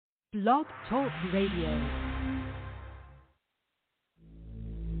Blog Talk Radio.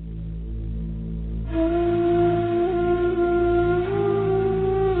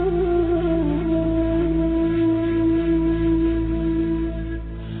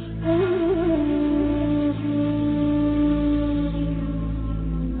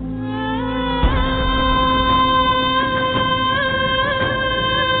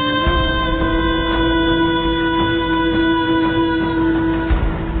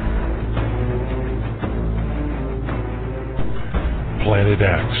 Planet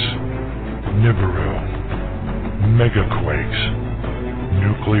X, Nibiru, megaquakes,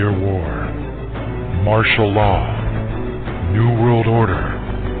 nuclear war, martial law, New World Order,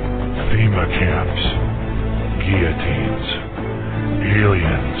 FEMA camps, guillotines,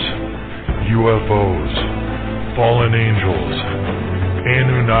 aliens, UFOs, fallen angels,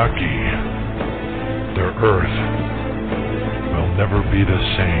 Anunnaki. Their Earth will never be the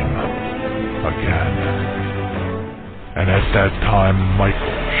same again. And at that time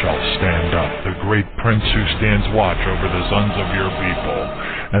Michael shall stand up, the great prince who stands watch over the sons of your people.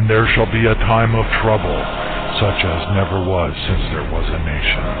 And there shall be a time of trouble, such as never was since there was a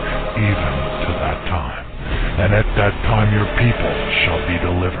nation, even to that time. And at that time your people shall be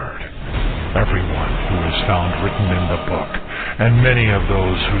delivered, everyone who is found written in the book. And many of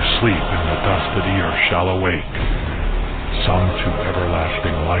those who sleep in the dust of the earth shall awake, some to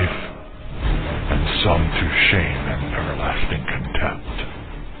everlasting life, and some to shame and everlasting contempt.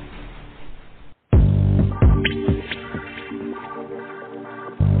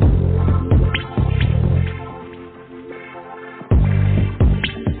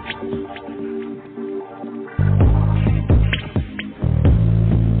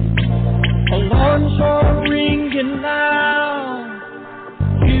 Alarms are ringing now.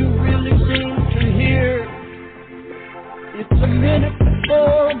 You really seem to hear. It's a minute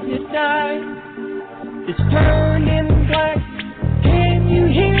before you die. It's turning black. Can you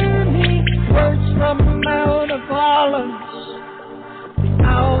hear me? Words from the Mount of Olives. The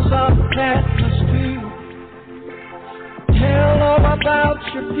owls of Patmos too. Tell all about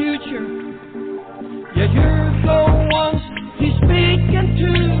your future. Yeah, you're the ones he's speaking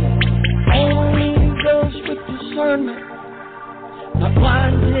to. Only those with discernment, not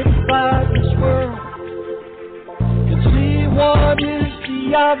blinded by this world, can see what is the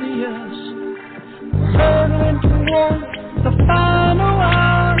obvious. Hurtling toward the final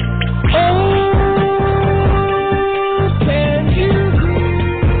hour. Oh, can you hear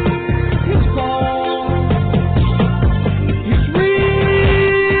his call? He's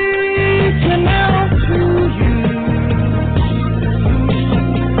reaching out to you.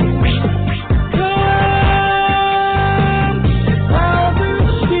 Come while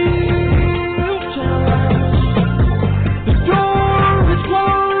there's still time. The door is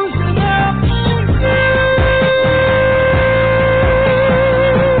closing up.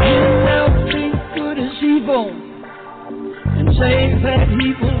 And say that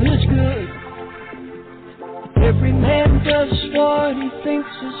evil is good. Every man does what he thinks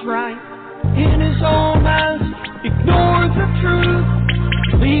is right. In his own eyes, ignore the truth.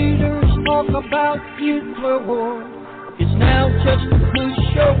 Leaders talk about nuclear war. It's now just a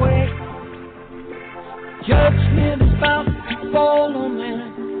push away. Judgment is about to fall on man.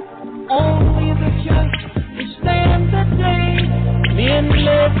 Only the just will stand the day. Men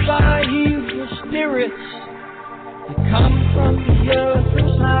led by evil spirits, they come from the other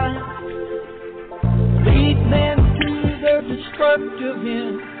side, lead men to their destructive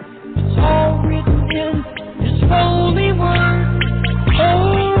end. It's all written in His holy word.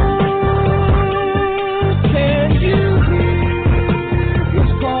 Oh, can you hear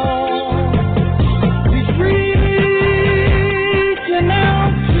His call? He's reaching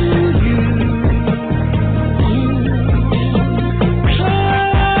out to you.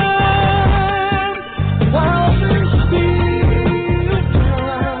 While there's still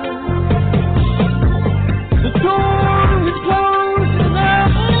time, the door is closing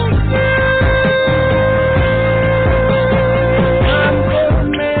up. Time for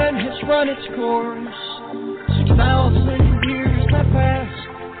man has run its course. 6,000 years have passed.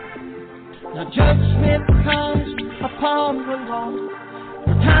 Now judgment comes upon the lost.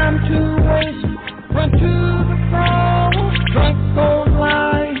 No time to waste. Run to the cross. Drunk old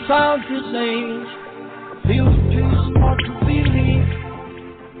lies of this age. Feel too smart to believe.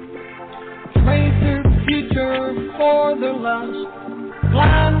 Trade their future for their lust.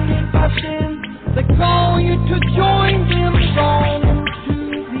 Blinded by sin, they call you to join them. Fall into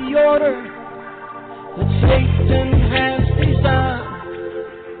the order that Satan has designed.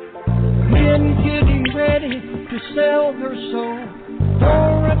 Men getting ready to sell their soul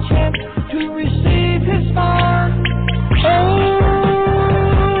for a chance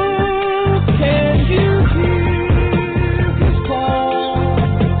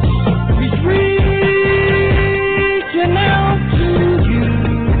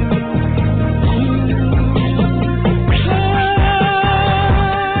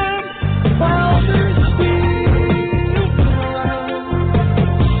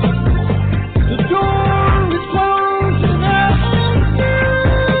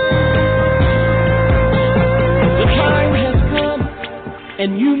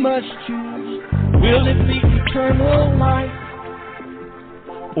and you must choose. Will it be eternal life,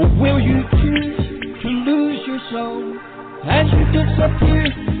 or will you choose to lose your soul as you disappear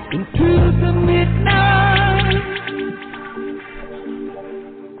into the midnight?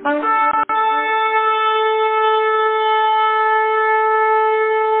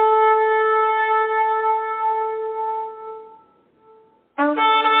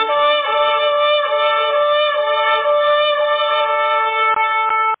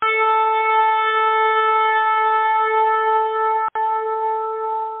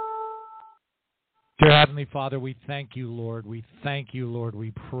 Dear Heavenly Father, we thank you, Lord. We thank you, Lord.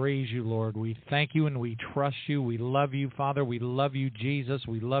 We praise you, Lord. We thank you and we trust you. We love you, Father. We love you, Jesus.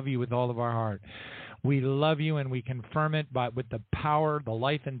 We love you with all of our heart. We love you and we confirm it with the power, the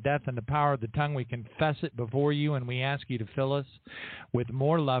life and death and the power of the tongue. We confess it before you and we ask you to fill us with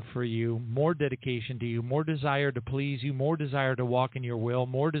more love for you, more dedication to you, more desire to please you, more desire to walk in your will,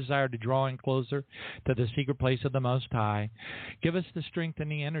 more desire to draw in closer to the secret place of the Most High. Give us the strength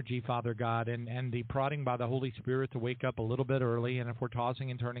and the energy, Father God, and the prodding by the Holy Spirit to wake up a little bit early, and if we're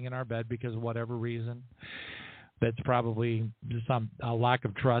tossing and turning in our bed because of whatever reason, that's probably a lack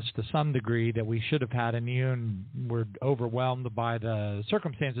of trust to some degree that we should have had in you, and we're overwhelmed by the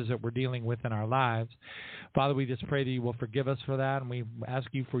circumstances that we're dealing with in our lives. Father, we just pray that you will forgive us for that, and we ask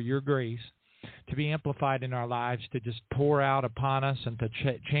you for your grace to be amplified in our lives, to just pour out upon us and to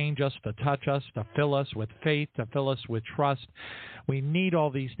change us, to touch us, to fill us with faith, to fill us with trust. We need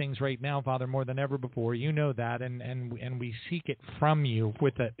all these things right now, Father, more than ever before. You know that, and we seek it from you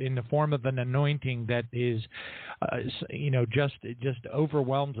in the form of an anointing that is, just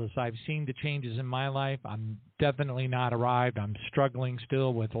overwhelms us. I've seen the changes in my life. I'm definitely not arrived. I'm struggling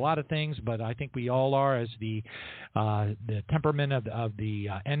still with a lot of things, but I think we all are as the temperament of the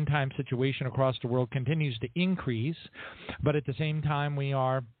end time situation across the world continues to increase. But at the same time, we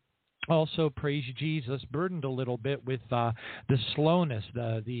are also, praise you, Jesus, burdened a little bit with the slowness,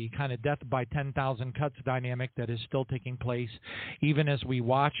 the kind of death by 10,000 cuts dynamic that is still taking place, even as we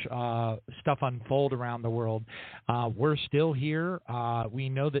watch stuff unfold around the world. We're still here. We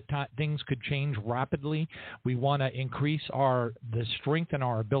know that things could change rapidly. We want to increase the strength and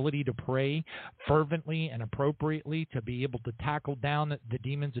our ability to pray fervently and appropriately, to be able to tackle down the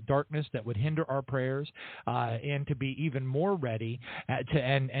demons of darkness that would hinder our prayers, and to be even more ready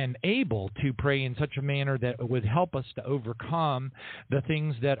and able to pray in such a manner that would help us to overcome the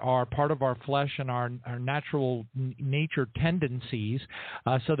things that are part of our flesh and our natural nature tendencies,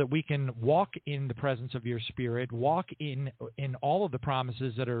 so that we can walk in the presence of your Spirit, walk in all of the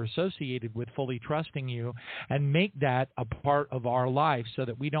promises that are associated with fully trusting you, and make that a part of our life so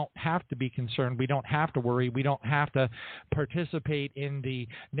that we don't have to be concerned, we don't have to worry, we don't have to participate in the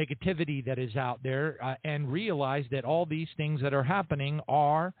negativity that is out there, and realize that all these things that are happening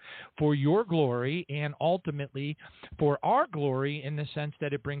are for your glory and ultimately for our glory, in the sense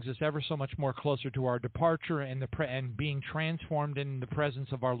that it brings us ever so much more closer to our departure and being transformed in the presence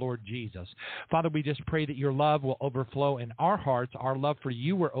of our Lord Jesus. Father, we just pray that your love will overflow in our hearts. Our love for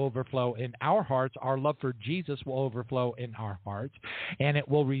you will overflow in our hearts. Our love for Jesus will overflow in our hearts. And it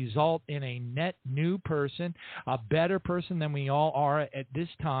will result in a net new person, a better person than we all are at this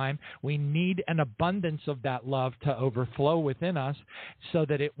time. We need an abundance of that love to overflow within us so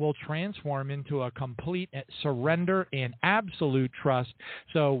that it will transform into a complete surrender and absolute trust,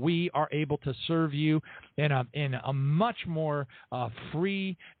 so we are able to serve you in a much more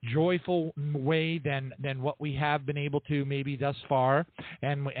free, joyful way than what we have been able to maybe thus far.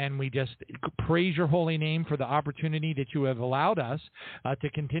 And we just praise your holy name for the opportunity that you have allowed us to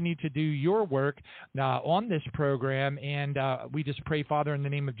continue to do your work on this program. And we just pray, Father, in the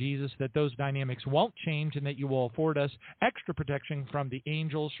name of Jesus, that those dynamics won't change, and that you will afford us extra protection from the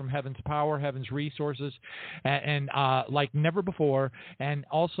angels, from heaven's power, heaven's resources, and like never before, and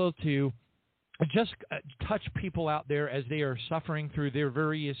also to just touch people out there as they are suffering through their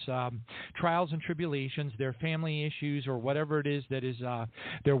various trials and tribulations, their family issues, or whatever it is that is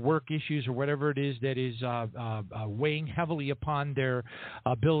their work issues, or whatever it is that is weighing heavily upon their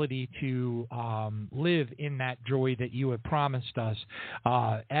ability to live in that joy that you have promised us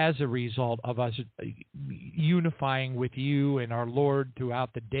as a result of us unifying with you and our Lord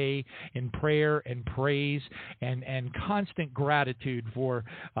throughout the day in prayer and praise and constant gratitude for,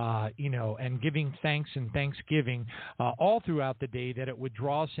 and giving giving thanks and thanksgiving all throughout the day, that it would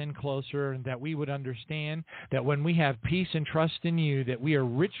draw us in closer, and that we would understand that when we have peace and trust in you, that we are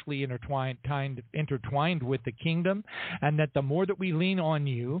richly intertwined with the kingdom, and that the more that we lean on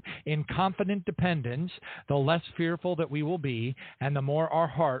you in confident dependence, the less fearful that we will be, and the more our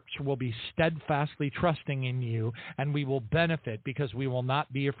hearts will be steadfastly trusting in you, and we will benefit because we will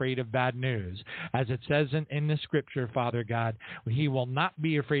not be afraid of bad news. As it says in the scripture, Father God, he will not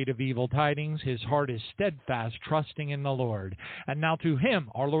be afraid of evil tidings. His heart is steadfast, trusting in the Lord. And now to him,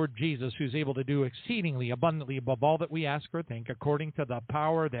 our Lord Jesus, who's able to do exceedingly abundantly above all that we ask or think, according to the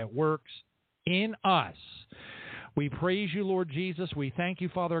power that works in us. We praise you, Lord Jesus. We thank you,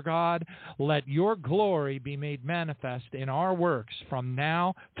 Father God. Let your glory be made manifest in our works from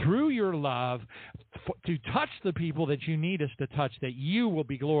now through your love to touch the people that you need us to touch, that you will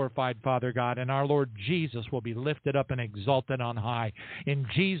be glorified, Father God, and our Lord Jesus will be lifted up and exalted on high. In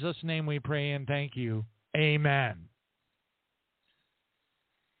Jesus' name we pray and thank you. Amen.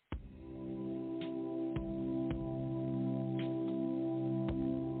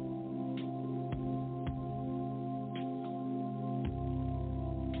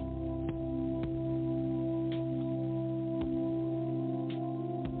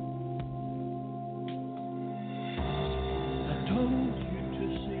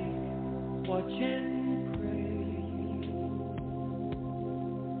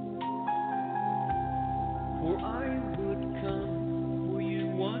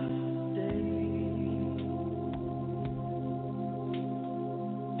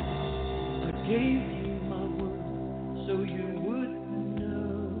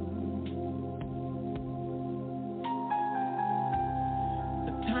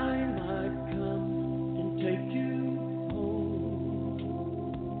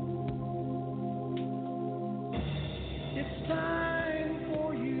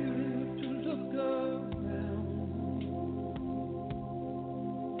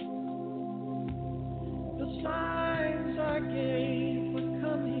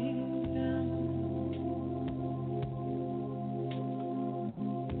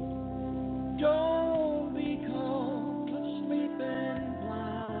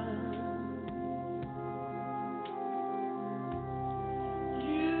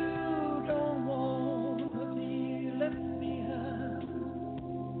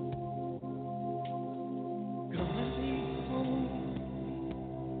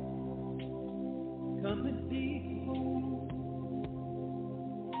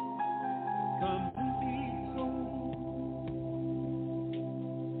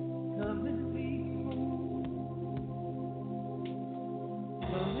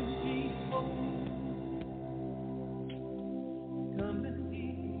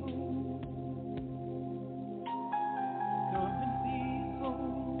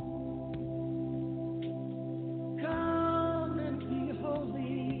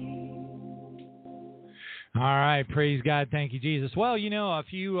 All right, praise God, thank you, Jesus. Well, you know, a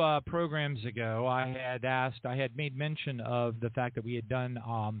few programs ago, I had made mention of the fact that we had done,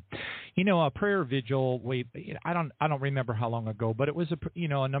 a prayer vigil. I don't remember how long ago, but it was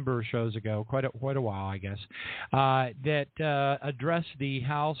a number of shows ago, quite a while, I guess, that addressed the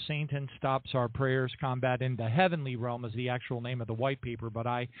how Satan stops our prayers, combat in the heavenly realm is the actual name of the white paper, but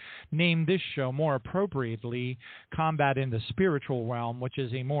I named this show more appropriately Combat in the Spiritual Realm, which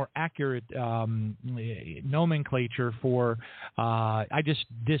is a more accurate nomenclature for I just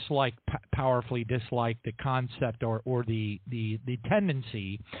powerfully dislike the concept or the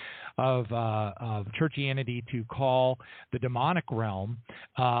tendency of churchianity to call the demonic realm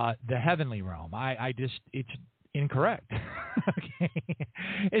the heavenly realm. It's incorrect. Okay,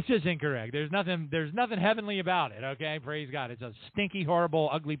 it's just incorrect. There's nothing heavenly about it. Okay, praise God. It's a stinky, horrible,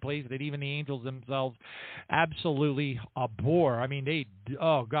 ugly place that even the angels themselves absolutely abhor. I mean, they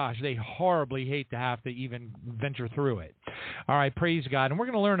horribly hate to have to even venture through it. All right, praise God. And we're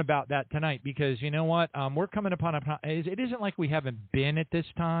going to learn about that tonight because you know what? We're coming upon it isn't like we haven't been at this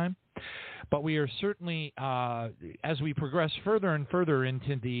time, but we are certainly, as we progress further and further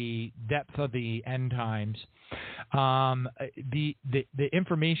into the depth of the end times, the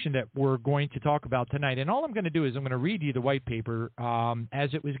information that we're going to talk about tonight, and all I'm going to do is I'm going to read you the white paper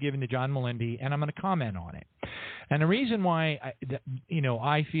as it was given to John Melendi, and I'm going to comment on it. And the reason why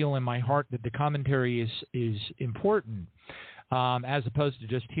I feel in my heart that the commentary is important, as opposed to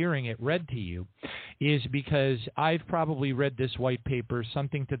just hearing it read to you, is because I've probably read this white paper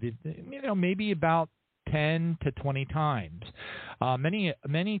something to the maybe about 10 to 20 times,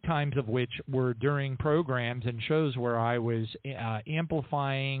 many times of which were during programs and shows where I was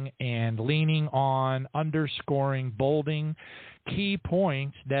amplifying and leaning on, underscoring, bolding, key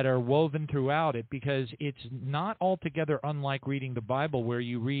points that are woven throughout it, because it's not altogether unlike reading the Bible, where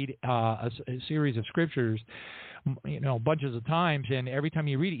you read a series of scriptures, bunches of times, and every time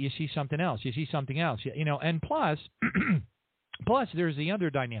you read it, you see something else. You see something else. And plus, there's the other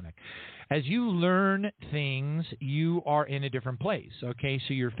dynamic. As you learn things, you are in a different place, okay?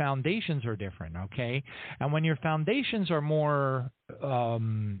 So your foundations are different, okay? And when your foundations are more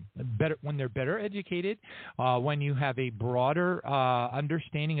better, when they're better educated, when you have a broader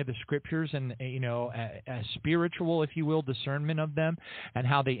understanding of the scriptures and, a spiritual, if you will, discernment of them and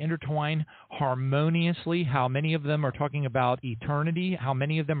how they intertwine harmoniously, how many of them are talking about eternity, how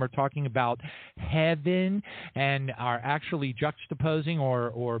many of them are talking about heaven and are actually juxtaposing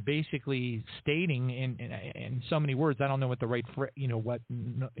or basically stating in so many words. I don't know what the right what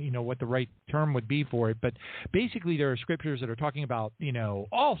the right term would be for it, but basically there are scriptures that are talking about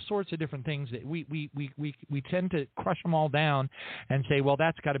all sorts of different things that we tend to crush them all down and say, well,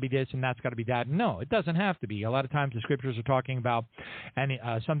 that's got to be this and that's got to be that. No, it doesn't have to be. A lot of times the scriptures are talking about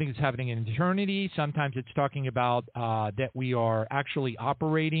something that's happening in eternity. Sometimes it's talking about that we are actually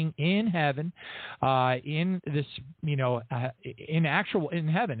operating in heaven, in this in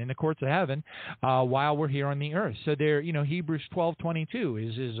heaven, in the courts of heaven, while we're here on the earth. So there, Hebrews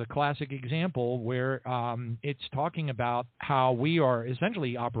 12:22 is a classic example where it's talking about how we are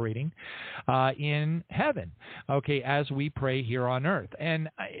essentially operating in heaven, okay, as we pray here on earth. And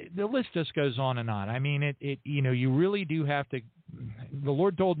the list just goes on and on. I mean, you really do have to. The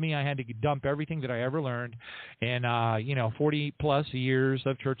Lord told me I had to dump everything that I ever learned in, 40-plus years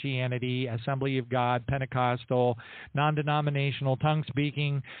of churchianity, Assembly of God, Pentecostal, non-denominational,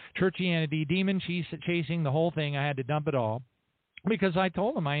 tongue-speaking, churchianity, demon-chasing, the whole thing. I had to dump it all. Because I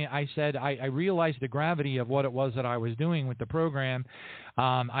told him, I said, I realized the gravity of what it was that I was doing with the program.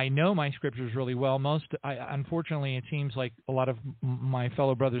 I know my scriptures really well. Unfortunately, it seems like a lot of my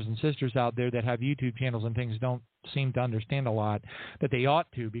fellow brothers and sisters out there that have YouTube channels and things don't seem to understand a lot that they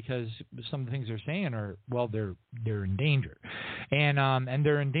ought to, because some of the things they're saying are, well, they're in danger, and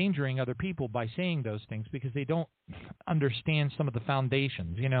they're endangering other people by saying those things because they don't understand some of the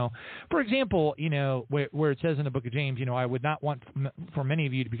foundations. For example, where it says in the book of James, I would not want for many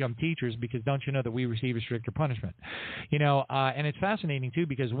of you to become teachers, because don't you know that we receive a stricter punishment? And it's fascinating too,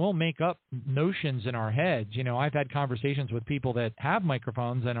 because we'll make up notions in our heads. I've had conversations with people that have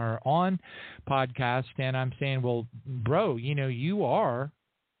microphones and are on podcasts, and I'm saying, well, bro, you are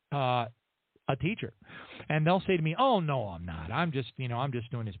a teacher, and they'll say to me, oh no, I'm not. I'm just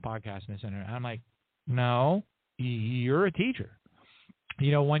doing this podcast and this and that. I'm like, no, you're a teacher.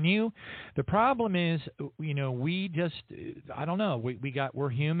 The problem is, we just, I don't know, we're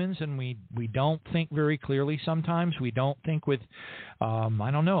humans, and we don't think very clearly sometimes. We don't think with, I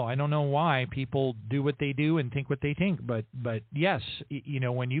don't know why people do what they do and think what they think. But yes,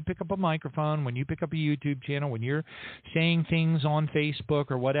 when you pick up a microphone, when you pick up a YouTube channel, when you're saying things on Facebook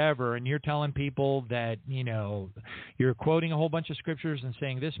or whatever, and you're telling people that, you're quoting a whole bunch of scriptures and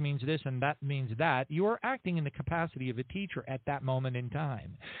saying this means this and that means that, you are acting in the capacity of a teacher at that moment in time.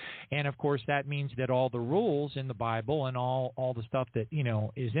 And of course, that means that all the rules in the Bible and all the stuff that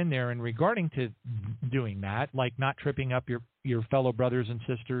is in there in regarding to doing that, like not tripping up your fellow brothers and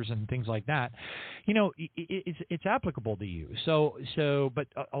sisters and things like that, it's applicable to you. But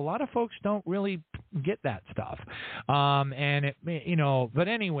a lot of folks don't really get that stuff. But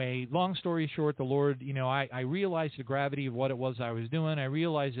anyway, long story short, the Lord, I realized the gravity of what it was I was doing. I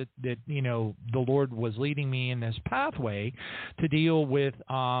realized that the Lord was leading me in this pathway to deal with,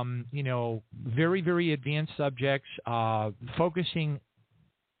 very, very advanced subjects, focusing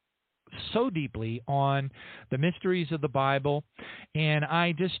so deeply on the mysteries of the Bible, and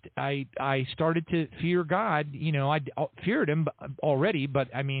I started to fear God. I feared Him already, but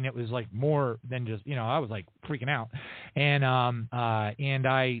I mean, it was like more than just, I was like freaking out, and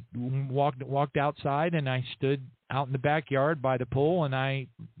I walked outside, and I stood out in the backyard by the pool, and I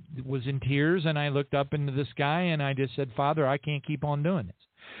was in tears, and I looked up into the sky, and I just said, Father, I can't keep on doing this.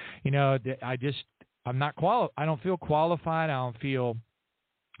 I'm not I don't feel qualified. I don't feel,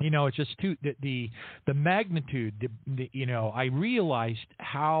 it's just the magnitude, I realized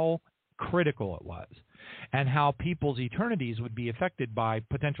how critical it was and how people's eternities would be affected by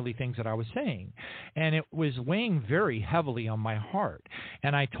potentially things that I was saying. And it was weighing very heavily on my heart.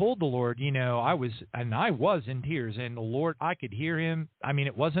 And I told the Lord, I was in tears, and the Lord, I could hear Him. I mean,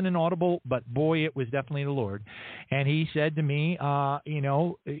 it wasn't inaudible, but boy, it was definitely the Lord. And He said to me,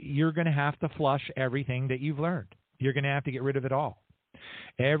 you're going to have to flush everything that you've learned. You're going to have to get rid of it all.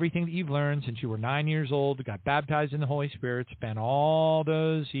 Everything that you've learned since you were 9 years old, got baptized in the Holy Spirit, spent all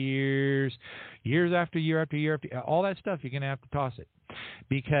those years after year after year, all that stuff, you're going to have to toss it.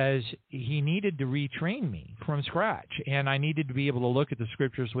 Because he needed to retrain me from scratch, and I needed to be able to look at the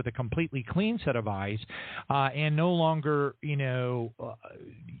Scriptures with a completely clean set of eyes, and no longer,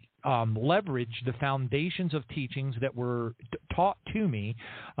 leverage the foundations of teachings that were taught to me.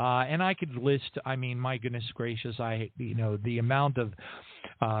 And I could list, my goodness gracious, the amount of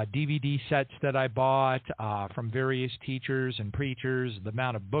DVD sets that I bought from various teachers and preachers, the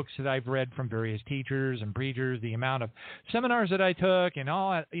amount of books that I've read from various teachers and preachers, the amount of seminars that I took, and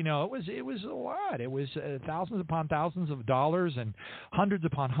all that. It was a lot. It was thousands upon thousands of dollars and hundreds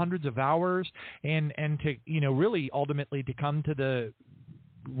upon hundreds of hours, and to really ultimately to come to the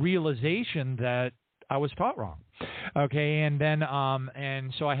realization that I was taught wrong. Okay, and then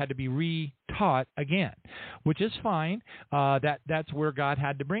and so I had to be re-taught again, which is fine. That's where God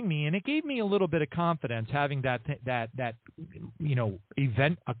had to bring me, and it gave me a little bit of confidence having that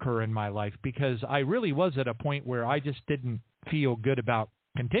event occur in my life, because I really was at a point where I just didn't feel good about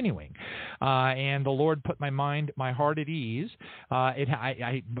continuing, and the Lord put my heart at ease.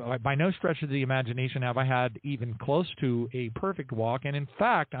 I by no stretch of the imagination have I had even close to a perfect walk, and in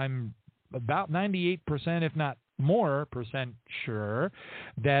fact, I'm about 98%, if not more percent sure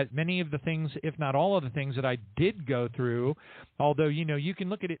that many of the things, if not all of the things that I did go through, although, you can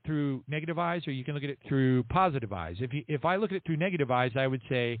look at it through negative eyes or you can look at it through positive eyes. If I look at it through negative eyes, I would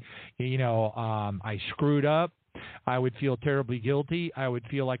say, I screwed up. I would feel terribly guilty. I would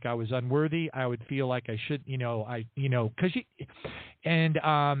feel like I was unworthy. I would feel like I should, and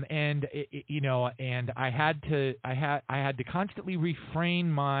I had to constantly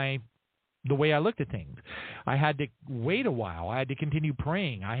refrain the way I looked at things. I had to wait a while. I had to continue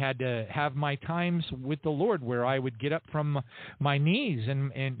praying. I had to have my times with the Lord where I would get up from my knees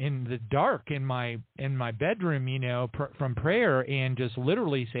and in the dark in my bedroom, from prayer, and just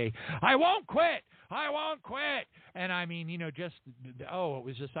literally say, "I won't quit. I won't quit." And it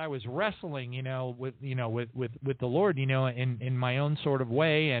was just I was wrestling, with the Lord, in my own sort of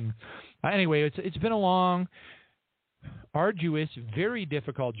way. And anyway, it's been a long, arduous, very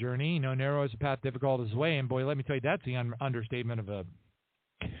difficult journey. Narrow is a path, difficult is the way. And boy, let me tell you, that's the understatement of a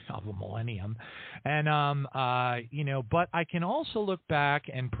millennium. And but I can also look back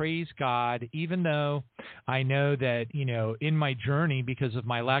and praise God, even though I know that in my journey, because of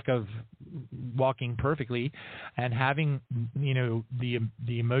my lack of walking perfectly and having the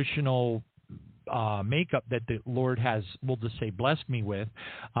emotional makeup that the Lord has, we'll just say, blessed me with,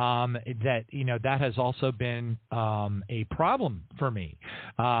 that has also been a problem for me,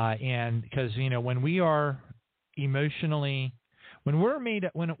 and because when we are emotionally, when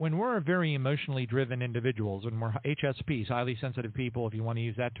we're very emotionally driven individuals, and we're HSPs, highly sensitive people, if you want to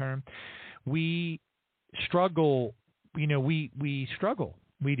use that term, we struggle. We struggle.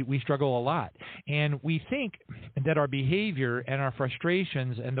 We struggle a lot, and we think that our behavior and our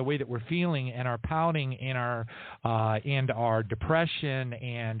frustrations and the way that we're feeling and our pouting and our depression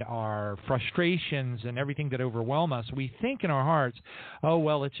and our frustrations and everything that overwhelm us, we think in our hearts, oh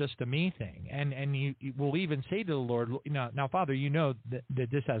well, it's just a me thing, and you will even say to the Lord, now Father,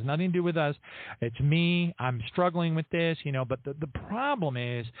 that this has nothing to do with us. It's me. I'm struggling with this, but the problem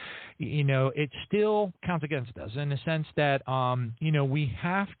is, it still counts against us in the sense that we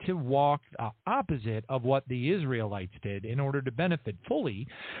have to walk opposite of what the Israelites did in order to benefit fully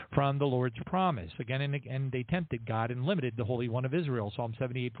from the Lord's promise. Again and again, they tempted God and limited the Holy One of Israel, Psalm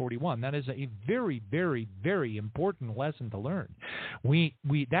 78:41. That is a very, very, very important lesson to learn.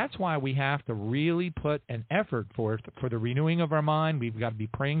 That's why we have to really put an effort for the renewing of our mind. We've got to be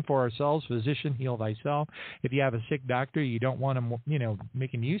praying for ourselves. Physician, heal thyself. If you have a sick doctor, you don't want him,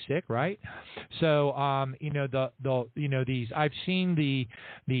 making you sick, right? So, these, I've seen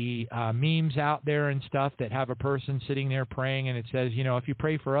the memes out there and stuff that have a person sitting there praying, and it says, if you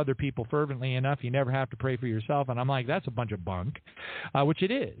pray for other people fervently enough, you never have to pray for yourself. And I'm like, that's a bunch of bunk, which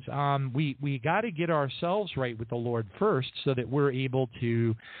it is. We got to get ourselves right with the Lord first so that we're able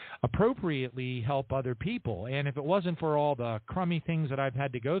to appropriately help other people. And if it wasn't for all the crummy things that I've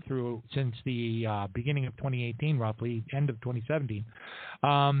had to go through since the beginning of 2018, roughly, end of 2017,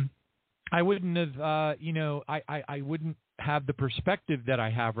 I wouldn't have, I wouldn't have the perspective that I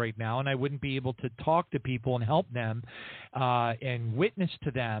have right now, and I wouldn't be able to talk to people and help them and witness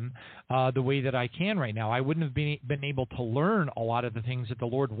to them the way that I can right now. I wouldn't have been able to learn a lot of the things that the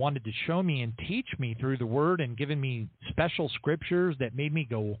Lord wanted to show me and teach me through the Word, and given me special scriptures that made me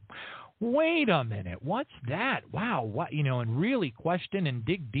go, wait a minute, what's that? Wow, what, and really question and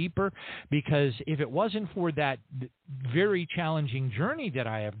dig deeper, because if it wasn't for that very challenging journey that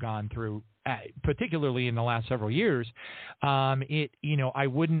I have gone through, particularly in the last several years, I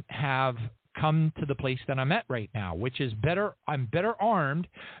wouldn't have come to the place that I'm at right now, which is better. I'm better armed,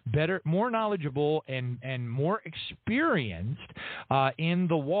 more knowledgeable, and more experienced in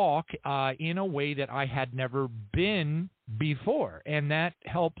the walk in a way that I had never been before. And that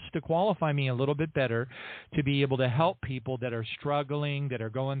helps to qualify me a little bit better to be able to help people that are struggling, that are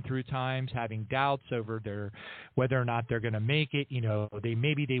going through times, having doubts over whether or not they're going to make it.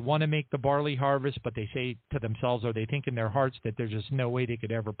 They want to make the barley harvest, but they say to themselves, or they think in their hearts that there's just no way they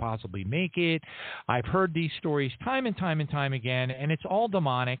could ever possibly make it. I've heard these stories time and time and time again, and it's all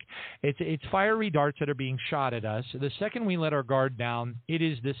demonic. It's fiery darts that are being shot at us. The second we let our guard down, it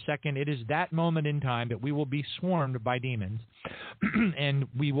is that moment in time that we will be swarmed by demons. And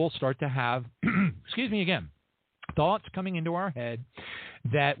we will start to have, thoughts coming into our head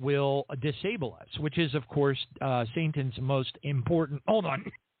that will disable us, which is, of course, Satan's most important. Hold on.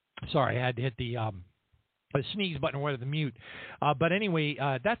 Sorry, I had to hit the sneeze button or the mute. But anyway,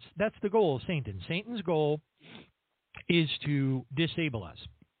 that's the goal of Satan. Satan's goal is to disable us,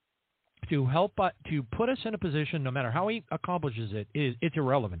 to help to put us in a position, no matter how he accomplishes it, it's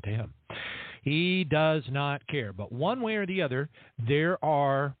irrelevant to him. He does not care. But one way or the other, there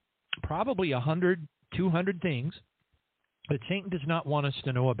are probably 100, 200 things that Satan does not want us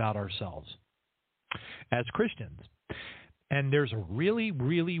to know about ourselves as Christians. And there's a really,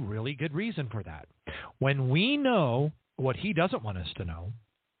 really, really good reason for that. When we know what he doesn't want us to know,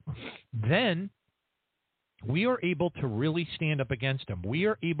 then we are able to really stand up against him. We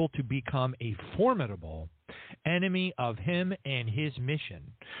are able to become a formidable enemy of him and his mission.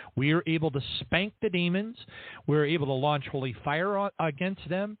 We are able to spank the demons. We're able to launch holy fire against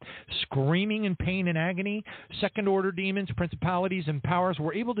them, screaming in pain and agony, second-order demons, principalities, and powers.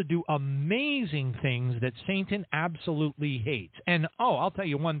 We're able to do amazing things that Satan absolutely hates. And, I'll tell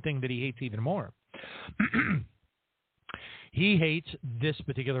you one thing that he hates even more. He hates this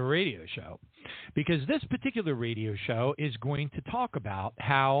particular radio show, because this particular radio show is going to talk about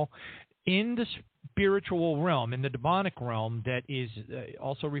how in the spiritual realm, in the demonic realm, that is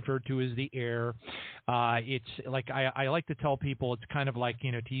also referred to as the air. It's like I like to tell people, it's kind of like,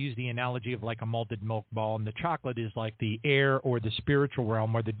 to use the analogy of like a malted milk ball, and the chocolate is like the air or the spiritual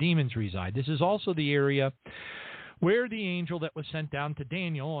realm where the demons reside. This is also the area where the angel that was sent down to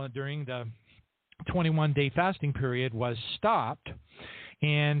Daniel during the 21-day fasting period was stopped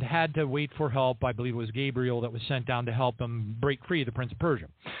and had to wait for help. I believe it was Gabriel that was sent down to help him break free of the Prince of Persia.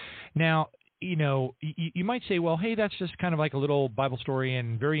 Now, you might say, well, hey, that's just kind of like a little Bible story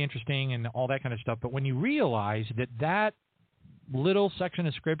and very interesting and all that kind of stuff. But when you realize that little section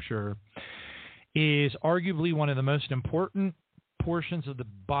of Scripture is arguably one of the most important portions of the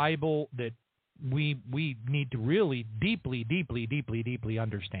Bible that we need to really deeply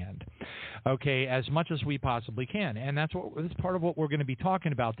understand, okay, as much as we possibly can. And that's part of what we're going to be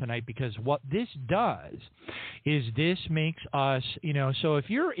talking about tonight, because what this does is this makes us, so if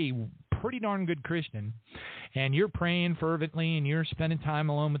you're a pretty darn good Christian and you're praying fervently and you're spending time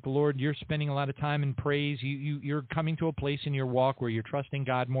alone with the Lord, you're spending a lot of time in praise, you're coming to a place in your walk where you're trusting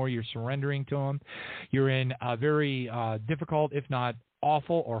God more, you're surrendering to him, you're in a very difficult, if not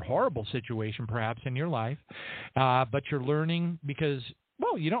awful or horrible situation perhaps in your life, but you're learning because,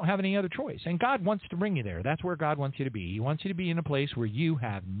 well, you don't have any other choice. And God wants to bring you there. That's where God wants you to be. He wants you to be in a place where you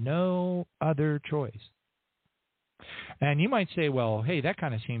have no other choice. And you might say, well, hey, that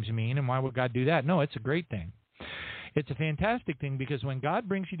kind of seems mean, and why would God do that? No, it's a great thing. It's a fantastic thing, because when God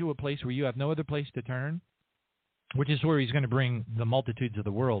brings you to a place where you have no other place to turn, which is where he's going to bring the multitudes of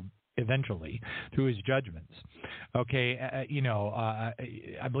the world eventually through his judgments. Okay,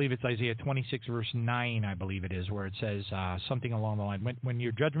 I believe it's Isaiah 26 verse 9, I believe it is, where it says something along the line, when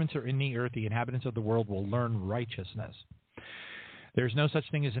your judgments are in the earth, the inhabitants of the world will learn righteousness. There's no such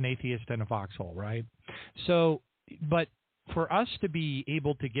thing as an atheist in a foxhole, right? So, but for us to be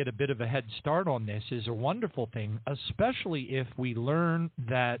able to get a bit of a head start on this is a wonderful thing, especially if we learn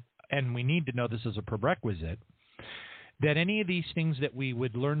that, and we need to know this as a prerequisite, that any of these things that we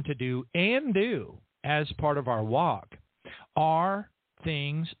would learn to do and do as part of our walk are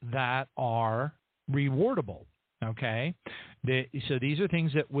things that are rewardable, okay? So these are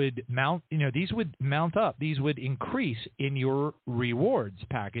things that would mount, these would mount up. These would increase in your rewards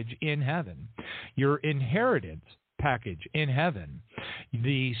package in heaven, your inheritance package in heaven,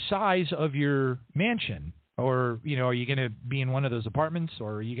 the size of your mansion, or, are you going to be in one of those apartments,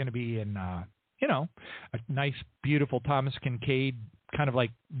 or are you going to be in a nice, beautiful Thomas Kincaid kind of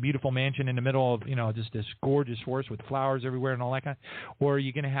like beautiful mansion in the middle of, just this gorgeous forest with flowers everywhere and all that kind of, or are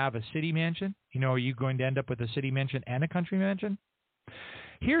you going to have a city mansion? Are you going to end up with a city mansion and a country mansion?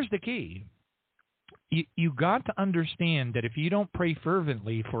 Here's the key. You got to understand that if you don't pray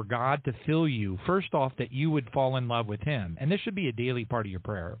fervently for God to fill you, first off, that you would fall in love with him. And this should be a daily part of your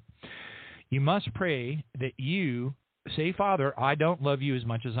prayer. You must pray that you say, Father, I don't love you as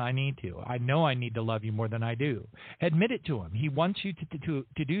much as I need to. I know I need to love you more than I do. Admit it to him. He wants you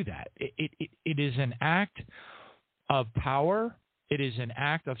to do that. It is an act of power. It is an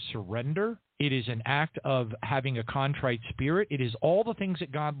act of surrender. It is an act of having a contrite spirit. It is all the things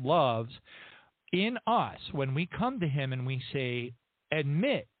that God loves in us when we come to him and we say,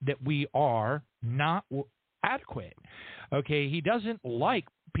 admit that we are not adequate. Okay, he doesn't like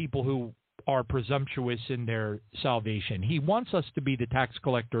people who are presumptuous in their salvation. He wants us to be the tax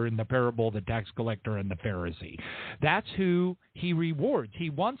collector in the parable, the tax collector and the Pharisee. That's who he rewards. He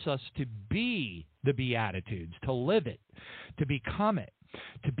wants us to be the Beatitudes, to live it, to become it,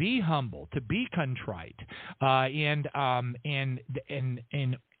 to be humble, to be contrite, and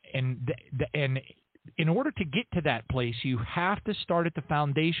in order to get to that place, you have to start at the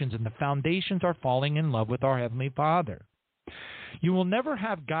foundations, and the foundations are falling in love with our Heavenly Father. You will never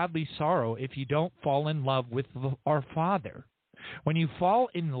have godly sorrow if you don't fall in love with our Father. When you fall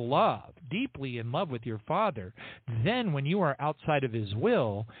in love, deeply in love with your Father, then when you are outside of his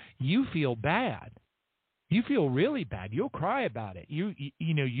will, you feel bad. You feel really bad. You'll cry about it. And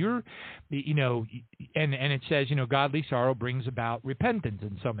it says, godly sorrow brings about repentance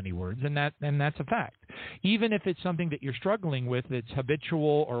in so many words, and that's a fact. Even if it's something that you're struggling with, that's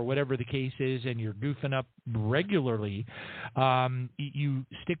habitual or whatever the case is, and you're goofing up regularly, you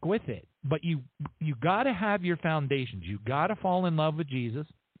stick with it. But you got to have your foundations. You got to fall in love with Jesus.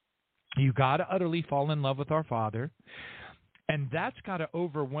 You got to utterly fall in love with our Father. And that's got to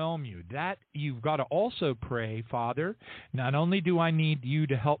overwhelm you. That you've got to also pray, Father, not only do I need you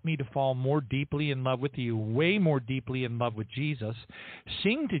to help me to fall more deeply in love with you, way more deeply in love with Jesus,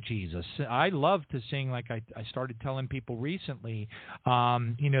 sing to Jesus. I love to sing, like I started telling people recently,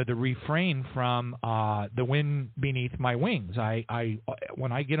 the refrain from The Wind Beneath My Wings. I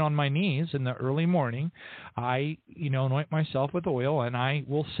when I get on my knees in the early morning, I anoint myself with oil, and I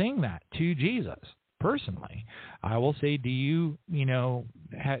will sing that to Jesus. Personally, I will say, do you,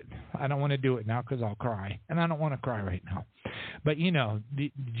 I don't want to do it now because I'll cry, and I don't want to cry right now. But,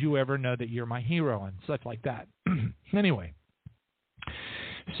 did you ever know that you're my hero and such like that? Anyway,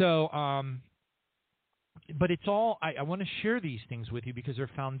 so, but it's all, I want to share these things with you because they're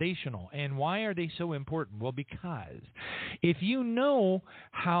foundational. And why are they so important? Well, because if you know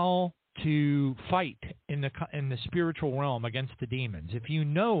how to fight in the spiritual realm against the demons, if you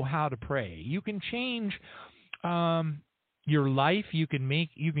know how to pray, you can change your life. You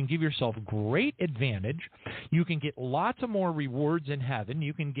can give yourself great advantage. You can get lots of more rewards in heaven.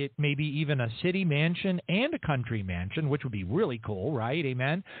 You can get maybe even a city mansion and a country mansion, which would be really cool, right?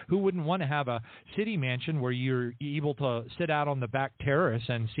 Amen. Who wouldn't want to have a city mansion where you're able to sit out on the back terrace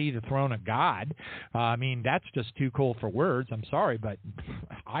and see the throne of God? I mean, that's just too cool for words. I'm sorry, but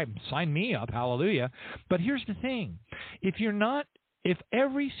sign me up. Hallelujah. But here's the thing. If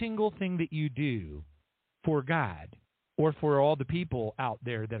every single thing that you do for God or for all the people out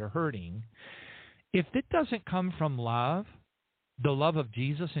there that are hurting, if it doesn't come from love, the love of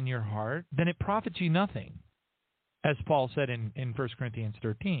Jesus in your heart, then it profits you nothing, as Paul said in 1 Corinthians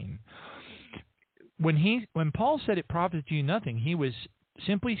 13. When Paul said it profits you nothing, he was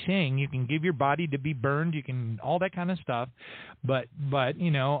simply saying you can give your body to be burned, you can all that kind of stuff, but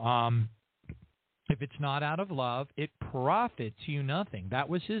if it's not out of love, it profits you nothing. That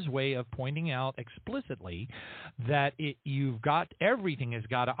was his way of pointing out explicitly that everything has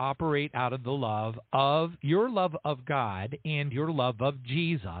got to operate out of the love of your love of God and your love of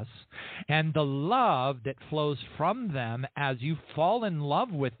Jesus, and the love that flows from them as you fall in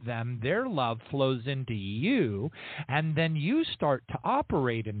love with them. Their love flows into you, and then you start to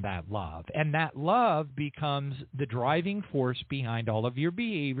operate in that love, and that love becomes the driving force behind all of your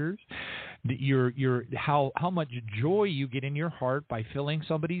behaviors. How much joy you get in your heart by filling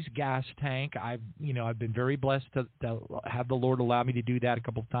somebody's gas tank. I've been very blessed to have the Lord allow me to do that a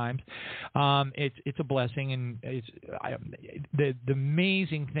couple of times. It's a blessing, and it's the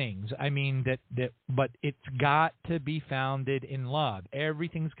amazing things. I mean but it's got to be founded in love.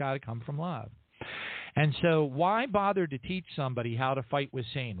 Everything's got to come from love. And so why bother to teach somebody how to fight with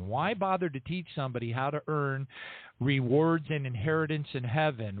Satan? Why bother to teach somebody how to earn rewards and inheritance in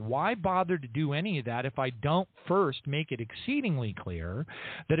heaven, why bother to do any of that if I don't first make it exceedingly clear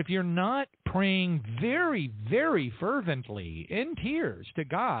that if you're not praying very, very fervently in tears to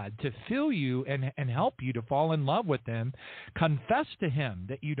God to fill you and help you to fall in love with Him, confess to Him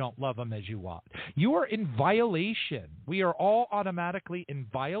that you don't love Him as you ought. You are in violation. We are all automatically in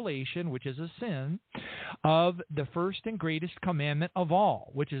violation, which is a sin, of the first and greatest commandment of all,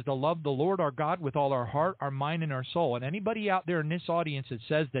 which is to love the Lord our God with all our heart, our mind, and our soul. And anybody out there in this audience that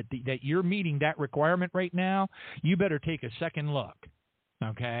says that you're meeting that requirement right now, you better take a second look.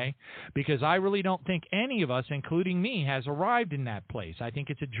 Okay? Because I really don't think any of us, including me, has arrived in that place. I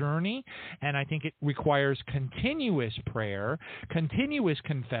think it's a journey, and I think it requires continuous prayer, continuous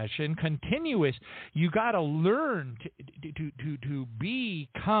confession, you got to learn to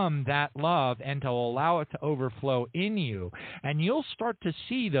become that love and to allow it to overflow in you. And you'll start to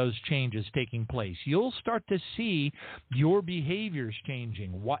see those changes taking place. You'll start to see your behaviors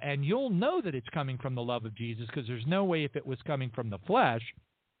changing. And you'll know that it's coming from the love of Jesus, because there's no way if it was coming from the flesh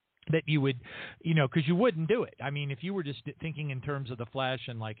that you would, because you wouldn't do it. I mean, if you were just thinking in terms of the flesh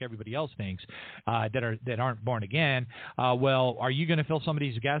and like everybody else thinks that aren't born again, well, are you going to fill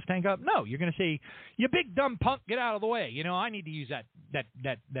somebody's gas tank up? No, you're going to say, "You big dumb punk, get out of the way. I need to use that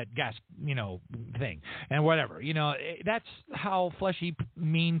gas, thing," and whatever. That's how fleshy,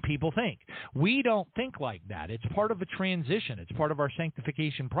 mean people think. We don't think like that. It's part of a transition. It's part of our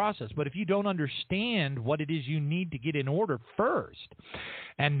sanctification process. But if you don't understand what it is you need to get in order first,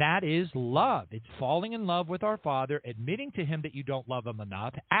 and that is love. It's falling in love with our Father, admitting to Him that you don't love Him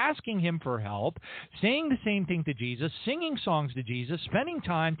enough, asking Him for help, saying the same thing to Jesus, singing songs to Jesus, spending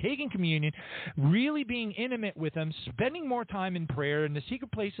time, taking communion, really being intimate with Him, spending more time in prayer in the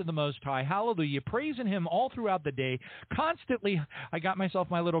secret place of the Most High. Hallelujah. Praising Him all throughout the day. Constantly, I got myself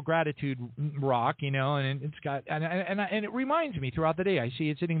my little gratitude rock, and it's got, and it reminds me throughout the day. I see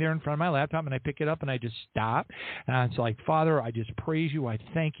it sitting there in front of my laptop, and I pick it up, and I just stop. And it's like, Father, I just praise you. I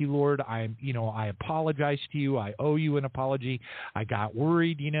thank you, Lord. I apologize to you. I owe you an apology. I got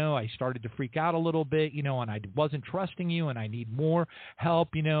worried, I started to freak out a little bit, and I wasn't trusting you, and I need more help,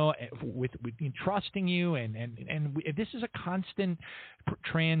 with trusting you. And this is a constant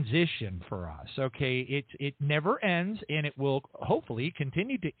transition for us. Okay. It never ends, and it will hopefully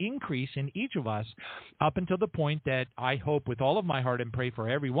continue to increase in each of us up until the point that I hope with all of my heart and pray for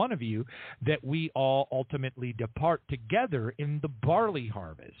every one of you that we all ultimately depart together in the barley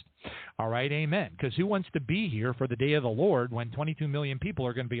harvest. All right, amen. Because who wants to be here for the day of the Lord when 22 million people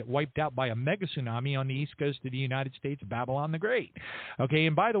are going to be wiped out by a mega tsunami on the east coast of the United States, Babylon the Great? Okay,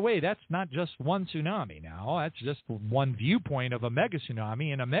 and by the way, that's not just one tsunami now. That's just one viewpoint of a mega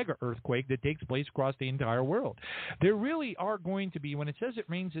tsunami and a mega earthquake that takes place across the entire world. There really are going to be, when it says it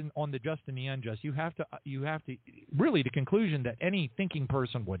rains on the just and the unjust, you have to really, the conclusion that any thinking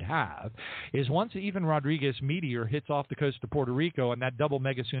person would have is once even Rodriguez meteor hits off the coast of Puerto Rico and that double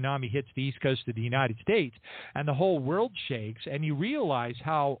mega tsunami hits the east coast of the United States and the whole world shakes, and you realize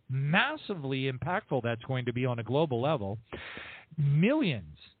how massively impactful that's going to be on a global level,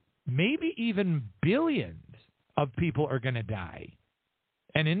 millions, maybe even billions of people are going to die.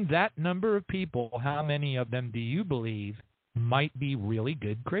 And in that number of people, how many of them do you believe might be really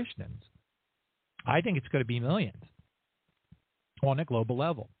good Christians? I think it's going to be millions on a global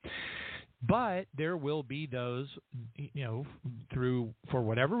level. But there will be those, for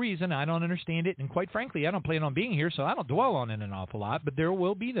whatever reason, I don't understand it, and quite frankly, I don't plan on being here, so I don't dwell on it an awful lot, but there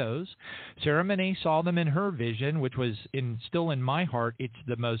will be those. Sarah Monet saw them in her vision, which was still in my heart. It's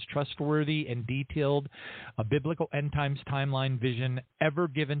the most trustworthy and detailed biblical end times timeline vision ever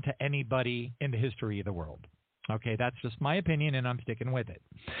given to anybody in the history of the world. Okay, that's just my opinion, and I'm sticking with it.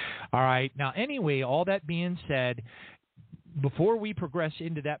 All right, now anyway, all that being said, before we progress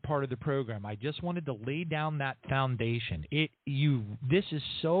into that part of the program, I just wanted to lay down that foundation. This is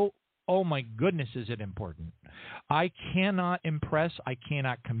so, oh my goodness, is it important. I cannot impress. I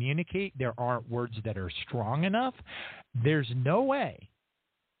cannot communicate. There aren't words that are strong enough. There's no way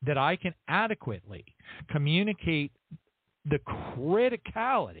that I can adequately communicate the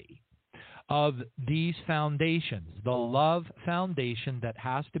criticality of these foundations, the love foundation that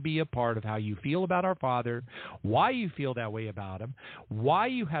has to be a part of how you feel about our Father, why you feel that way about Him, why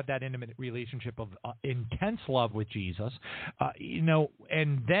you have that intimate relationship of intense love with Jesus,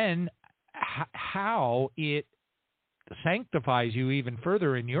 and then how it sanctifies you even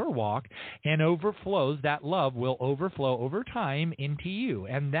further in your walk and overflows. That love will overflow over time into you.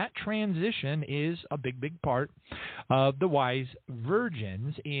 And that transition is a big part of the wise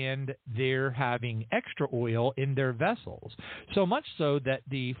virgins, and they're having extra oil in their vessels. So much so that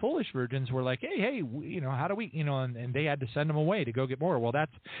the foolish virgins were like, hey, how do we, and they had to send them away to go get more. Well,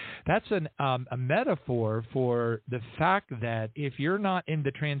 that's a metaphor for the fact that if you're not in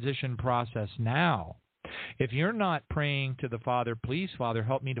the transition process now, if you're not praying to the Father, please, Father,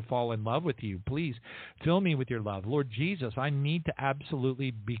 help me to fall in love with you. Please fill me with your love. Lord Jesus, I need to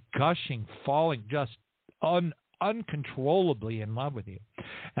absolutely be gushing, falling just uncontrollably in love with you.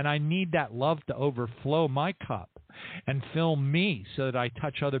 And I need that love to overflow my cup and fill me so that I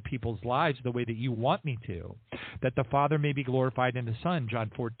touch other people's lives the way that you want me to, that the Father may be glorified in the Son, John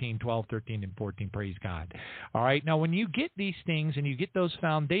 14, 12, 13, and 14, praise God. All right, now when you get these things and you get those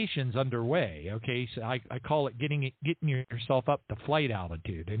foundations underway, okay, so I call it getting yourself up to flight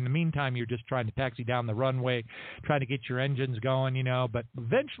altitude. In the meantime, you're just trying to taxi down the runway, trying to get your engines going, but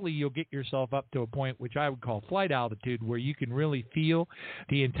eventually you'll get yourself up to a point which I would call flight altitude, where you can really feel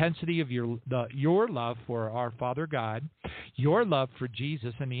the intensity of your love for our Father God, your love for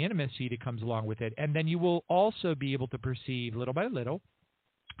Jesus, and the intimacy that comes along with it. And then you will also be able to perceive little by little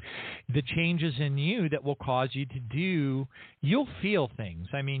the changes in you that will cause you to do. You'll feel things.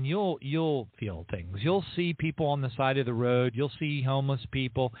 I mean, you'll feel things. You'll see people on the side of the road. You'll see homeless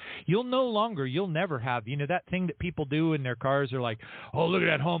people. You'll never have, that thing that people do in their cars. They're like, oh, look at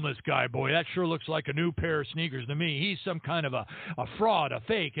that homeless guy, boy. That sure looks like a new pair of sneakers to me. He's some kind of a fraud, a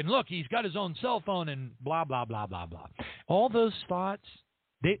fake. And look, he's got his own cell phone and blah, blah, blah, blah, blah. All those thoughts,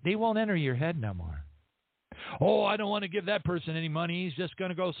 they won't enter your head no more. Oh, I don't want to give that person any money. He's just going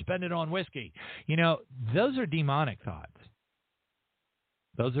to go spend it on whiskey. Those are demonic thoughts.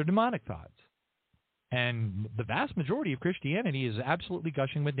 Those are demonic thoughts. And the vast majority of Christianity is absolutely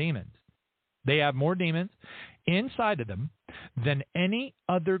gushing with demons. They have more demons inside of them than any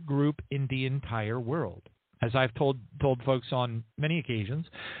other group in the entire world. As I've told folks on many occasions,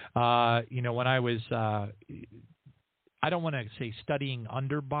 when I was I don't want to say studying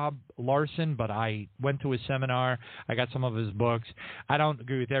under Bob Larson, but I went to his seminar. I got some of his books. I don't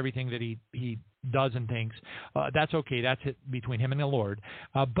agree with everything that he does and thinks. That's okay. That's it between him and the Lord.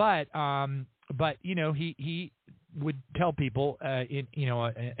 But he would tell people, hey,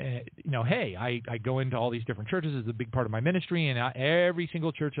 I go into all these different churches. It's a big part of my ministry, and every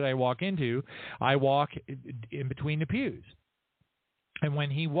single church that I walk into, I walk in between the pews. And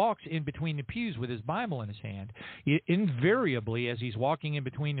when he walks in between the pews with his Bible in his hand, invariably, as he's walking in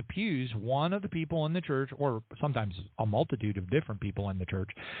between the pews, one of the people in the church, or sometimes a multitude of different people in the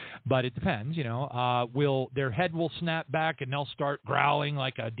church, but it depends, their head will snap back and they'll start growling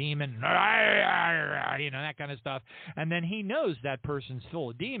like a demon, that kind of stuff. And then he knows that person's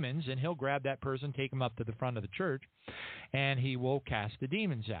full of demons, and he'll grab that person, take them up to the front of the church, and he will cast the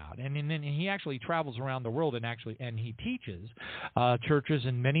demons out. And then he actually travels around the world and he teaches churches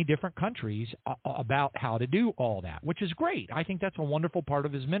in many different countries about how to do all that, which is great. I think that's a wonderful part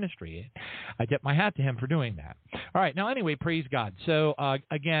of his ministry. I tip my hat to him for doing that. All right. Now, anyway, praise God. So,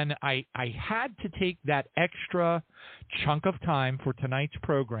 again, I had to take that extra chunk of time for tonight's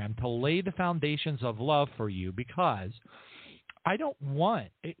program to lay the foundations of love for you, because I don't want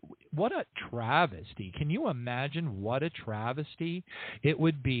it. What a travesty. Can you imagine what a travesty it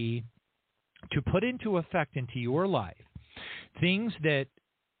would be to put into effect into your life things that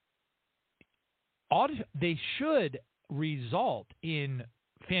they should result in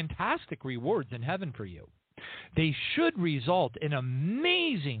fantastic rewards in heaven for you. They should result in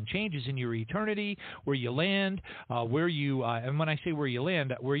amazing changes in your eternity, where you land, and when I say where you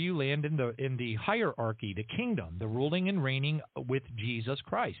land in the hierarchy, the kingdom, the ruling and reigning with Jesus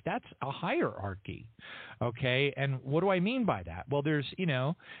Christ. That's a hierarchy, okay? And what do I mean by that? Well, there's,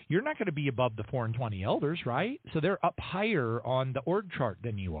 you're not going to be above the 4 and 20 elders, right? So they're up higher on the org chart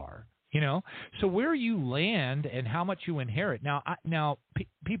than you are. So where you land and how much you inherit. Now,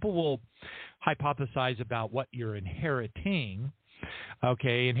 people will hypothesize about what you're inheriting,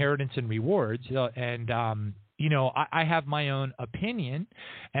 okay, inheritance and rewards, I have my own opinion,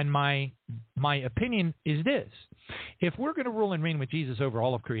 and my opinion is this: if we're going to rule and reign with Jesus over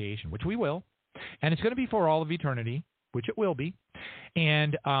all of creation, which we will, and it's going to be for all of eternity, which it will be,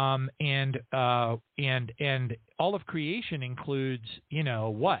 and all of creation includes,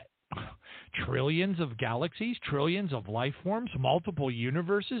 what? Trillions of galaxies, trillions of life forms, multiple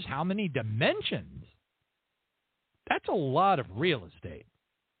universes, how many dimensions? That's a lot of real estate.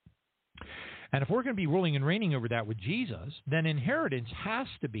 And if we're going to be ruling and reigning over that with Jesus, then inheritance has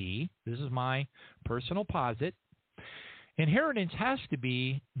to be, this is my personal posit, Inheritance has to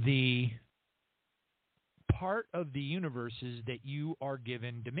be the part of the universes that you are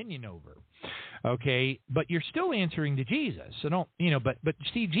given dominion over. Okay, but you're still answering to Jesus. So don't, but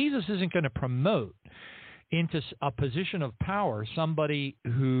see, Jesus isn't going to promote into a position of power somebody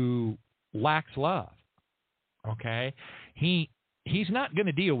who lacks love. Okay, he's not going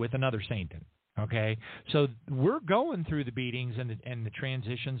to deal with another Satan. Okay, so we're going through the beatings and the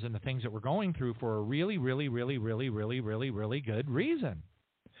transitions and the things that we're going through for a really, really, really, really, really, really, really good reason.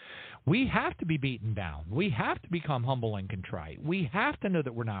 We have to be beaten down. We have to become humble and contrite. We have to know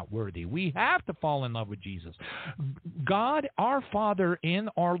that we're not worthy. We have to fall in love with Jesus. God, our Father, and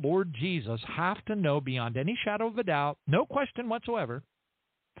our Lord Jesus have to know beyond any shadow of a doubt, no question whatsoever,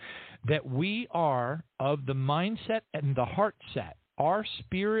 that we are of the mindset and the heart set. Our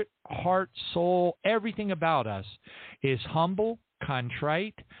spirit, heart, soul, everything about us is humble,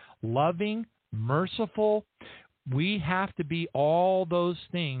 contrite, loving, merciful. We have to be all those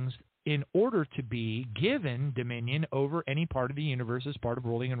things in order to be given dominion over any part of the universe as part of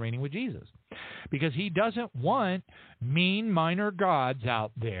ruling and reigning with Jesus. Because he doesn't want mean minor gods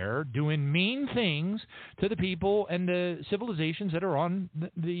out there doing mean things to the people and the civilizations that are on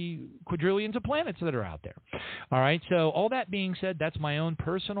the quadrillions of planets that are out there. All right, so all that being said, that's my own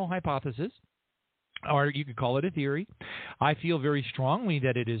personal hypothesis, or you could call it a theory. I feel very strongly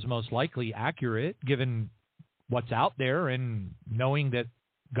that it is most likely accurate given what's out there and knowing that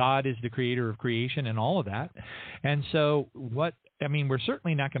God is the creator of creation and all of that. And so we're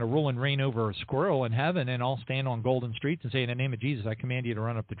certainly not going to rule and reign over a squirrel in heaven and all stand on golden streets and say, in the name of Jesus, I command you to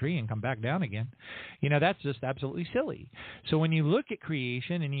run up the tree and come back down again. That's just absolutely silly. So when you look at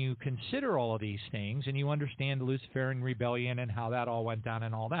creation and you consider all of these things and you understand the Luciferian rebellion and how that all went down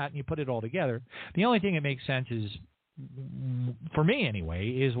and all that, and you put it all together, the only thing that makes sense is, for me anyway,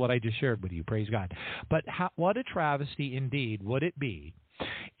 is what I just shared with you. Praise God. But what a travesty indeed would it be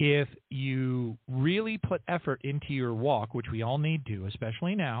if you really put effort into your walk, which we all need to,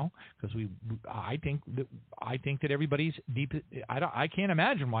 especially now, because I think that everybody's deep. I can't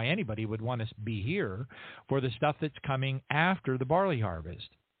imagine why anybody would want to be here for the stuff that's coming after the barley harvest.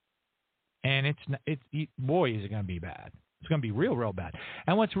 And boy, is it going to be bad. It's going to be real, real bad.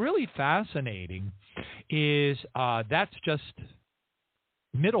 And what's really fascinating is that's just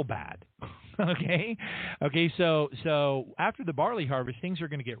middle bad. Okay, so after the barley harvest, things are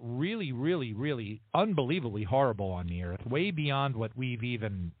going to get really, really, really unbelievably horrible on the earth, way beyond what we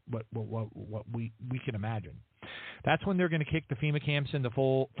can imagine. That's when they're going to kick the FEMA camps into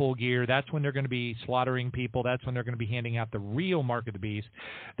full gear. That's when they're going to be slaughtering people. That's when they're going to be handing out the real mark of the beast.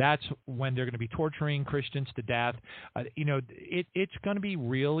 That's when they're going to be torturing Christians to death. It's going to be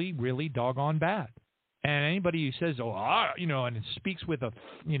really, really doggone bad. And anybody who says, and speaks with a,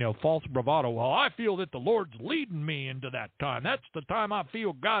 false bravado, well, I feel that the Lord's leading me into that time. That's the time I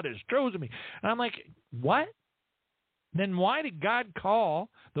feel God has chosen me. And I'm like, what? Then why did God call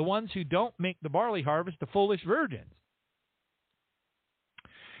the ones who don't make the barley harvest the foolish virgins?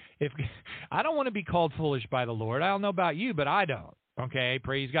 I don't want to be called foolish by the Lord. I don't know about you, but I don't. Okay,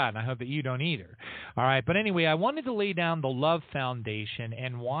 praise God, and I hope that you don't either. All right, but anyway, I wanted to lay down the love foundation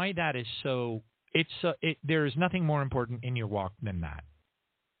and why that is so. There is nothing more important in your walk than that.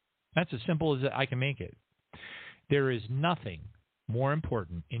 That's as simple as I can make it. There is nothing more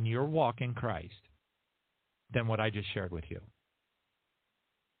important in your walk in Christ than what I just shared with you.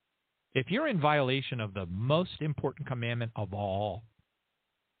 If you're in violation of the most important commandment of all,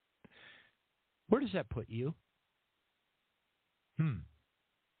 where does that put you?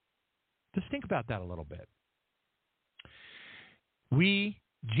 Just think about that a little bit.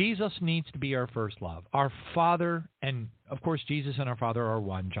 Jesus needs to be our first love. Our Father, and of course Jesus and our Father are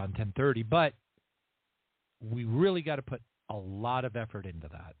one, John 10:30, but we really got to put a lot of effort into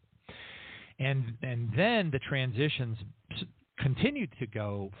that. And then the transitions continue to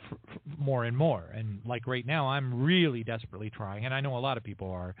go more and more. And like right now, I'm really desperately trying, and I know a lot of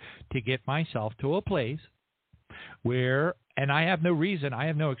people are, to get myself to a place where, and I have no reason, I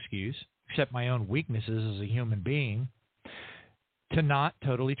have no excuse, except my own weaknesses as a human being, to not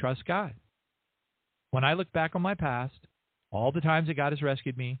totally trust God. When I look back on my past, all the times that God has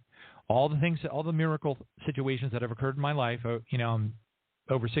rescued me, all the miracle situations that have occurred in my life,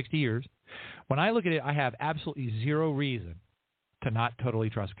 over 60 years, when I look at it, I have absolutely zero reason to not totally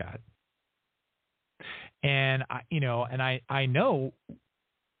trust God. And I know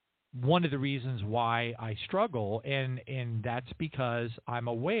one of the reasons why I struggle, and that's because I'm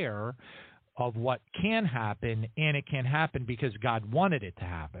aware of what can happen, and it can happen because God wanted it to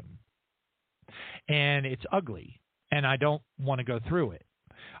happen. And it's ugly, and I don't want to go through it.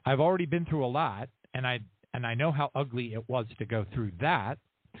 I've already been through a lot, and and I know how ugly it was to go through that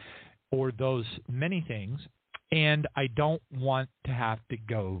or those many things, and I don't want to have to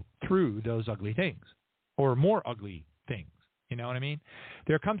go through those ugly things or more ugly things. You know what I mean?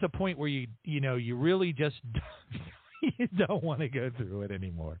 There comes a point where you really just you don't want to go through it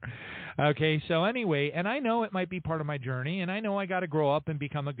anymore. Okay, so anyway, and I know it might be part of my journey, and I know I got to grow up and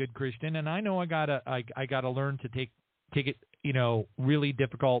become a good Christian, and I know I gotta learn to take it, really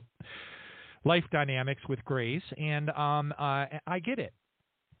difficult life dynamics with grace, and I get it.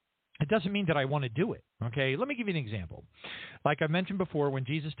 It doesn't mean that I want to do it. Okay, let me give you an example. Like I mentioned before, when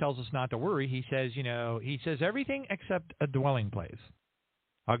Jesus tells us not to worry, he says everything except a dwelling place.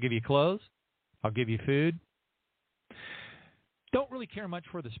 I'll give you clothes. I'll give you food. Don't really care much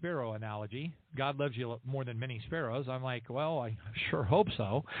for the sparrow analogy. God loves you more than many sparrows. I'm like, well, I sure hope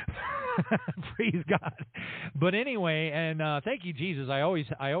so. Praise God. But anyway, and thank you, Jesus. I always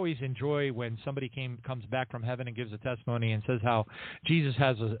enjoy when somebody comes back from heaven and gives a testimony and says how Jesus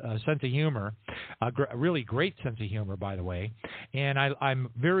has a sense of humor, a really great sense of humor, by the way. And I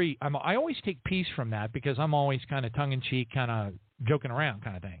always take peace from that because I'm always kind of tongue-in-cheek, kind of joking around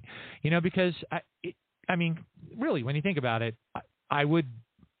kind of thing. Because I mean, really, when you think about it, I would,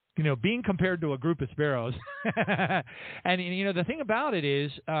 being compared to a group of sparrows. And, the thing about it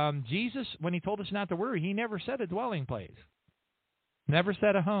is, Jesus, when he told us not to worry, he never said a dwelling place, never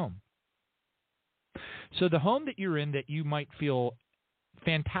said a home. So the home that you're in that you might feel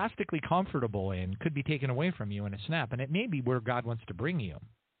fantastically comfortable in could be taken away from you in a snap, and it may be where God wants to bring you.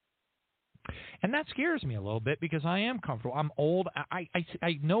 And that scares me a little bit because I am comfortable. I'm old. I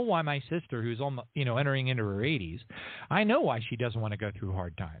know why my sister, who's entering into her 80s, I know why she doesn't want to go through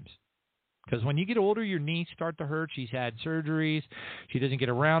hard times. Because when you get older, your knees start to hurt. She's had surgeries. She doesn't get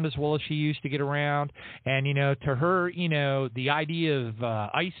around as well as she used to get around. And, to her, the idea of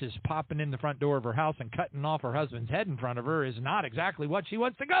ISIS popping in the front door of her house and cutting off her husband's head in front of her is not exactly what she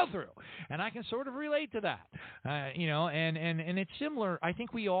wants to go through. And I can sort of relate to that, and it's similar. I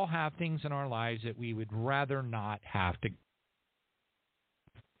think we all have things in our lives that we would rather not have to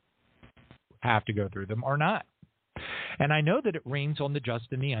go through them or not. And I know that it rains on the just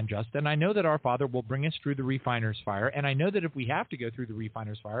and the unjust, and I know that our Father will bring us through the refiner's fire, and I know that if we have to go through the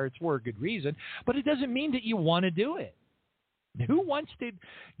refiner's fire, it's for a good reason, but it doesn't mean that you want to do it. Who wants to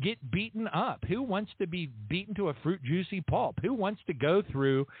get beaten up? Who wants to be beaten to a fruit juicy pulp? Who wants to go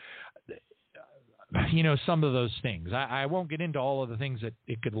through, some of those things? I won't get into all of the things that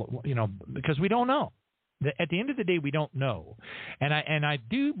it could, because we don't know. At the end of the day, we don't know. And I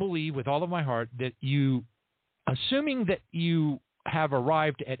do believe with all of my heart that assuming that you have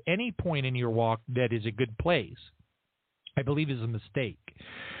arrived at any point in your walk that is a good place, I believe is a mistake.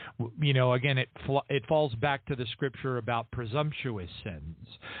 Again, it falls back to the scripture about presumptuous sins.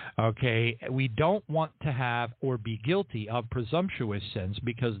 Okay, we don't want to have or be guilty of presumptuous sins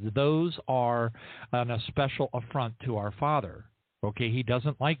because those are a special affront to our Father. Okay, he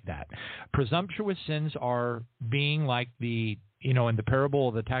doesn't like that. Presumptuous sins are being like in the parable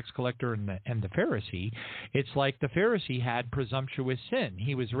of the tax collector and the Pharisee, it's like the Pharisee had presumptuous sin.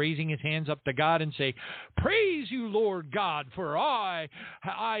 He was raising his hands up to God and say, "Praise you, Lord God, for I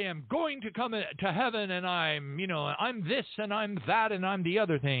am going to come to heaven, and I'm this and I'm that and I'm the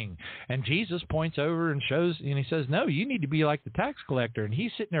other thing." And Jesus points over and he says, "No, you need to be like the tax collector." And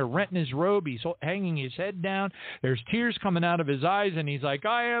he's sitting there renting his robe. He's hanging his head down. There's tears coming out of his eyes, and he's like,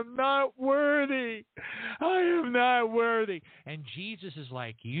 "I am not worthy. I am not worthy." And Jesus is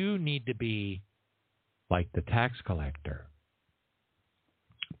like, you need to be like the tax collector.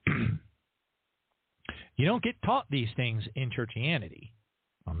 You don't get taught these things in churchianity.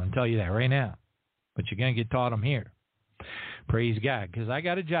 I'm going to tell you that right now. But you're going to get taught them here. Praise God, because I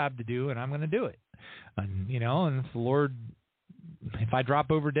got a job to do, and I'm going to do it. And, and if the Lord... If I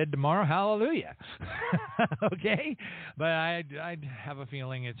drop over dead tomorrow, hallelujah. Okay? But I have a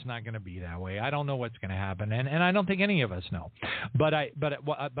feeling it's not going to be that way. I don't know what's going to happen, and I don't think any of us know. But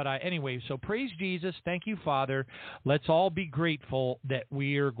anyway, so praise Jesus. Thank you, Father. Let's all be grateful that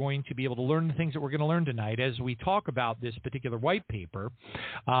we are going to be able to learn the things that we're going to learn tonight. As we talk about this particular white paper,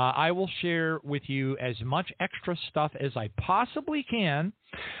 I will share with you as much extra stuff as I possibly can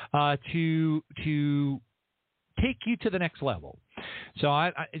to take you to the next level. So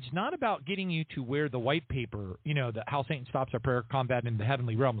it's not about getting you to where the white paper, how Satan stops our prayer combat in the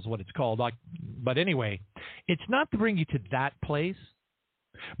heavenly realm is what it's called. But anyway, it's not to bring you to that place.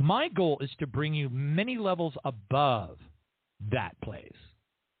 My goal is to bring you many levels above that place.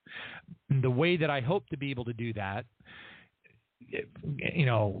 The way that I hope to be able to do that,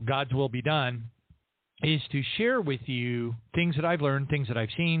 God's will be done, is to share with you things that I've learned, things that I've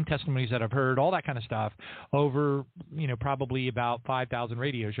seen, testimonies that I've heard, all that kind of stuff over, probably about 5,000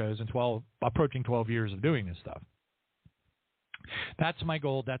 radio shows and approaching 12 years of doing this stuff. That's my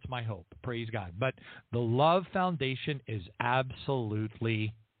goal. That's my hope. Praise God. But the Love Foundation is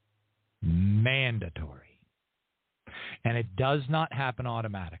absolutely mandatory. And it does not happen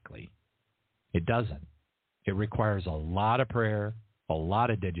automatically. It doesn't. It requires a lot of prayer, a lot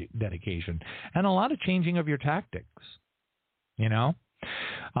of dedication, and a lot of changing of your tactics,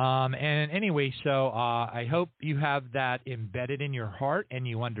 And anyway, so I hope you have that embedded in your heart and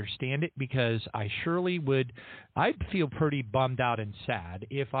you understand it, because I'd feel pretty bummed out and sad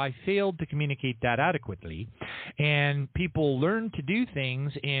if I failed to communicate that adequately, and people learned to do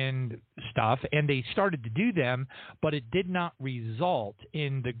things and stuff, and they started to do them, but it did not result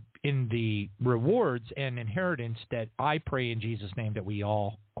in the rewards and inheritance that I pray in Jesus' name that we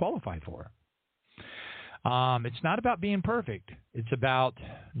all qualify for. It's not about being perfect. It's about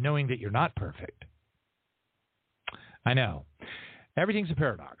knowing that you're not perfect. I know. Everything's a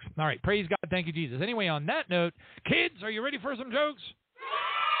paradox. All right. Praise God. Thank you, Jesus. Anyway, on that note, kids, are you ready for some jokes?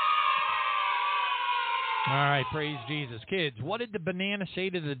 All right. Praise Jesus. Kids, what did the banana say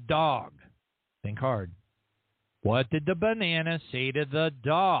to the dog? Think hard. What did the banana say to the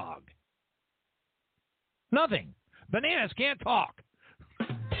dog? Nothing. Bananas can't talk.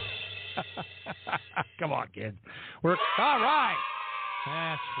 Come on, kids. We're all right.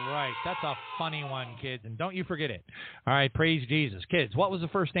 That's right. That's a funny one, kids, and don't you forget it. All right, praise Jesus. Kids, what was the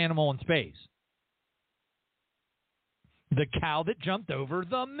first animal in space? The cow that jumped over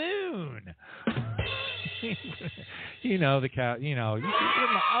the moon. The cow,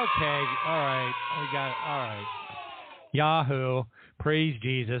 okay, all right. We got it. All right. Yahoo. Praise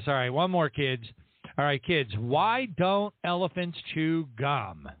Jesus. All right, one more, kids. All right, kids, why don't elephants chew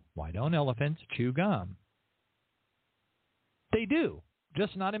gum? Why don't elephants chew gum? They do,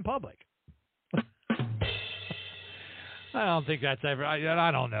 just not in public. I don't think that's ever.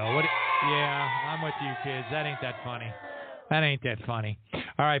 I don't know. Yeah, I'm with you, kids. That ain't that funny. That ain't that funny.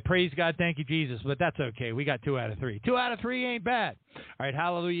 All right, praise God, thank you, Jesus. But that's okay. We got 2 out of 3. 2 out of 3 ain't bad. All right,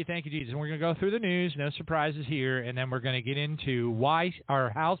 hallelujah, thank you, Jesus. And we're going to go through the news, no surprises here, and then we're going to get into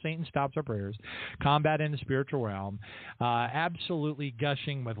how Satan stops our prayers, combat in the spiritual realm, absolutely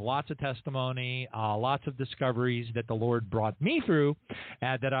gushing with lots of testimony, lots of discoveries that the Lord brought me through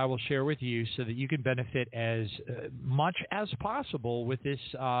that I will share with you so that you can benefit as much as possible with this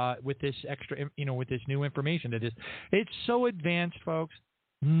extra, with this new information. It's so advanced, folks.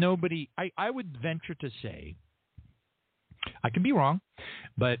 I would venture to say, I could be wrong,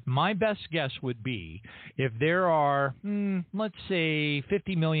 but my best guess would be if there are, let's say,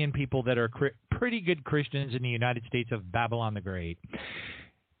 50 million people that are pretty good Christians in the United States of Babylon the Great,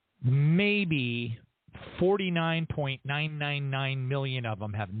 maybe 49.999 million of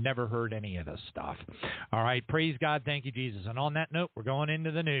them have never heard any of this stuff. All right, praise God, thank you, Jesus. And on that note, we're going into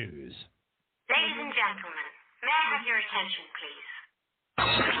the news. Ladies and gentlemen, may I have your attention, please?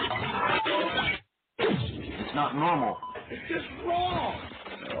 It's not normal. It's just wrong.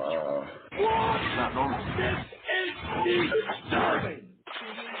 It's not normal. This is disturbing.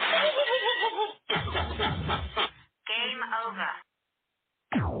 Game over.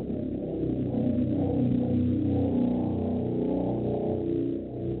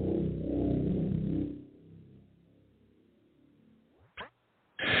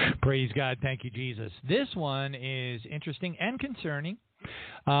 Praise God. Thank you, Jesus. This one is interesting and concerning.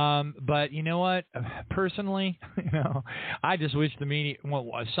 But you know what? Personally, I just wish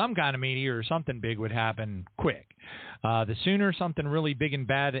some kind of meteor or something big would happen quick. The sooner something really big and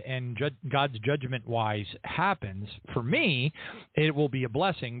bad and God's judgment-wise happens, for me, it will be a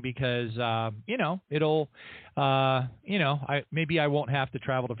blessing because, maybe I won't have to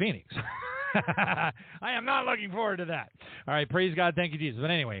travel to Phoenix. I am not looking forward to that. All right, praise God, thank you, Jesus.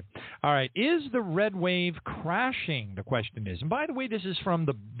 But anyway, all right, is the red wave crashing? The question is, and by the way, this is from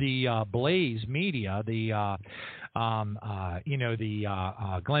the Blaze Media, the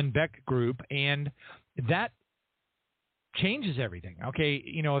Glenn Beck group, and that changes everything. Okay,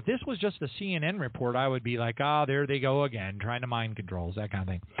 if this was just a CNN report, I would be like, there they go again, trying to mind controls, that kind of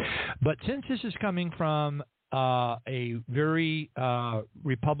thing. But since this is coming from a very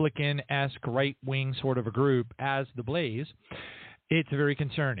Republican-esque right-wing sort of a group as the Blaze, it's very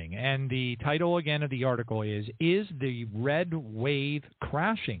concerning. And the title again of the article is the red wave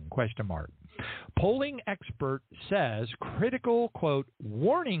crashing? ? Polling expert says critical, quote,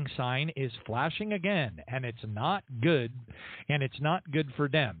 warning sign is flashing again, and it's not good, and it's not good for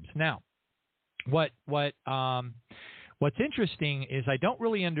Dems. Now, what What's interesting is I don't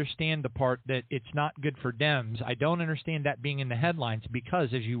really understand the part that it's not good for Dems. I don't understand that being in the headlines because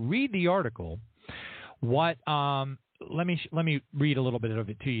as you read the article, what let me read a little bit of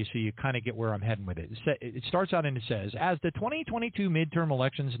it to you so you kind of get where I'm heading with it. It starts out and it says, as the 2022 midterm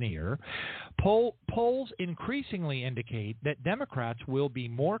elections near, polls increasingly indicate that Democrats will be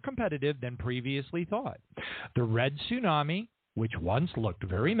more competitive than previously thought. The red tsunami, which once looked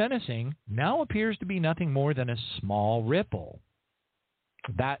very menacing, now appears to be nothing more than a small ripple.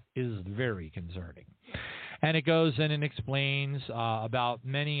 That is very concerning. And it goes in and explains about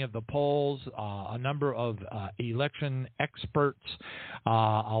many of the polls, a number of election experts, a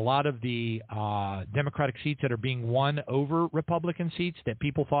lot of the Democratic seats that are being won over Republican seats that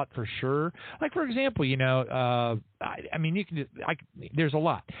people thought for sure. Like, for example, I mean, there's a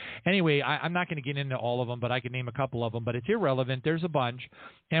lot. Anyway, I'm not going to get into all of them, but I can name a couple of them, but it's irrelevant. There's a bunch.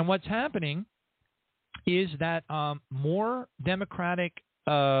 And what's happening is that more Democratic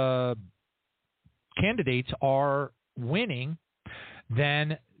candidates are winning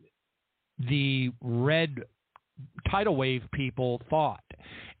than the red tidal wave people thought.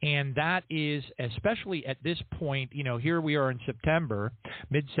 And that is, especially at this point, here we are in September,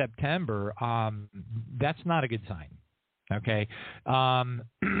 mid-September, that's not a good sign. Okay.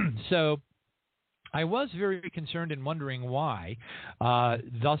 So I was very concerned and wondering why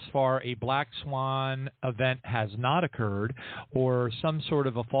thus far a black swan event has not occurred or some sort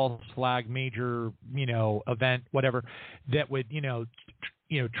of a false flag major, event, whatever, that would,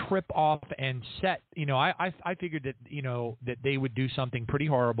 trip off and set, I figured that, that they would do something pretty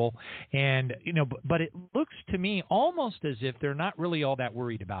horrible. And, but it looks to me almost as if they're not really all that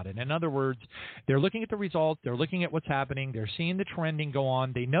worried about it. In other words, they're looking at the results. They're looking at what's happening. They're seeing the trending go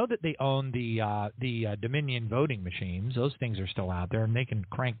on. They know that they own the Dominion voting machines. Those things are still out there, and they can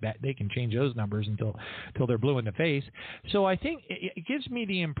crank that. They can change those numbers until they're blue in the face. So I think it gives me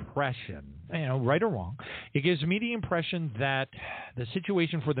the impression, right or wrong, it gives me the impression that the situation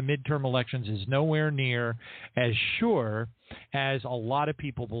for the midterm elections is nowhere near as sure as a lot of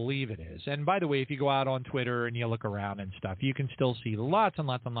people believe it is. And by the way, if you go out on Twitter and you look around and stuff, you can still see lots and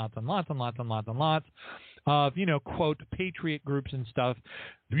lots and lots and lots and lots and lots and lots of, quote, patriot groups and stuff.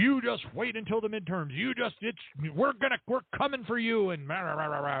 You just wait until the midterms. We're coming for you and rah, rah,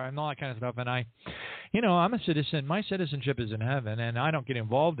 rah, rah, and all that kind of stuff. And I'm a citizen. My citizenship is in heaven, and I don't get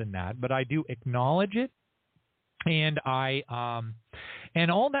involved in that, but I do acknowledge it. And and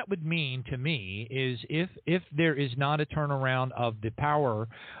all that would mean to me is if there is not a turnaround of the power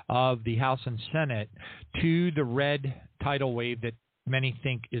of the House and Senate to the red tidal wave that many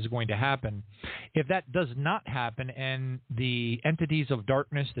think is going to happen, if that does not happen and the entities of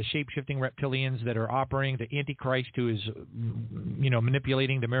darkness, the shape-shifting reptilians that are operating, the Antichrist who is,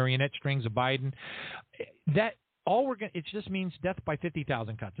 manipulating the marionette strings of Biden, that it just means death by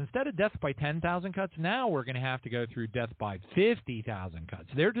 50,000 cuts. Instead of death by 10,000 cuts, now we're going to have to go through death by 50,000 cuts.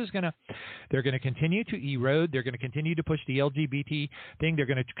 They're going to continue to erode. They're going to continue to push the LGBT thing. They're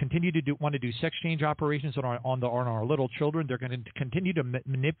going to continue to want to do sex change operations on our little children. They're going to continue to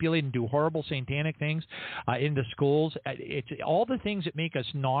manipulate and do horrible satanic things in the schools. It's all the things that make us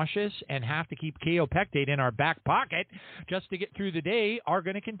nauseous and have to keep kaopectate in our back pocket just to get through the day are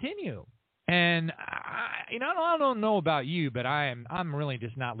going to continue. And I don't know about you, but I'm really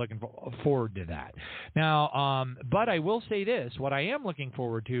just not looking forward to that. Now, but I will say this: what I am looking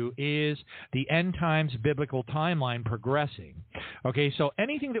forward to is the end times biblical timeline progressing. Okay, so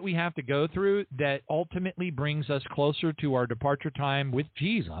anything that we have to go through that ultimately brings us closer to our departure time with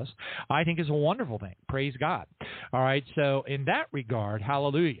Jesus, I think is a wonderful thing. Praise God. All right, so in that regard,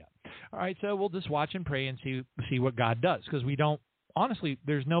 hallelujah. All right, so we'll just watch and pray and see what God does, because we don't. Honestly,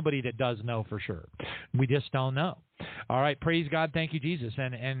 there's nobody that does know for sure. We just don't know. All right, praise God, thank you, Jesus.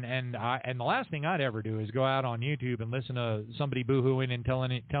 And the last thing I'd ever do is go out on YouTube and listen to somebody boo-hooing and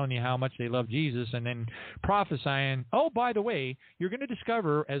telling you how much they love Jesus and then prophesying. Oh, by the way, you're going to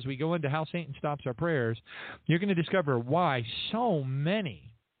discover as we go into how Satan stops our prayers, you're going to discover why so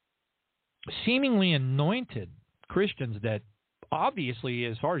many seemingly anointed Christians that obviously,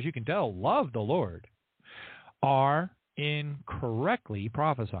 as far as you can tell, love the Lord are incorrectly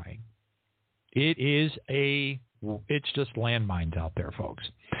prophesying. It's just landmines out there, folks.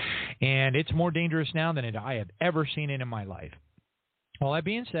 And it's more dangerous now than I have ever seen it in my life. All that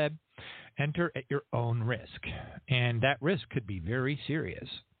being said, enter at your own risk. And that risk could be very serious.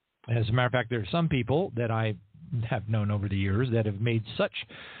 As a matter of fact, there are some people that I have known over the years that have made such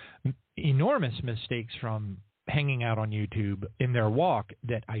enormous mistakes from hanging out on YouTube in their walk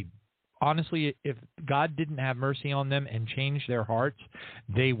that honestly, if God didn't have mercy on them and change their hearts,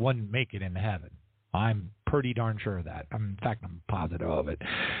 they wouldn't make it into heaven. I'm pretty darn sure of that. In fact, I'm positive of it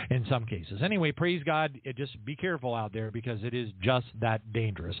in some cases. Anyway, praise God. Just be careful out there because it is just that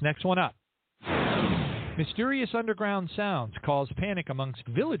dangerous. Next one up. Mysterious underground sounds cause panic amongst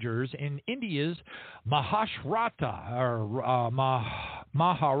villagers in India's Maharashtra, or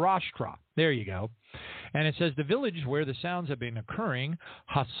Maharashtra. There you go. And it says the village where the sounds have been occurring,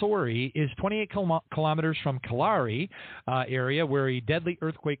 Hasori, is 28 kilometers from Kalari area, where a deadly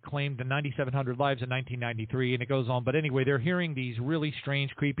earthquake claimed 9,700 lives in 1993. And it goes on. But anyway, they're hearing these really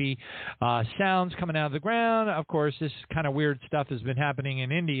strange, creepy sounds coming out of the ground. Of course, this kind of weird stuff has been happening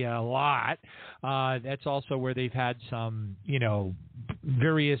in India a lot. That's also where they've had some,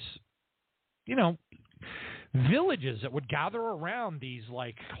 various, villages that would gather around these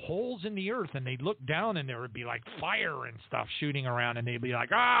like holes in the earth, and they'd look down and there would be like fire and stuff shooting around, and they'd be like,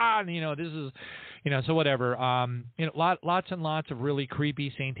 this is, so whatever. Lots and lots of really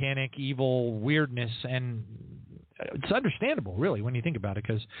creepy, satanic, evil weirdness, and it's understandable, really, when you think about it,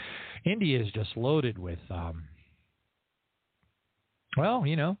 because India is just loaded with,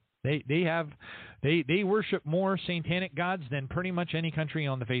 They worship more satanic gods than pretty much any country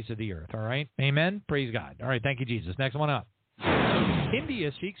on the face of the earth, all right? Amen? Praise God. All right, thank you, Jesus. Next one up.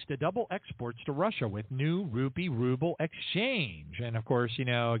 India seeks to double exports to Russia with new rupee-ruble exchange. And, of course,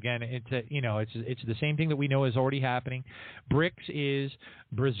 again, it's the same thing that we know is already happening. BRICS is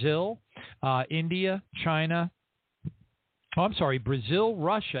Brazil, India, China. Brazil,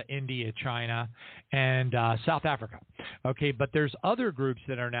 Russia, India, China, and South Africa. Okay, but there's other groups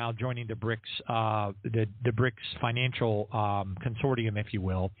that are now joining the BRICS, the BRICS financial consortium, if you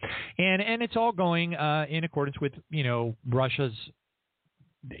will, and it's all going in accordance with Russia's.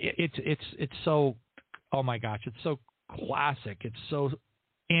 It's so, oh my gosh, it's so classic. It's so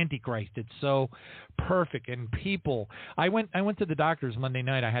Antichrist. It's so perfect. And people, I went to the doctor's Monday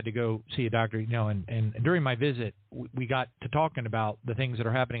night. I had to go see a doctor, and during my visit, we got to talking about the things that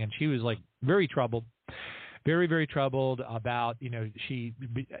are happening, and she was like very troubled, very, very troubled about, she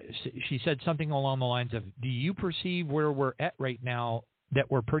said something along the lines of, do you perceive where we're at right now, that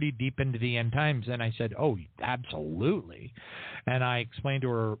we're pretty deep into the end times? And I said, oh, absolutely. And I explained to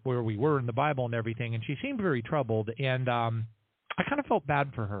her where we were in the Bible and everything, and she seemed very troubled, and I kind of felt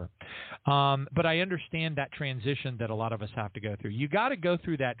bad for her, but I understand that transition that a lot of us have to go through. You got to go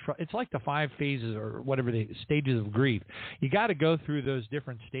through that. It's like the 5 phases or whatever the stages of grief. You got to go through those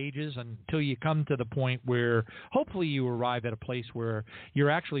different stages until you come to the point where hopefully you arrive at a place where you're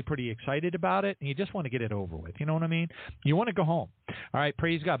actually pretty excited about it and you just want to get it over with. You know what I mean? You want to go home. All right,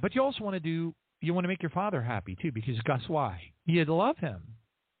 praise God. But you also want to make your father happy too, because guess why? You love him.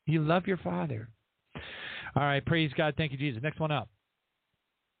 You love your father. All right, praise God. Thank you, Jesus. Next one up.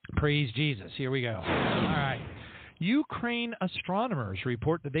 Praise Jesus. Here we go. All right. Ukraine astronomers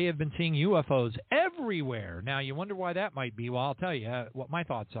report that they have been seeing UFOs everywhere. Now, you wonder why that might be. Well, I'll tell you what my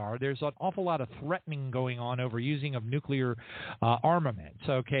thoughts are. There's an awful lot of threatening going on over using of nuclear armaments.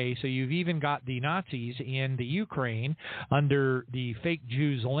 Okay, so you've even got the Nazis in the Ukraine under the fake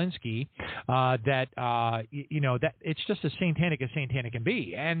Jew Zelensky that it's just as satanic can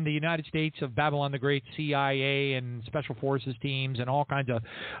be. And the United States of Babylon the Great, CIA and special forces teams and all kinds of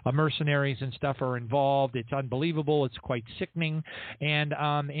mercenaries and stuff are involved. It's unbelievable. It's quite sickening, and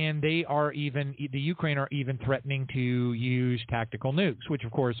they are the Ukraine are even threatening to use tactical nukes, which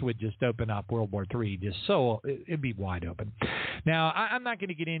of course would just open up World War III. It'd be wide open. Now, I'm not going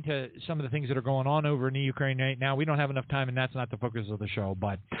to get into some of the things that are going on over in the Ukraine right now. We don't have enough time, and that's not the focus of the show.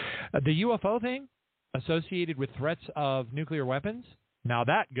 But the UFO thing associated with threats of nuclear weapons. Now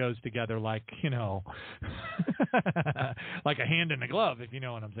that goes together like, like a hand in a glove, if you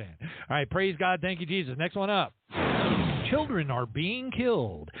know what I'm saying. All right, praise God. Thank you, Jesus. Next one up. Children are being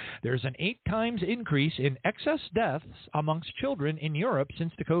killed. There's an 8 times increase in excess deaths amongst children in Europe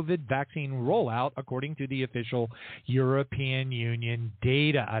since the COVID vaccine rollout, according to the official European Union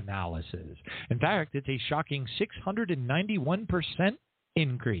data analysis. In fact, it's a shocking 691%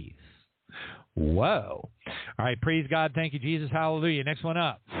 increase. Whoa. All right, praise God. Thank you, Jesus. Hallelujah. Next one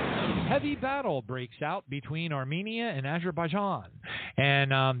up. Heavy battle breaks out between Armenia and Azerbaijan.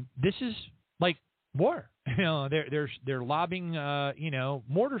 And this is like war. They're lobbing,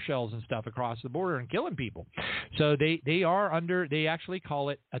 mortar shells and stuff across the border and killing people. So they are under, they actually call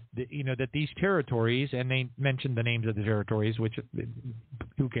it, that these territories, and they mentioned the names of the territories, which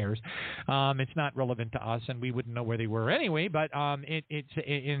who cares? It's not relevant to us, and we wouldn't know where they were anyway. But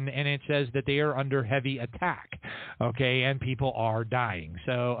it says that they are under heavy attack, okay, and people are dying.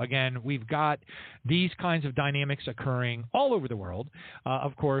 So again, we've got these kinds of dynamics occurring all over the world.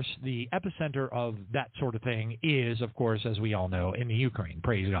 Of course, the epicenter of that sort of thing is, of course, as we all know, in the Ukraine.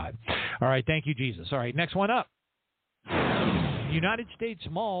 Praise God. All right, thank you, Jesus. All right, next one up. United States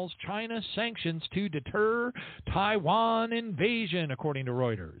malls China sanctions to deter Taiwan invasion, according to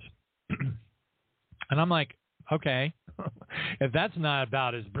Reuters. And I'm like, okay, if that's not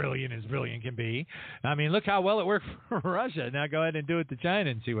about as brilliant can be. I mean, look how well it worked for Russia. Now go ahead and do it to China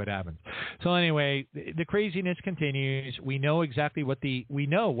and see what happens. So anyway, the craziness continues. We know exactly what the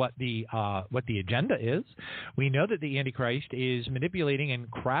agenda is. We know that the Antichrist is manipulating and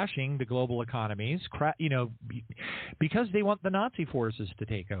crashing the global economies, because they want the Nazi forces to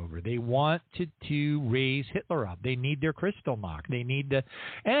take over. They want to raise Hitler up. They need their Kristallnacht. They need to,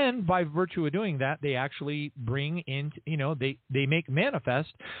 and by virtue of doing that, they actually bring in, they make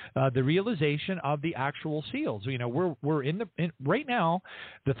manifest the realization of the actual seals. We're in right now.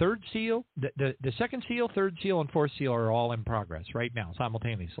 The third seal, the second seal, third seal, and fourth seal are all in progress right now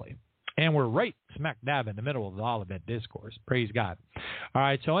simultaneously. And we're right smack dab in the middle of the Olivet Discourse. Praise God. All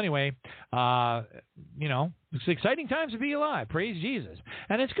right, so anyway, it's exciting times to be alive. Praise Jesus.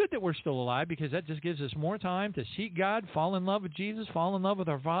 And it's good that we're still alive, because that just gives us more time to seek God, fall in love with Jesus, fall in love with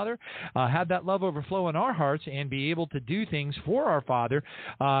our Father, have that love overflow in our hearts, and be able to do things for our Father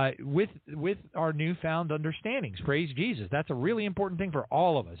with our newfound understandings. Praise Jesus. That's a really important thing for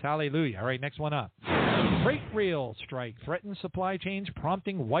all of us. Hallelujah. All right, next one up. Freight rail strike threatens supply chains,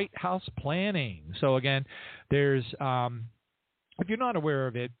 prompting White House planning. So again, there's, if you're not aware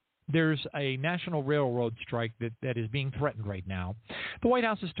of it, there's a national railroad strike that is being threatened right now. The White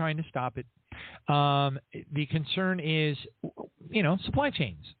House is trying to stop it. The concern is, supply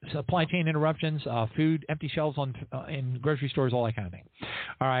chain interruptions, food, empty shelves in grocery stores, all that kind of thing.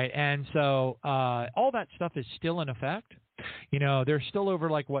 All right, and so all that stuff is still in effect. There's still over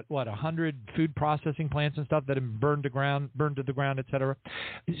 100 food processing plants and stuff that have burned to the ground, et cetera.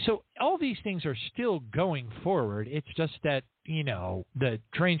 So all these things are still going forward. It's just that, the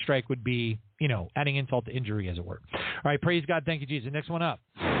train strike would be, adding insult to injury, as it were. All right, praise God. Thank you, Jesus. Next one up.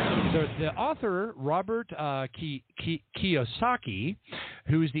 The author, Robert Kiyosaki,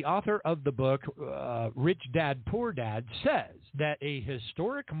 who is the author of the book Rich Dad, Poor Dad, says that a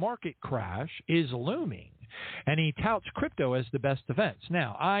historic market crash is looming, and he touts crypto as the best defense.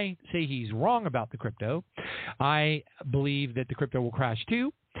 Now, I say he's wrong about the crypto. I believe that the crypto will crash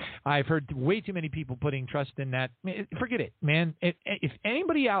too. I've heard way too many people putting trust in that. Forget it, man. If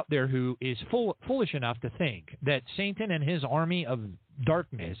anybody out there who is foolish enough to think that Satan and his army of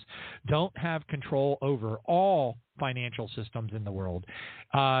darkness don't have control over all financial systems in the world,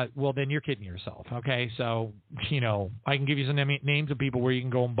 well, then you're kidding yourself, okay? So, I can give you some names of people where you can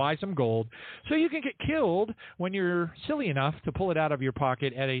go and buy some gold so you can get killed when you're silly enough to pull it out of your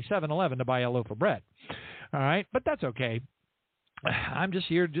pocket at a 7-Eleven to buy a loaf of bread. All right? But that's okay. I'm just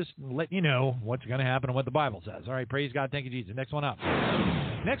here just letting you know what's going to happen and what the Bible says. All right, praise God. Thank you, Jesus. Next one up.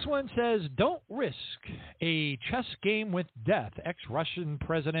 Next one says, don't risk a chess game with death. Ex-Russian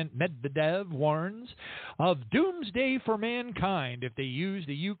President Medvedev warns of doomsday for mankind if they use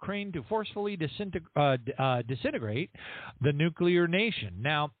the Ukraine to forcefully disintegrate the nuclear nation.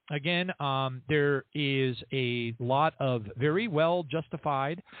 Now, again, there is a lot of very well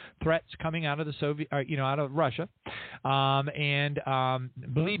justified threats coming out of the out of Russia, and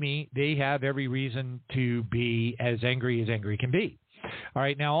believe me, they have every reason to be as angry can be. All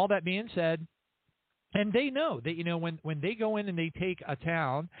right. Now, all that being said, and they know that, when they go in and they take a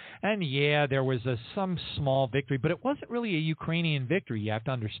town, and yeah, there was some small victory, but it wasn't really a Ukrainian victory. You have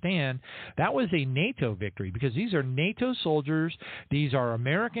to understand that was a NATO victory, because these are NATO soldiers. These are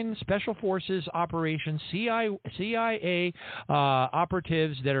American Special Forces operations, CIA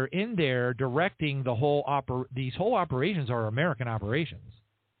operatives that are in there directing the whole these whole operations are American operations.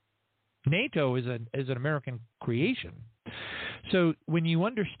 NATO is an American creation. So when you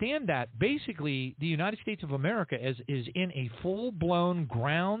understand that, basically the United States of America is in a full-blown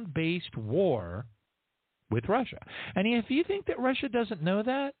ground-based war with Russia. And if you think that Russia doesn't know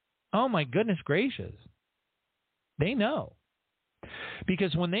that, oh my goodness gracious, they know.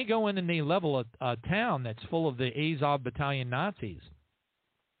 Because when they go in and they level a town that's full of the Azov battalion Nazis,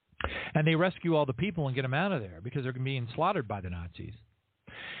 and they rescue all the people and get them out of there because they're being slaughtered by the Nazis,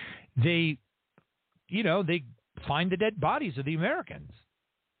 they find the dead bodies of the Americans.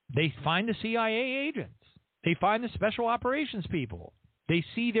 They find the CIA agents. They find the special operations people. They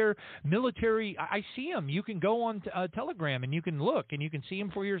see their military. I see them. You can go on Telegram and you can look and you can see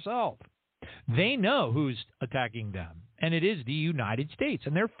them for yourself. They know who's attacking them, and it is the United States,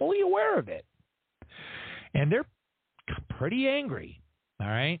 and they're fully aware of it. And they're pretty angry, all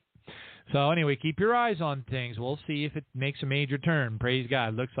right? So anyway, keep your eyes on things. We'll see if it makes a major turn. Praise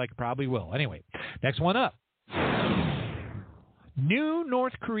God. Looks like it probably will. Anyway, next one up. New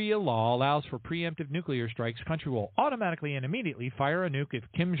North Korea law allows for preemptive nuclear strikes. Country will automatically and immediately fire a nuke if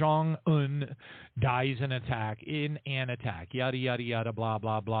Kim Jong-un dies in an attack. Yada, yada, yada, blah,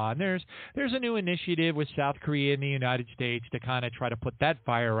 blah, blah. And there's a new initiative with South Korea and the United States to kind of try to put that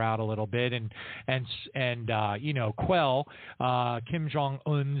fire out a little bit and quell Kim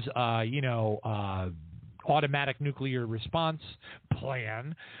Jong-un's, automatic nuclear response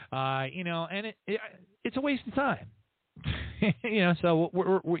plan, and it's a waste of time. So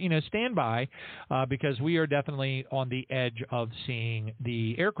we're stand by because we are definitely on the edge of seeing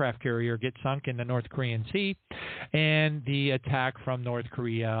the aircraft carrier get sunk in the North Korean Sea and the attack from North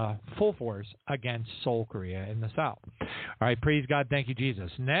Korea full force against Seoul, Korea in the south. All right, praise God, thank you, Jesus.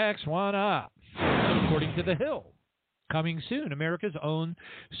 Next one up. According to The Hill, coming soon, America's own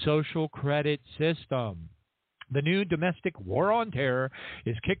social credit system. The new domestic war on terror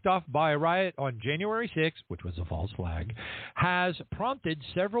is kicked off by a riot on January 6th, which was a false flag, has prompted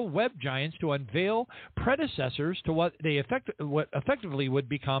several web giants to unveil predecessors to what effectively would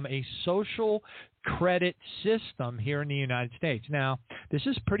become a social credit system here in the United States. Now, this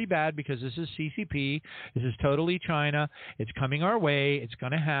is pretty bad because this is CCP. This is totally China. It's coming our way. It's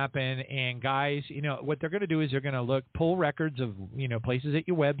going to happen. And guys, what they're going to do is they're going to pull records of, places that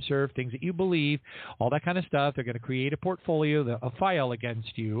you web surf, things that you believe, all that kind of stuff. They're going to create a portfolio, a file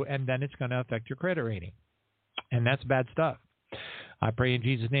against you, and then it's going to affect your credit rating. And that's bad stuff. I pray in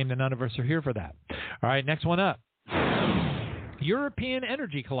Jesus' name that none of us are here for that. All right, next one up. European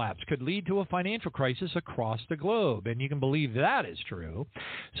energy collapse could lead to a financial crisis across the globe, and you can believe that is true.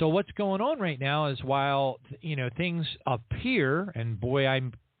 So what's going on right now is while, things appear, and boy, I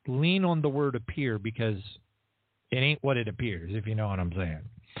lean on the word appear because it ain't what it appears, if you know what I'm saying.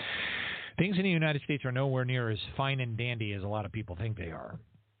 Things in the United States are nowhere near as fine and dandy as a lot of people think they are.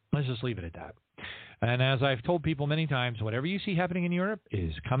 Let's just leave it at that. And as I've told people many times, whatever you see happening in Europe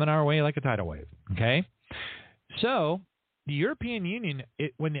is coming our way like a tidal wave, okay? So the European Union,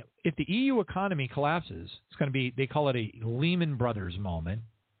 if the EU economy collapses, it's going to be, they call it a Lehman Brothers moment.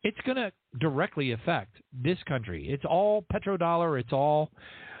 It's going to directly affect this country. It's all petrodollar. It's all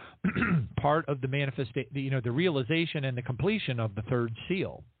part of the the realization and the completion of the third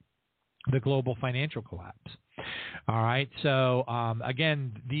seal, the global financial collapse. All right. So,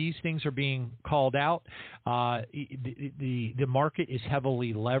 again, these things are being called out. The market is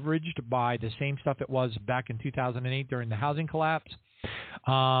heavily leveraged by the same stuff it was back in 2008 during the housing collapse.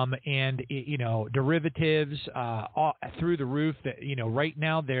 Derivatives through the roof. Right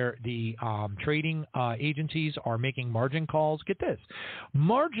now the trading agencies are making margin calls. Get this,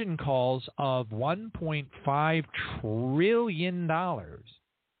 margin calls of $1.5 trillion.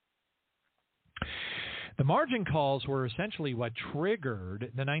 The margin calls were essentially what triggered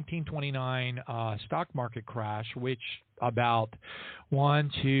the 1929 stock market crash, which about 4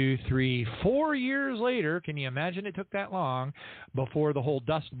 years later, can you imagine it took that long, before the whole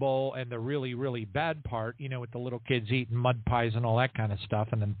Dust Bowl and the really, really bad part, with the little kids eating mud pies and all that kind of stuff,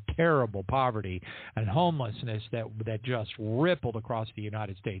 and the terrible poverty and homelessness that just rippled across the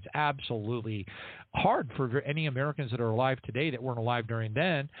United States. Absolutely hard for any Americans that are alive today that weren't alive during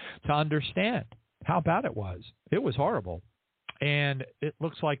then to understand how bad it was. It was horrible. And it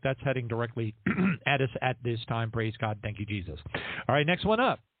looks like that's heading directly at us at this time. Praise God. Thank you, Jesus. All right, next one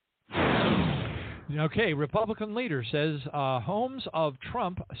up. Okay, Republican leader says homes of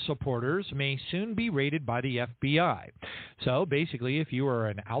Trump supporters may soon be raided by the FBI. So basically, if you are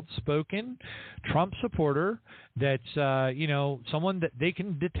an outspoken Trump supporter that's, someone that they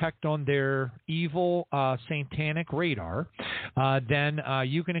can detect on their evil satanic radar, then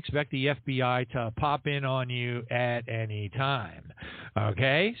you can expect the FBI to pop in on you at any time.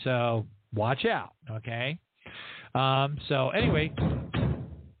 Okay, so watch out. Okay, so anyway.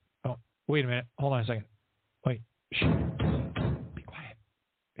 Wait a minute. Hold on a second. Wait. Shh. Be quiet.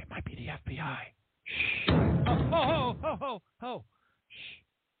 It might be the FBI. Shh. Oh. Shh.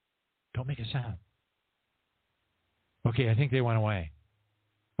 Don't make a sound. Okay, I think they went away.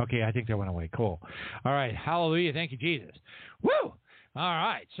 Cool. All right. Hallelujah. Thank you, Jesus. Woo! All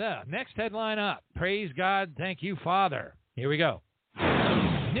right. So, next headline up. Praise God. Thank you, Father. Here we go.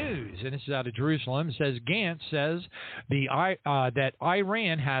 News, and this is out of Jerusalem, says Gantz says that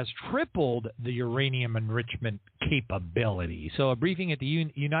Iran has tripled the uranium enrichment capability. So a briefing at the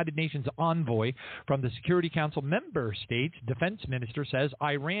United Nations envoy from the Security Council member states defense minister says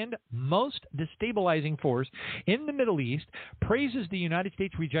Iran's most destabilizing force in the Middle East praises the United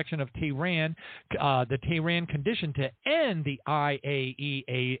States rejection of Tehran, the Tehran condition to end the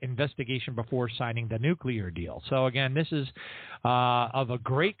IAEA investigation before signing the nuclear deal. So again, this is of a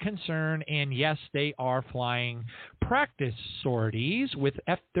great concern, and yes, they are flying practice sorties with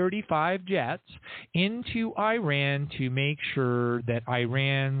F-35 jets into Iran to make sure that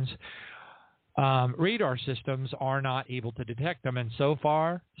Iran's radar systems are not able to detect them. And so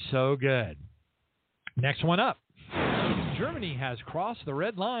far, so good. Next one up. Germany has crossed the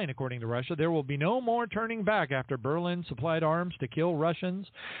red line, according to Russia. There will be no more turning back after Berlin supplied arms to kill Russians,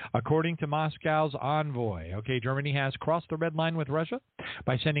 according to Moscow's envoy. Okay, Germany has crossed the red line with Russia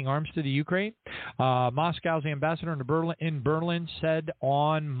by sending arms to the Ukraine. Moscow's ambassador in Berlin said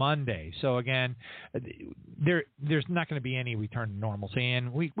on Monday. So again, there's not going to be any return to normalcy,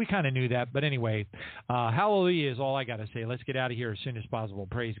 and we kind of knew that. But anyway, hallelujah is all I got to say. Let's get out of here as soon as possible.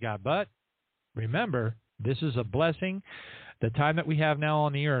 Praise God. But remember, this is a blessing. The time that we have now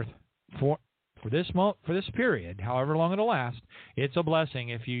on the earth for this period, however long it'll last, it's a blessing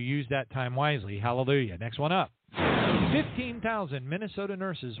if you use that time wisely. Hallelujah. Next one up. 15,000 Minnesota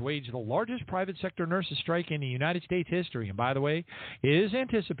nurses waged the largest private sector nurses strike in the United States history. And by the way, it is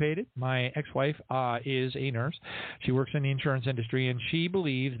anticipated. My ex-wife is a nurse. She works in the insurance industry, and she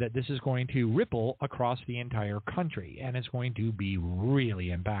believes that this is going to ripple across the entire country, and it's going to be really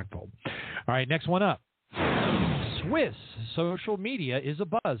impactful. All right, next one up. Swiss social media is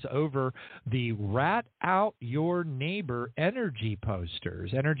abuzz over the rat out your neighbor energy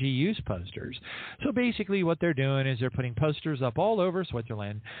use posters. So basically what they're doing is they're putting posters up all over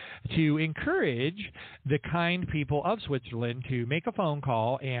Switzerland to encourage the kind people of Switzerland to make a phone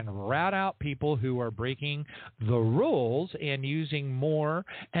call and rat out people who are breaking the rules and using more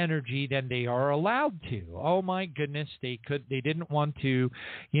energy than they are allowed to. Oh my goodness, they didn't want to,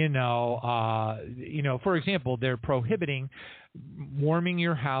 for example, they're prohibiting warming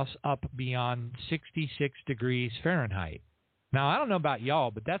your house up beyond 66 degrees Fahrenheit. Now, I don't know about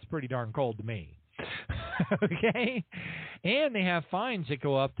y'all, but that's pretty darn cold to me. Okay? And they have fines that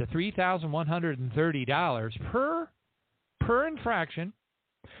go up to $3,130 per infraction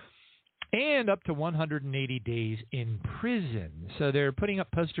and up to 180 days in prison. So they're putting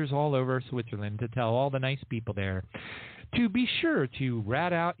up posters all over Switzerland to tell all the nice people there to be sure to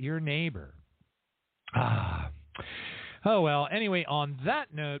rat out your neighbor. Oh, well, anyway, on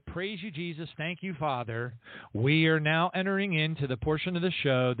that note, praise you, Jesus. Thank you, Father. We are now entering into the portion of the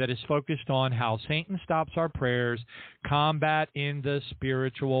show that is focused on how Satan stops our prayers, combat in the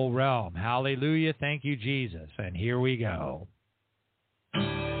spiritual realm. Hallelujah. Thank you, Jesus. And here we go.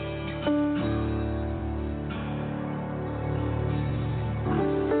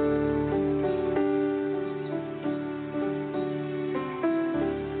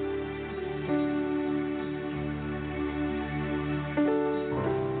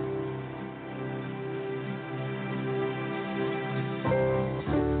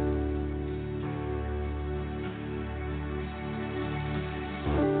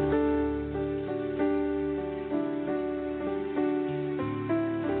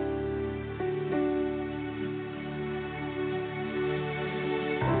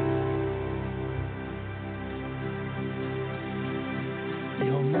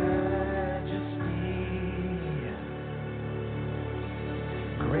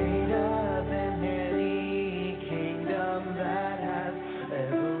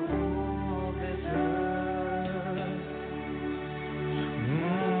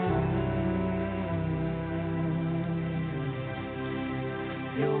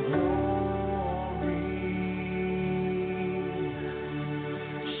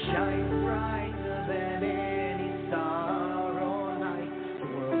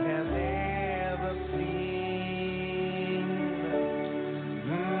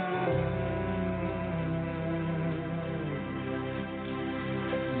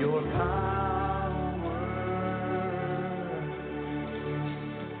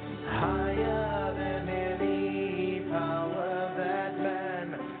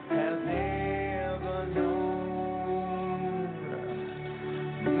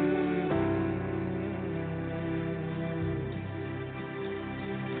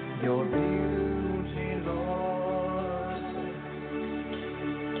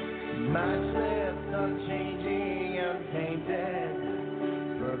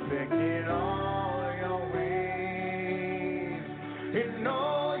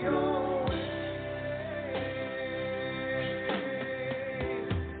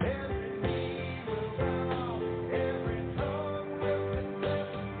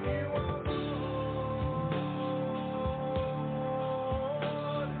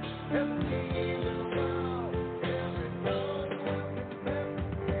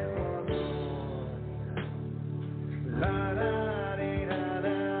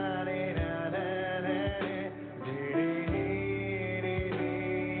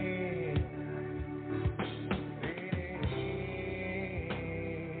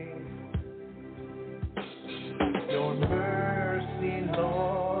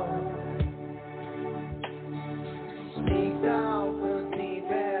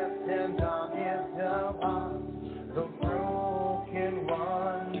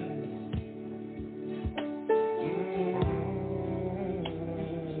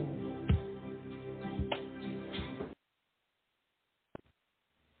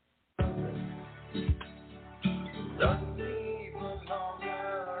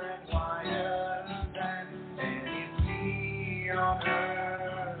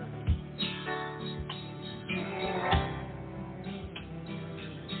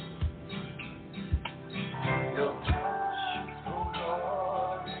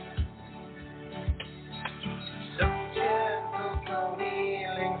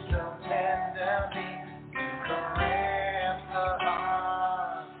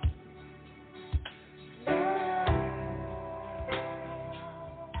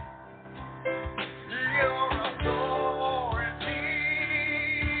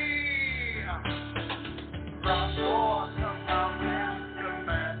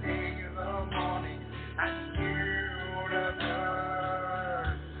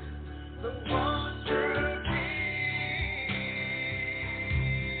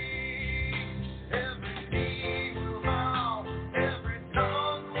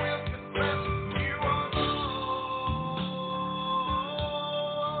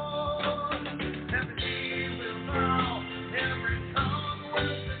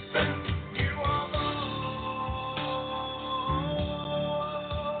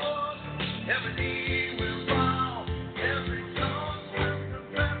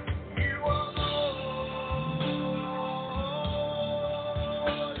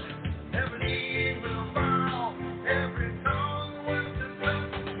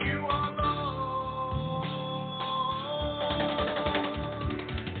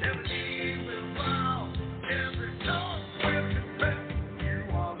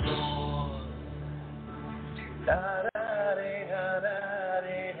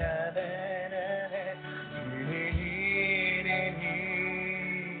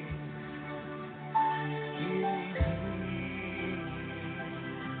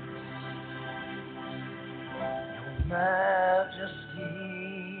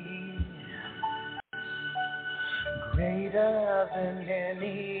 Greater than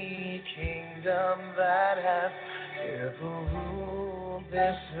any kingdom that has ever ruled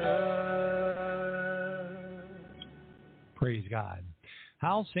this earth. Praise God.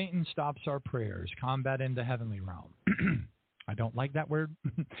 How Satan stops our prayers, combat in the heavenly realm. I don't like that word,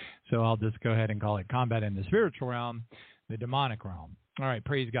 so I'll just go ahead and call it combat in the spiritual realm, the demonic realm. All right,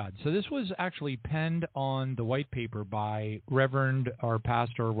 praise God. So this was actually penned on the white paper by Reverend or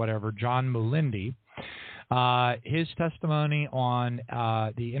Pastor or whatever, John Mullindi. His testimony on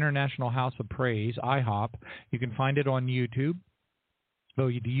the International House of Praise, IHOP, you can find it on YouTube. Go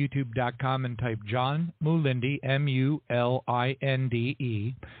to youtube.com and type John Mullindi, M-U-L-I-N-D-E,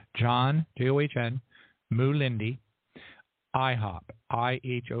 John, J-O-H-N, Mullindi, IHOP,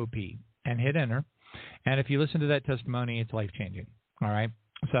 I-H-O-P, and hit enter. And if you listen to that testimony, it's life-changing, all right?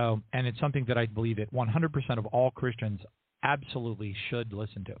 So, and it's something that I believe that 100% of all Christians absolutely should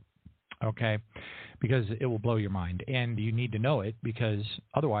listen to, okay? Because it will blow your mind, and you need to know it because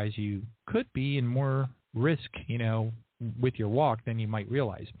otherwise you could be in more risk, you know, with your walk than you might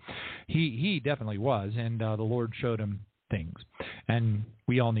realize. He definitely was, and the Lord showed him things, and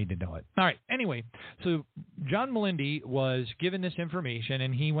we all need to know it. All right, anyway, so John Mullindi was given this information,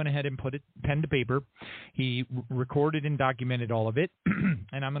 and he went ahead and put it pen to paper. He recorded and documented all of it,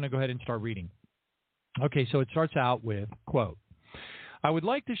 and I'm going to go ahead and start reading. Okay, so it starts out with, quote, I would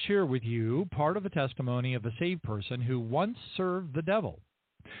like to share with you part of a testimony of a saved person who once served the devil.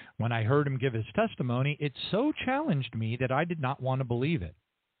 When I heard him give his testimony, it so challenged me that I did not want to believe it.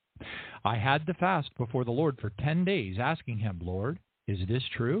 I had to fast before the Lord for 10 days, asking him, Lord, is this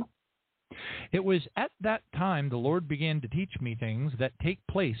true? It was at that time the Lord began to teach me things that take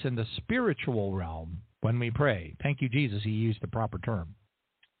place in the spiritual realm when we pray. Thank you, Jesus. He used the proper term.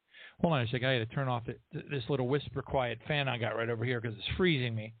 Hold on a second. I got to turn off this little whisper quiet fan I got right over here because it's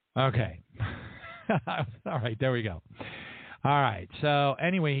freezing me. Okay. All right, there we go. All right, so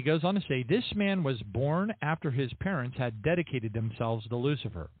anyway, he goes on to say, this man was born after his parents had dedicated themselves to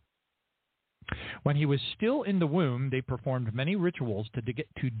Lucifer. When he was still in the womb, they performed many rituals to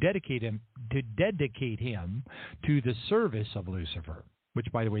dedicate him to the service of Lucifer,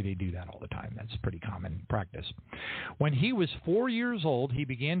 which, by the way, they do that all the time. That's pretty common practice. When he was 4 years old, he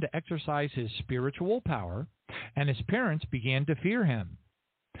began to exercise his spiritual power, and his parents began to fear him.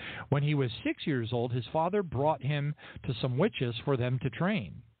 When he was 6 years old, his father brought him to some witches for them to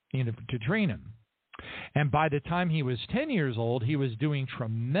train him. And by the time he was 10 years old, he was doing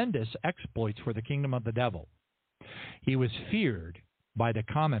tremendous exploits for the kingdom of the devil. He was feared by the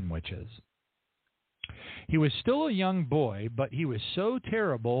common witches. He was still a young boy, but he was so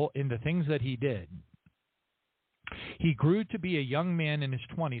terrible in the things that he did. He grew to be a young man in his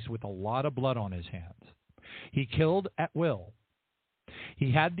 20s with a lot of blood on his hands. He killed at will.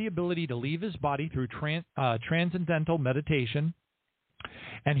 He had the ability to leave his body through transcendental meditation,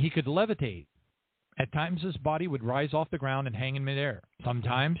 and he could levitate. At times, his body would rise off the ground and hang in midair.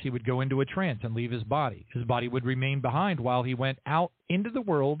 Sometimes he would go into a trance and leave his body. His body would remain behind while he went out into the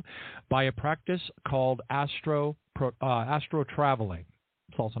world by a practice called astro traveling.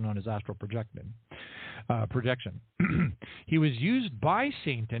 It's also known as astral projection. He was used by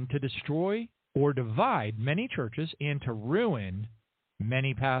Satan to destroy or divide many churches and to ruin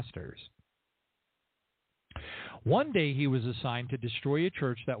many pastors. One day he was assigned to destroy a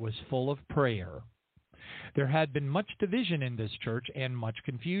church that was full of prayer. There had been much division in this church and much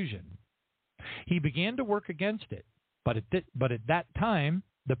confusion. He began to work against it, but at that time,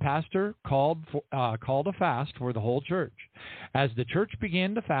 the pastor called a fast for the whole church. As the church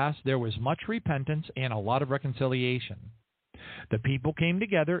began to fast, there was much repentance and a lot of reconciliation. The people came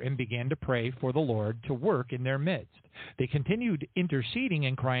together and began to pray for the Lord to work in their midst. They continued interceding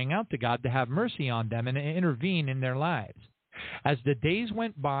and crying out to God to have mercy on them and intervene in their lives. As the days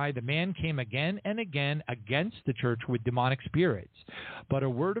went by, the man came again and again against the church with demonic spirits. But a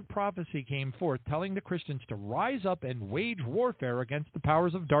word of prophecy came forth, telling the Christians to rise up and wage warfare against the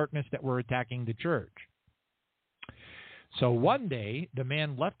powers of darkness that were attacking the church. So one day, the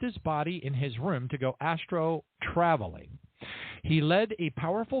man left his body in his room to go astro traveling. He led a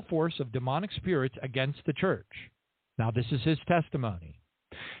powerful force of demonic spirits against the church. Now, this is his testimony.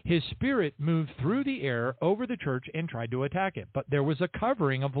 His spirit moved through the air over the church and tried to attack it, but there was a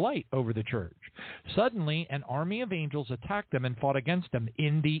covering of light over the church. Suddenly, an army of angels attacked them and fought against them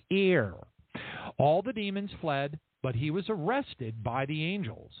in the air. All the demons fled, but he was arrested by the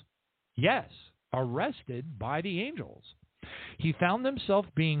angels. Yes, arrested by the angels. He found himself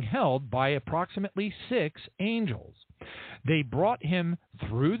being held by approximately 6 angels. They brought him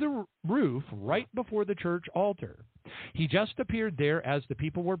through the roof right before the church altar. He just appeared there as the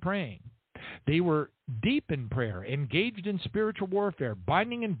people were praying. They were deep in prayer, engaged in spiritual warfare,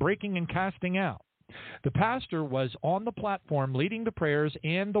 binding and breaking and casting out. The pastor was on the platform leading the prayers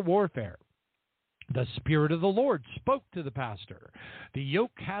and the warfare. The Spirit of the Lord spoke to the pastor. The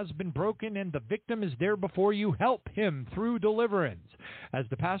yoke has been broken and the victim is there before you. Help him through deliverance. As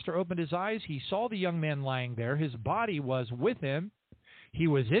the pastor opened his eyes, he saw the young man lying there. His body was with him. He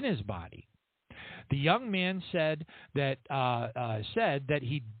was in his body. The young man said that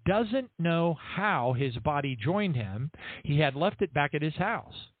he doesn't know how his body joined him. He had left it back at his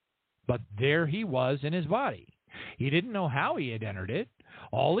house. But there he was in his body. He didn't know how he had entered it.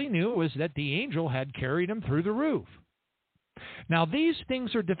 All he knew was that the angel had carried him through the roof. Now, these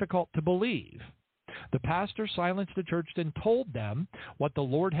things are difficult to believe. The pastor silenced the church and told them what the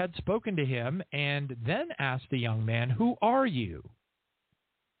Lord had spoken to him, and then asked the young man, "Who are you?"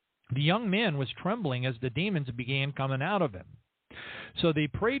 The young man was trembling as the demons began coming out of him. So they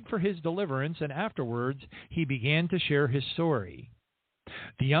prayed for his deliverance, and afterwards he began to share his story.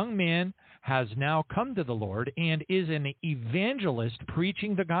 The young man has now come to the Lord and is an evangelist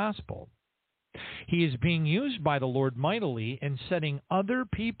preaching the gospel. He is being used by the Lord mightily in setting other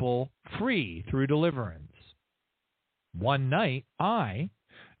people free through deliverance. One night, I,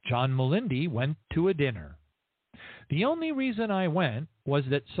 John Malindi, went to a dinner. The only reason I went was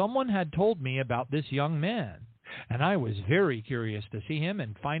that someone had told me about this young man, and I was very curious to see him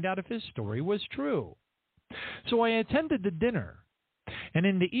and find out if his story was true. So I attended the dinner. And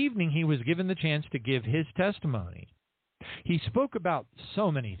in the evening, he was given the chance to give his testimony. He spoke about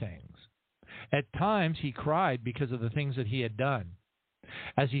so many things. At times, he cried because of the things that he had done.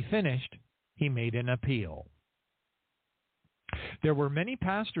 As he finished, he made an appeal. There were many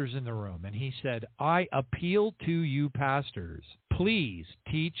pastors in the room, and he said, "I appeal to you pastors. Please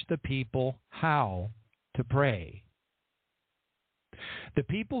teach the people how to pray." The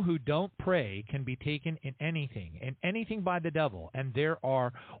people who don't pray can be taken in anything by the devil, and there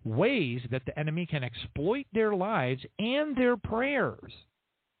are ways that the enemy can exploit their lives and their prayers.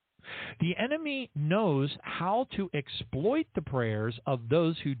 The enemy knows how to exploit the prayers of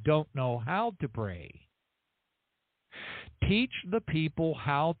those who don't know how to pray. Teach the people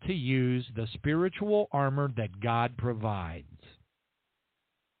how to use the spiritual armor that God provides.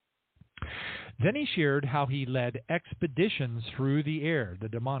 Then he shared how he led expeditions through the air, the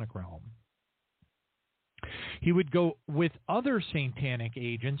demonic realm. He would go with other satanic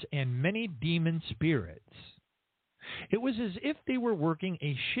agents and many demon spirits. It was as if they were working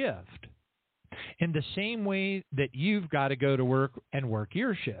a shift in the same way that you've got to go to work and work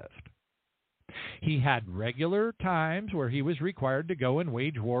your shift. He had regular times where he was required to go and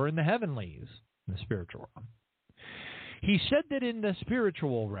wage war in the heavenlies, in the spiritual realm. He said that in the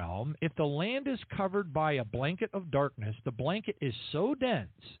spiritual realm, if the land is covered by a blanket of darkness, the blanket is so dense,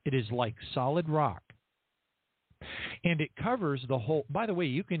 it is like solid rock. And it covers the whole. By the way,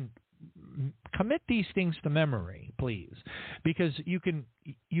 you can commit these things to memory, please, because you can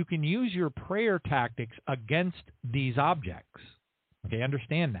use your prayer tactics against these objects. Okay,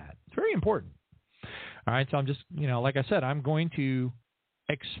 understand that. It's very important. All right, so I'm just, like I said, I'm going to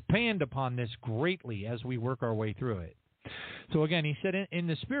expand upon this greatly as we work our way through it. So again, he said in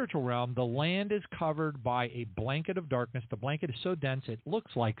the spiritual realm, the land is covered by a blanket of darkness. The blanket is so dense it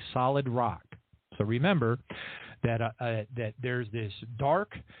looks like solid rock. So remember that there's this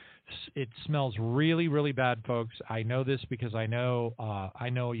dark. It smells really, really bad, folks. I know this because I know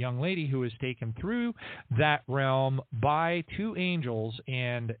a young lady who was taken through that realm by 2 angels,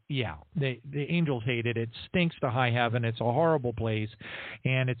 and yeah, the angels hate it. It stinks to high heaven. It's a horrible place,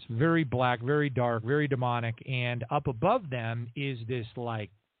 and it's very black, very dark, very demonic. And up above them is this like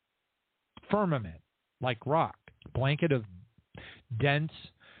firmament, like rock, blanket of dense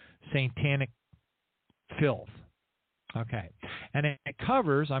satanic filth. Okay. And it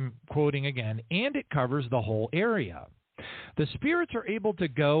covers, I'm quoting again, and it covers the whole area. The spirits are able to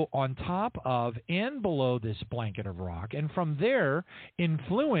go on top of and below this blanket of rock, and from there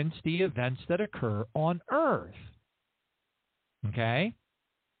influence the events that occur on Earth. Okay?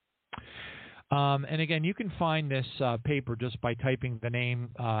 And again, you can find this paper just by typing the name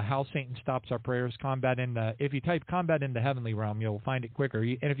How Satan Stops Our Prayers, Combat in the... If you type Combat in the Heavenly Realm, you'll find it quicker.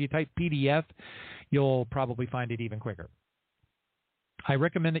 And if you type PDF, you'll probably find it even quicker. I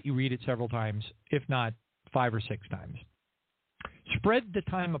recommend that you read it several times, if not 5 or 6 times. Spread the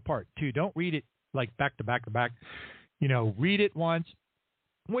time apart, too. Don't read it like back to back to back. You know, read it once,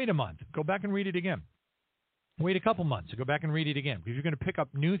 wait a month, go back and read it again. Wait a couple months, go back and read it again, because you're going to pick up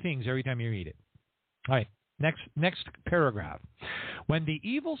new things every time you read it. All right, next paragraph. When the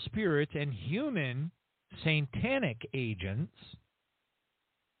evil spirits and human satanic agents,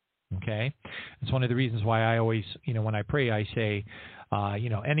 okay, it's one of the reasons why I always, when I pray, I say,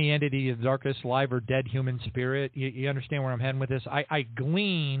 any entity of the darkest, live or dead human spirit. You understand where I'm heading with this? I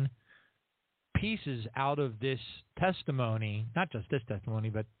glean pieces out of this testimony, not just this testimony,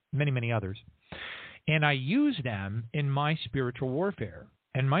 but many, many others. And I use them in my spiritual warfare.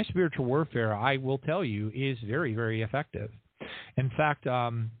 And my spiritual warfare, I will tell you, is very, very effective. In fact,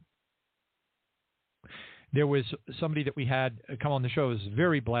 there was somebody that we had come on the show who was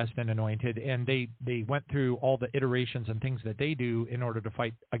very blessed and anointed, and they went through all the iterations and things that they do in order to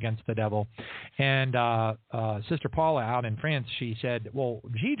fight against the devil. And Sister Paula out in France, she said, well,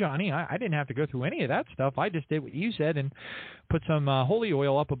 gee, Johnny, I didn't have to go through any of that stuff. I just did what you said and put some holy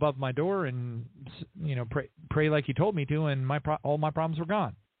oil up above my door and, pray like you told me to, and all my problems were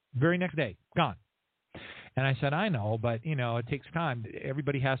gone. Very next day, gone. And I said, I know, but, it takes time.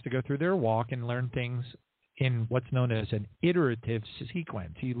 Everybody has to go through their walk and learn things in what's known as an iterative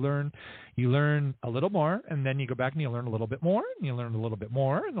sequence. You learn a little more, and then you go back and you learn a little bit more, and you learn a little bit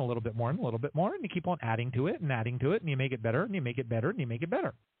more, and a little bit more, and a little bit more, and you keep on adding to it, and you make it better, and you make it better, and you make it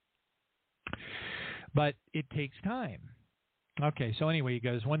better. But it takes time. Okay, so anyway, he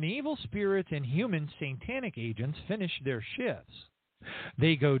goes, when the evil spirits and human satanic agents finish their shifts,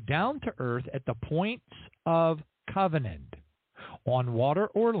 they go down to earth at the points of covenant, on water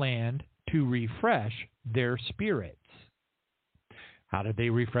or land, to refresh their spirits. How did they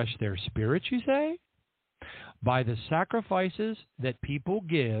refresh their spirits, you say? By the sacrifices that people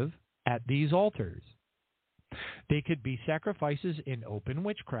give at these altars. They could be sacrifices in open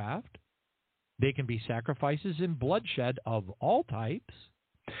witchcraft. They can be sacrifices in bloodshed of all types,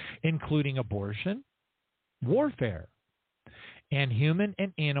 including abortion, warfare, and human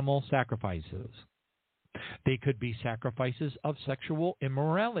and animal sacrifices. They could be sacrifices of sexual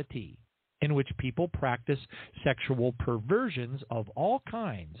immorality, in which people practice sexual perversions of all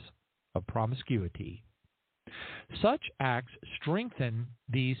kinds of promiscuity. Such acts strengthen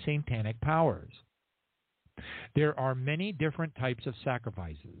these satanic powers. There are many different types of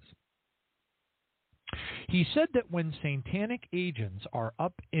sacrifices. He said that when satanic agents are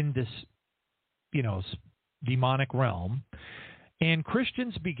up in this, demonic realm, and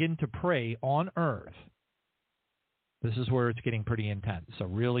Christians begin to pray on earth, this is where it's getting pretty intense, so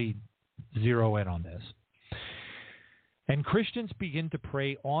really zero in on this. And Christians begin to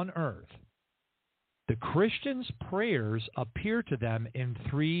pray on earth. The Christians' prayers appear to them in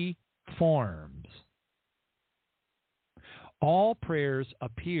 3 forms. All prayers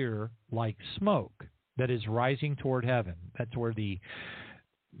appear like smoke that is rising toward heaven. That's where the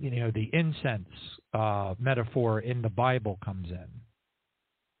incense metaphor in the Bible comes in.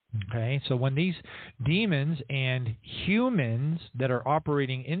 Okay, so when these demons and humans that are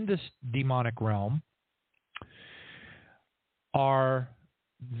operating in this demonic realm are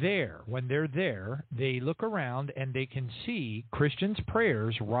there, when they're there, they look around and they can see Christians'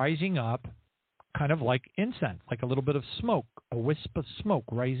 prayers rising up kind of like incense, like a little bit of smoke, a wisp of smoke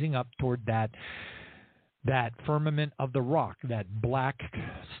rising up toward that firmament of the rock, that black,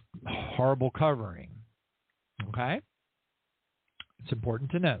 horrible covering. Okay? It's important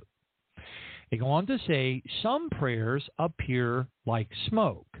to note. They go on to say, some prayers appear like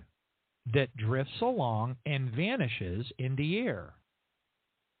smoke that drifts along and vanishes in the air.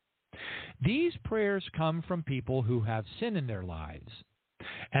 These prayers come from people who have sin in their lives,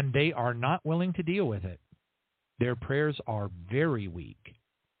 and they are not willing to deal with it. Their prayers are very weak.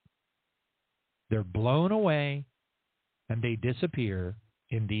 They're blown away, and they disappear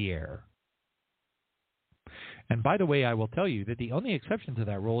in the air. And by the way, I will tell you that the only exception to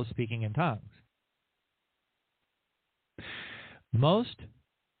that rule is speaking in tongues. Most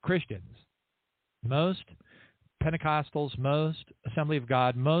Christians, most Pentecostals, most Assembly of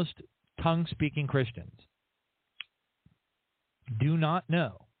God, most tongue-speaking Christians do not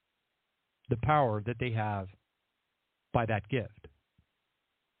know the power that they have by that gift.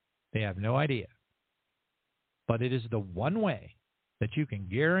 They have no idea. But it is the one way that you can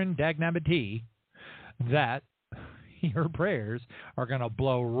guarantee that your prayers are going to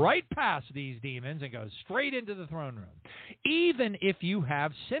blow right past these demons and go straight into the throne room, even if you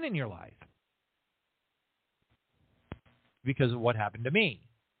have sin in your life, because of what happened to me.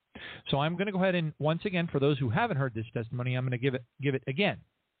 So I'm going to go ahead and, once again, for those who haven't heard this testimony, I'm going to give it again.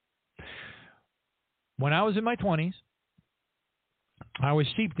 When I was in my 20s, I was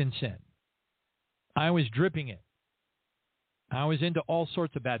steeped in sin. I was dripping it. I was into all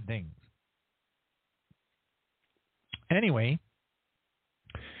sorts of bad things. Anyway,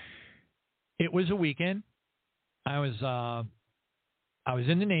 it was a weekend. I was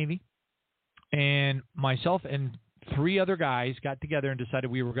in the Navy, and myself and 3 other guys got together and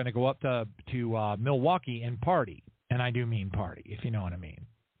decided we were going to go up to Milwaukee and party. And I do mean party, if you know what I mean.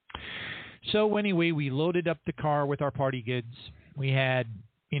 So anyway, we loaded up the car with our party goods. We had,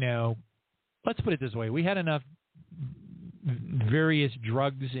 let's put it this way. We had enough various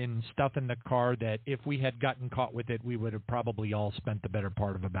drugs and stuff in the car that if we had gotten caught with it, we would have probably all spent the better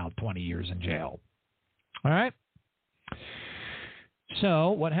part of about 20 years in jail. All right? So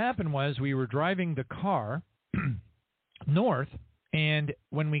what happened was we were driving the car north, and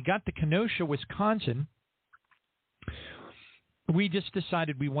when we got to Kenosha, Wisconsin, we just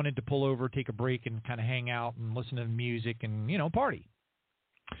decided we wanted to pull over, take a break, and kind of hang out and listen to the music and, party.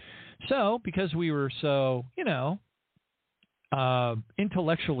 So because we were so,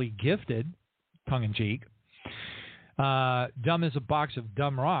 intellectually gifted, tongue-in-cheek, dumb as a box of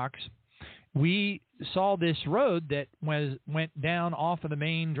dumb rocks, we saw this road that went down off of the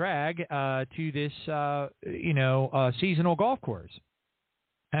main drag to this, seasonal golf course.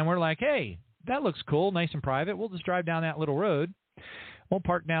 And we're like, hey, that looks cool, nice and private. We'll just drive down that little road. We'll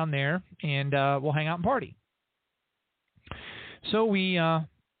park down there, and we'll hang out and party. So we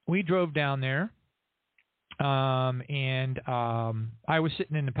drove down there. And I was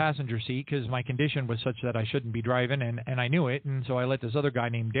sitting in the passenger seat because my condition was such that I shouldn't be driving, and I knew it. And so I let this other guy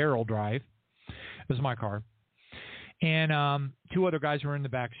named Daryl drive. It was my car. And 2 other guys were in the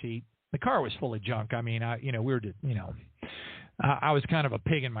back seat. The car was full of junk. I mean, we were, I was kind of a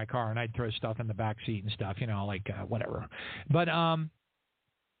pig in my car, and I'd throw stuff in the back seat and stuff, whatever. But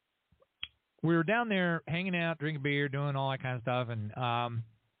we were down there hanging out, drinking beer, doing all that kind of stuff, and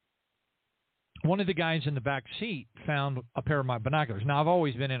one of the guys in the back seat found a pair of my binoculars. Now, I've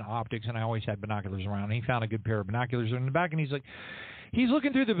always been in optics, and I always had binoculars around. And he found a good pair of binoculars in the back, and he's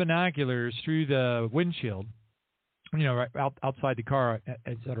looking through the binoculars through the windshield, right outside the car,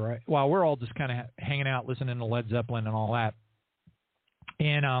 et cetera. While we're all just kind of hanging out, listening to Led Zeppelin and all that.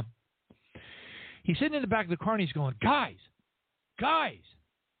 And he's sitting in the back of the car, and he's going, guys,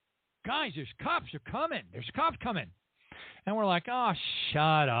 there's cops are coming. There's cops coming. And we're like, oh,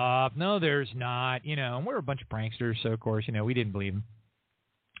 shut up. No, there's not. And we're a bunch of pranksters, so, of course, we didn't believe him.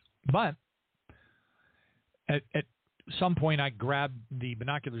 But at some point, I grabbed the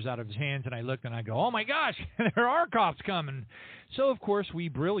binoculars out of his hands, and I looked, and I go, oh, my gosh, there are cops coming. So, of course, we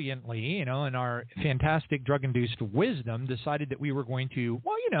brilliantly, in our fantastic drug-induced wisdom, decided that we were going to,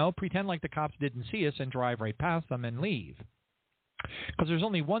 pretend like the cops didn't see us and drive right past them and leave. Because there's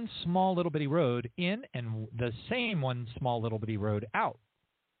only one small little bitty road in and the same one small little bitty road out.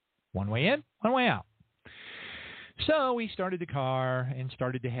 One way in, one way out. So we started the car and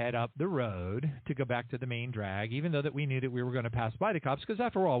started to head up the road to go back to the main drag, even though that we knew that we were going to pass by the cops, because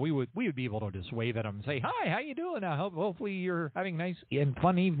after all, we would be able to just wave at them and say, hi, how you doing? Hopefully you're having nice and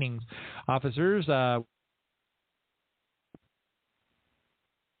fun evenings, officers.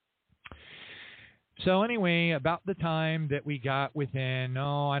 So anyway, about the time that we got within,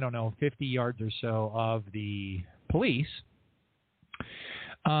 50 yards or so of the police,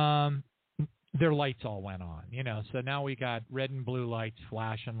 their lights all went on, So now we got red and blue lights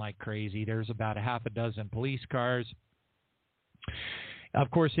flashing like crazy. There's about a half a dozen police cars. Of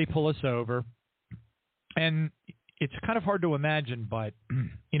course, they pull us over. And it's kind of hard to imagine, but,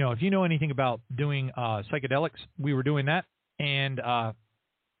 if you know anything about doing psychedelics, we were doing that. And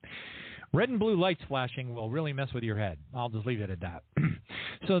red and blue lights flashing will really mess with your head. I'll just leave it at that.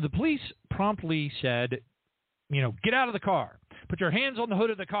 So the police promptly said, get out of the car. Put your hands on the hood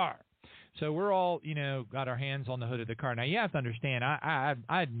of the car. So we're all, got our hands on the hood of the car. Now, you have to understand,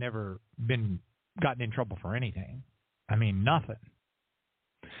 I'd never gotten in trouble for anything. I mean, nothing.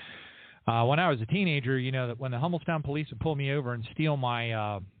 When I was a teenager, that when the Hummelstown police would pull me over and steal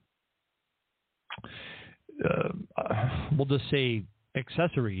my, we'll just say,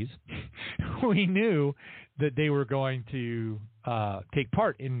 accessories, we knew that they were going to take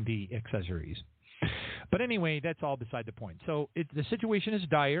part in the accessories. But anyway, that's all beside the point. So the situation is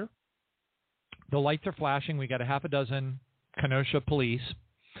dire. The lights are flashing. We got a half a dozen Kenosha police.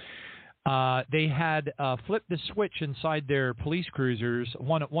 They had flipped the switch inside their police cruisers,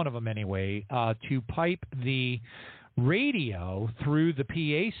 one of them anyway, to pipe the radio through the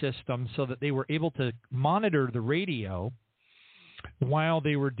PA system so that they were able to monitor the radio while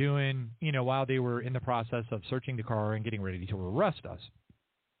they were while they were in the process of searching the car and getting ready to arrest us.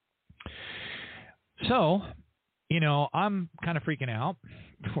 So, I'm kind of freaking out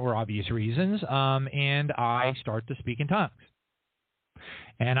for obvious reasons, and I start to speak in tongues.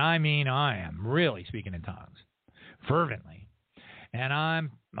 And I mean, I am really speaking in tongues, fervently. And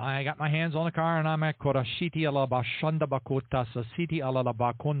I got my hands on the car, and I'm at Korashiti alaba shanda bakuta sasiti alala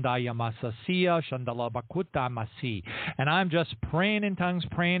bakunda yamasasia shandala bakuta masi. And I'm just praying in tongues,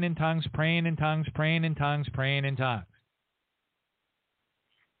 praying in tongues, praying in tongues, praying in tongues, praying in tongues.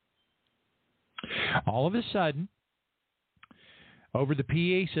 All of a sudden, over the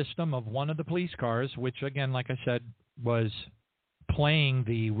PA system of one of the police cars, which again, like I said, was playing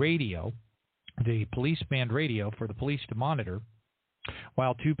the radio, the police band radio for the police to monitor,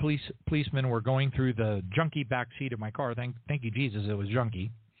 while two policemen were going through the junky back seat of my car. Thank you, Jesus, it was junky.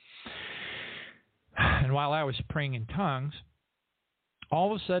 And while I was praying in tongues,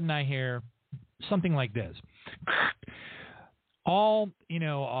 all of a sudden I hear something like this. All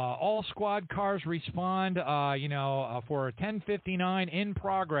squad cars respond, for 1059 in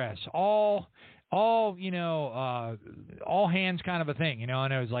progress. All hands kind of a thing,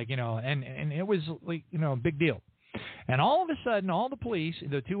 and it was like, and it was like, a big deal. And all of a sudden, all the police,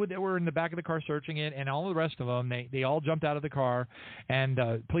 the two that were in the back of the car searching it, and all the rest of them, they all jumped out of the car, and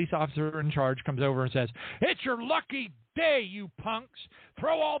the police officer in charge comes over and says, "It's your lucky day, you punks!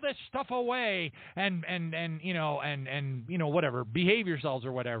 Throw all this stuff away, and whatever, behave yourselves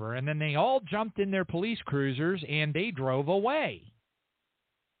or whatever." And then they all jumped in their police cruisers and they drove away.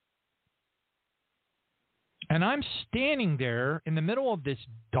 And I'm standing there in the middle of this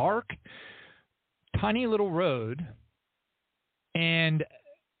dark, tiny little road, and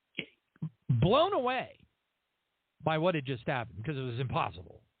blown away by what had just happened, because it was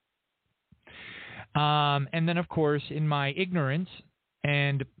impossible. And then, of course, in my ignorance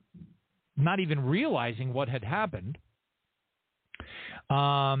and not even realizing what had happened,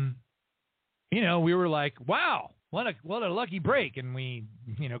 we were like, wow, what a lucky break. And we,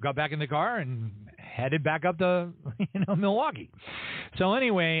 got back in the car and headed back up to, Milwaukee. So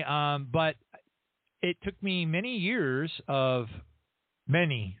anyway, but it took me many years of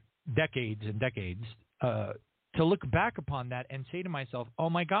many decades and decades to look back upon that and say to myself, oh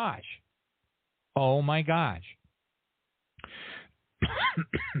my gosh.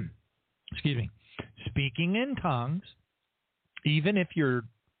 Excuse me. Speaking in tongues, even if you're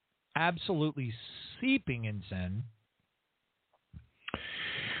absolutely seeping in sin,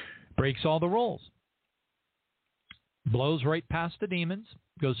 breaks all the rules. Blows right past the demons,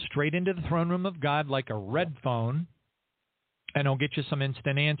 goes straight into the throne room of God like a red phone, and it'll get you some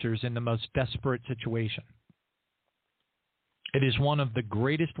instant answers in the most desperate situation. It is one of the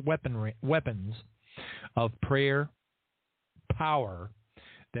greatest weapons of prayer power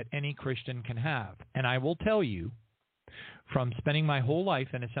that any Christian can have. And I will tell you, from spending my whole life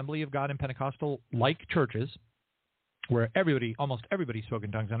in Assembly of God and Pentecostal-like churches, where almost everybody spoke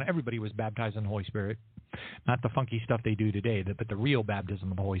in tongues and everybody was baptized in the Holy Spirit, not the funky stuff they do today, but the real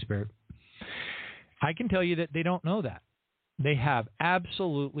baptism of the Holy Spirit, I can tell you that they don't know that. They have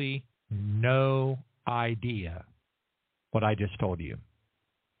absolutely no idea what I just told you.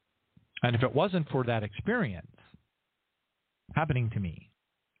 And if it wasn't for that experience happening to me,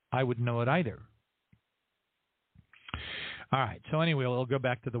 I wouldn't know it either. All right, so anyway, we'll go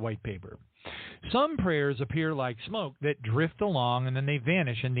back to the white paper. Some prayers appear like smoke that drift along and then they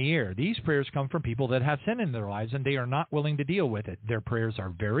vanish in the air. These prayers come from people that have sin in their lives and they are not willing to deal with it. Their prayers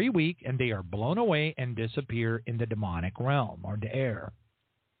are very weak and they are blown away and disappear in the demonic realm or the air.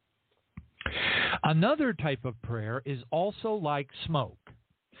 Another type of prayer is also like smoke.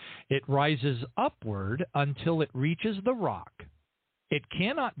 It rises upward until it reaches the rock. It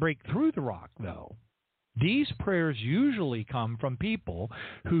cannot break through the rock, though. These prayers usually come from people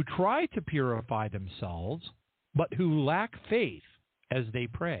who try to purify themselves, but who lack faith as they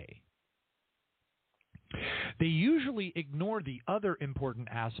pray. They usually ignore the other important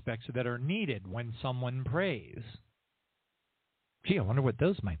aspects that are needed when someone prays. Gee, I wonder what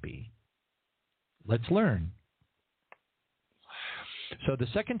those might be. Let's learn. So the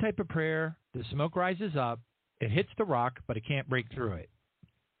second type of prayer, the smoke rises up, it hits the rock, but it can't break through it.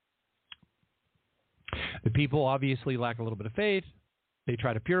 The people obviously lack a little bit of faith. They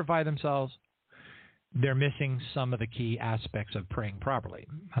try to purify themselves. They're missing some of the key aspects of praying properly.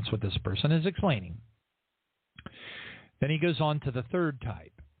 That's what this person is explaining. Then he goes on to the third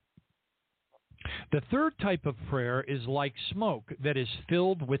type. The third type of prayer is like smoke that is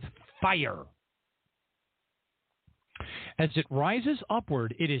filled with fire. As it rises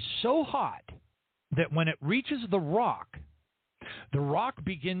upward, it is so hot that when it reaches the rock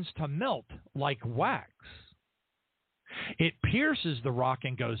begins to melt like wax. It pierces the rock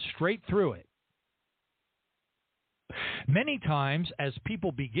and goes straight through it. Many times, as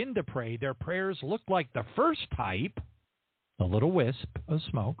people begin to pray, their prayers look like the first type, a little wisp of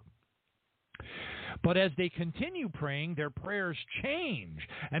smoke. But as they continue praying, their prayers change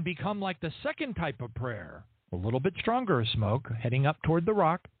and become like the second type of prayer, a little bit stronger smoke, heading up toward the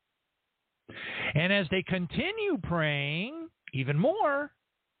rock. And as they continue praying even more,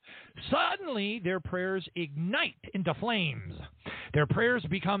 suddenly their prayers ignite into flames. Their prayers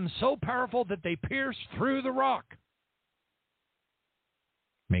become so powerful that they pierce through the rock.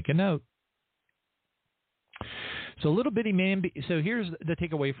 Make a note. So little bitty so here's the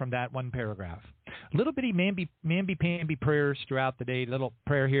takeaway from that one paragraph. Little bitty mamby-pamby prayers throughout the day, little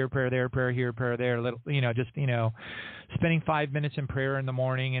prayer here, prayer there, prayer here, prayer there, little, spending 5 minutes in prayer in the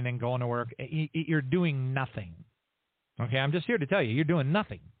morning and then going to work. You're doing nothing. Okay, I'm just here to tell you, you're doing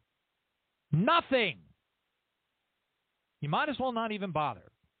nothing. Nothing. You might as well not even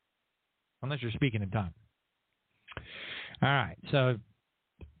bother, unless you're speaking in tongues. All right, so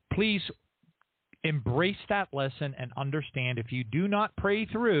please embrace that lesson and understand if you do not pray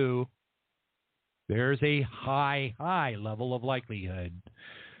through, there's a high level of likelihood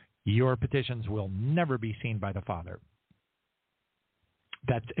your petitions will never be seen by the Father.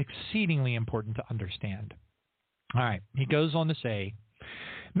 That's exceedingly important to understand. All right, he goes on to say,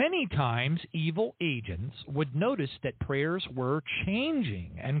 many times evil agents would notice that prayers were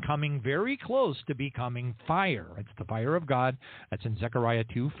changing and coming very close to becoming fire. It's the fire of God. That's in Zechariah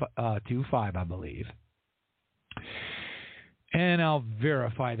 2:5, I believe. And I'll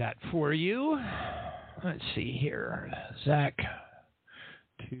verify that for you. Let's see here. Zech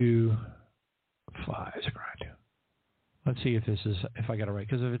 2:5. Let's see if I got it right.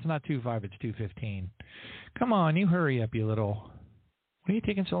 Because if it's not 2:5, it's 2:15. Come on, you hurry up, you little. What are you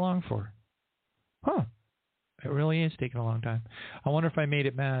taking so long for? Huh. It really is taking a long time. I wonder if I made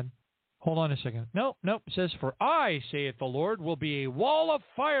it mad. Hold on a second. Nope. It says, for I, saith the Lord, will be a wall of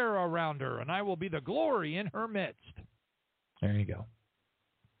fire around her, and I will be the glory in her midst. There you go.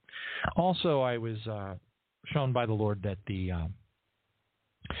 Also, I was shown by the Lord that the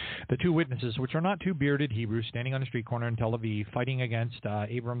two witnesses, which are not two bearded Hebrews standing on a street corner in Tel Aviv fighting against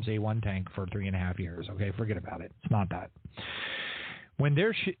Abrams A-1 tank for 3.5 years. Okay, forget about it. It's not that. When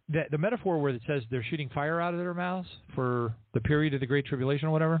they're the metaphor where it says they're shooting fire out of their mouths for the period of the Great Tribulation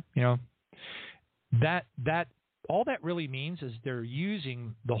or whatever, that all that really means is they're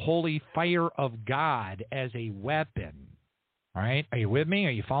using the holy fire of God as a weapon. All right, are you with me?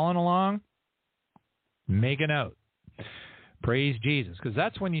 Are you following along? Make a note. Praise Jesus, because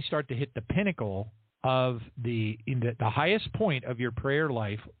that's when you start to hit the pinnacle of the highest point of your prayer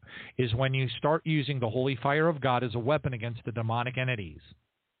life is when you start using the holy fire of God as a weapon against the demonic entities.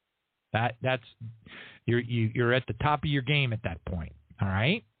 That's you're at the top of your game at that point. All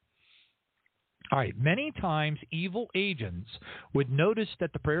right. All right. Many times, evil agents would notice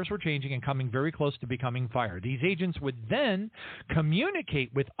that the prayers were changing and coming very close to becoming fire. These agents would then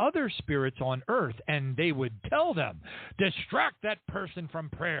communicate with other spirits on earth, and they would tell them, distract that person from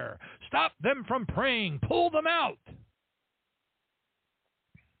prayer, stop them from praying, pull them out.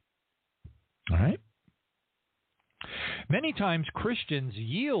 All right. Many times, Christians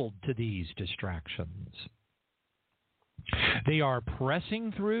yield to these distractions. They are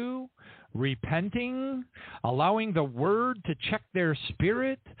pressing through, repenting, allowing the word to check their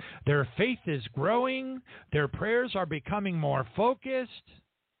spirit. Their faith is growing. Their prayers are becoming more focused.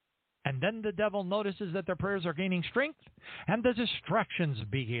 And then the devil notices that their prayers are gaining strength, and the distractions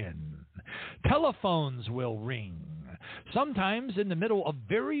begin. Telephones will ring. Sometimes in the middle of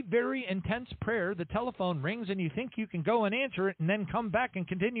very, very intense prayer, the telephone rings and you think you can go and answer it and then come back and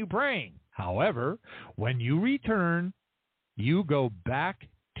continue praying. However, when you return, you go back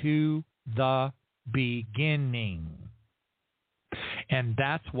to the beginning. And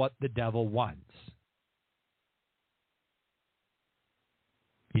that's what the devil wants.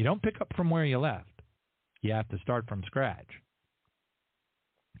 You don't pick up from where you left. You have to start from scratch.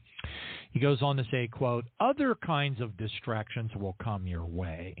 He goes on to say, quote, other kinds of distractions will come your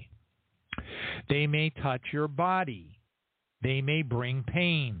way. They may touch your body. They may bring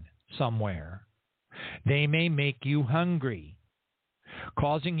pain somewhere. They may make you hungry,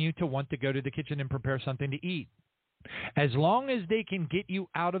 causing you to want to go to the kitchen and prepare something to eat. As long as they can get you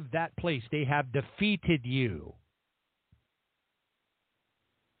out of that place, they have defeated you.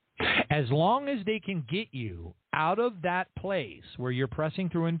 As long as they can get you out of that place where you're pressing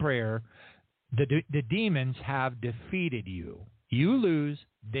through in prayer, the demons have defeated you. You lose,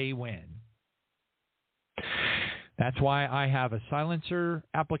 they win. That's why I have a silencer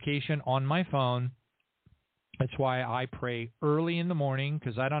application on my phone. That's why I pray early in the morning,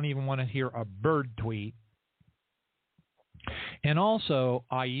 because I don't even want to hear a bird tweet. And also,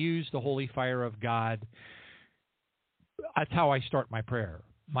 I use the Holy Fire of God. That's how I start my prayer.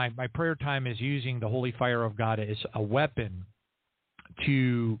 My prayer time is using the Holy Fire of God as a weapon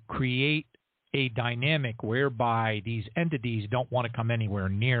to create a dynamic whereby these entities don't want to come anywhere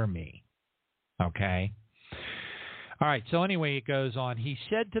near me. Okay? All right, so anyway, it goes on. He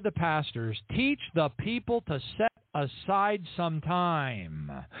said to the pastors, teach the people to set aside some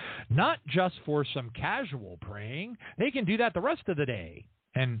time, not just for some casual praying. They can do that the rest of the day.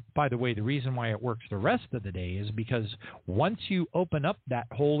 And by the way, the reason why it works the rest of the day is because once you open up that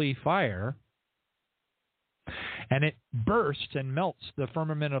holy fire and it bursts and melts the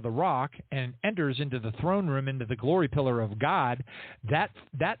firmament of the rock and enters into the throne room, into the glory pillar of God, that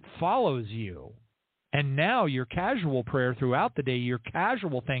follows you. And now your casual prayer throughout the day, your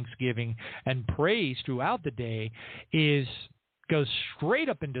casual thanksgiving and praise throughout the day goes straight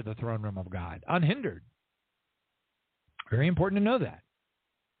up into the throne room of God, unhindered. Very important to know that.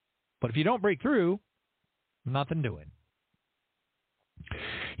 But if you don't break through, nothing doing.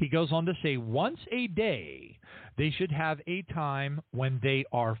 He goes on to say, once a day, they should have a time when they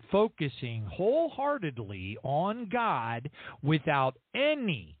are focusing wholeheartedly on God without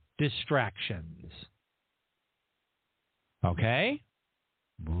any distractions. Okay?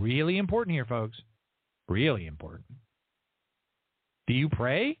 Really important here, folks. Really important. Do you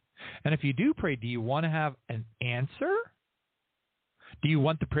pray? And if you do pray, do you want to have an answer? Do you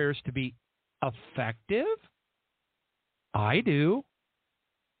want the prayers to be effective? I do.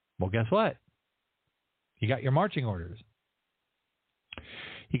 Well, guess what? You got your marching orders.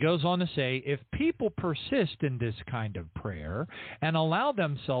 He goes on to say, if people persist in this kind of prayer and allow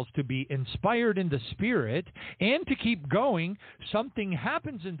themselves to be inspired in the Spirit and to keep going, something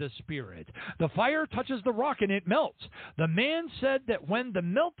happens in the Spirit. The fire touches the rock and it melts. The man said that when the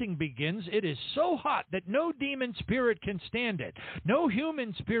melting begins, it is so hot that no demon spirit can stand it. No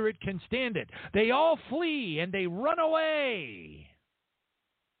human spirit can stand it. They all flee and they run away.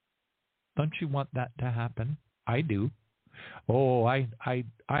 Don't you want that to happen? I do. Oh, I'm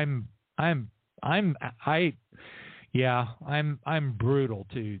brutal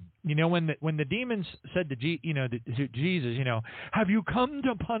too. You know, when the demons said to Jesus, have you come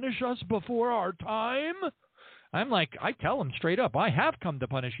to punish us before our time? I'm like, I tell them straight up, I have come to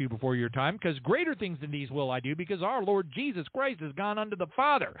punish you before your time, because greater things than these will I do, because our Lord Jesus Christ has gone unto the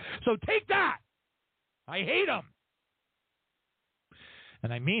Father. So take that. I hate them.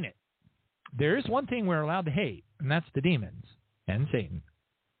 And I mean it. There is one thing we're allowed to hate, and that's the demons and Satan.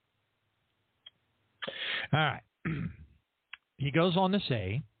 All right. He goes on to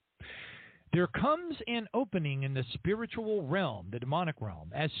say, there comes an opening in the spiritual realm, the demonic realm.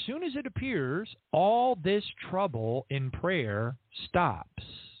 As soon as it appears, all this trouble in prayer stops.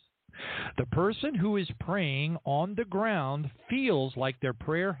 The person who is praying on the ground feels like their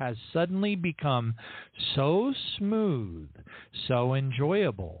prayer has suddenly become so smooth, so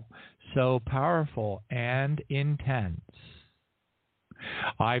enjoyable, so powerful and intense.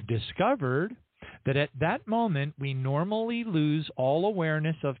 I've discovered that at that moment we normally lose all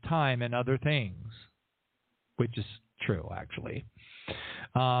awareness of time and other things, which is true, actually.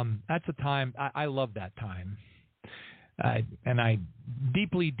 That's a time, I love that time. And I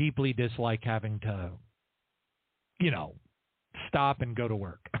deeply, deeply dislike having to, stop and go to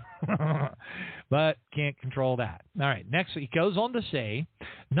work. But can't control that. All right. Next, he goes on to say,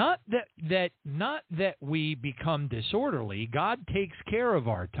 not that we become disorderly. God takes care of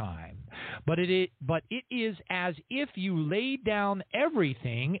our time, but it is as if you lay down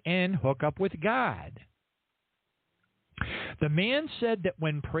everything and hook up with God. The man said that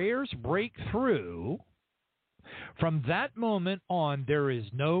when prayers break through, from that moment on, there is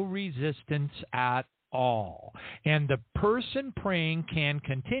no resistance at all. And the person praying can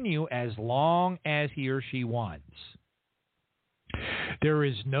continue as long as he or she wants. There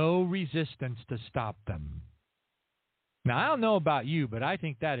is no resistance to stop them. Now, I don't know about you, but I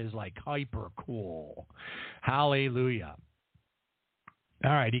think that is like hyper cool. Hallelujah.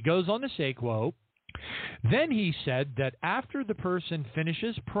 All right, he goes on to say, quote, then he said that after the person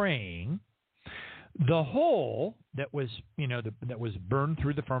finishes praying, The hole that was, that was burned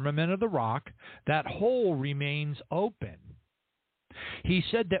through the firmament of the rock, that hole remains open. He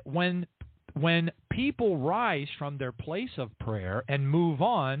said that when people rise from their place of prayer and move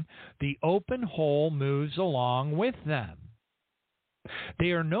on, the open hole moves along with them.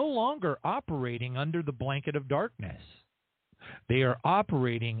 They are no longer operating under the blanket of darkness. They are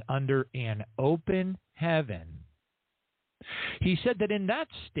operating under an open heaven. He said that in that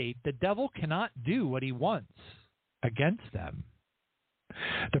state, the devil cannot do what he wants against them.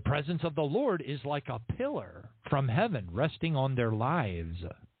 The presence of the Lord is like a pillar from heaven resting on their lives.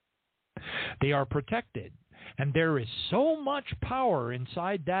 They are protected, and there is so much power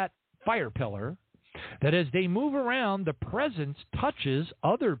inside that fire pillar that as they move around, the presence touches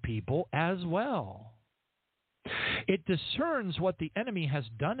other people as well. It discerns what the enemy has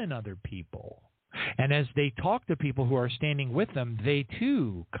done in other people. And as they talk to people who are standing with them, they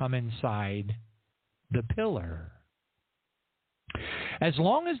too come inside the pillar. As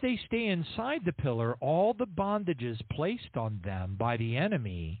long as they stay inside the pillar, all the bondages placed on them by the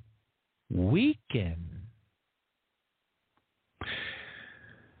enemy weaken.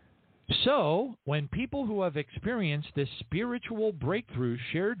 So, when people who have experienced this spiritual breakthrough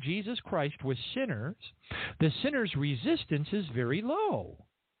share Jesus Christ with sinners, the sinner's resistance is very low.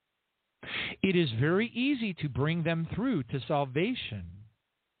 It is very easy to bring them through to salvation.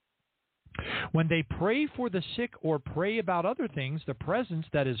 When they pray for the sick or pray about other things, the presence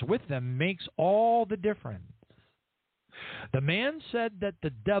that is with them makes all the difference. The man said that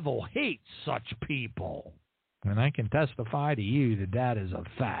the devil hates such people. And I can testify to you that that is a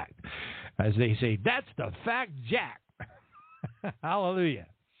fact. As they say, that's the fact, Jack. Hallelujah.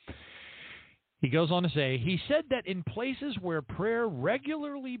 He goes on to say, he said that in places where prayer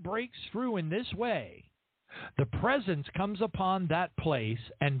regularly breaks through in this way, the presence comes upon that place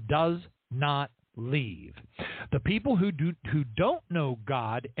and does not leave. The people who don't know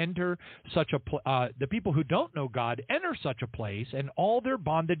God enter such a the people who don't know God enter such a place, and all their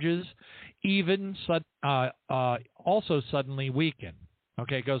bondages even also suddenly weaken.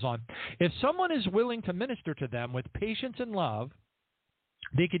 Okay, it goes on. If someone is willing to minister to them with patience and love,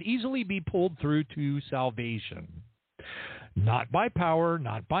 they could easily be pulled through to salvation. Not by power,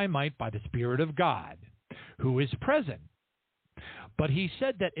 not by might, by the Spirit of God, who is present. But he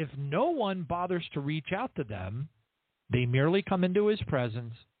said that if no one bothers to reach out to them, they merely come into his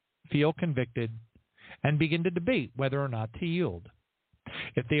presence, feel convicted, and begin to debate whether or not to yield.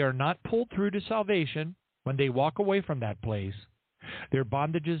 If they are not pulled through to salvation, when they walk away from that place, their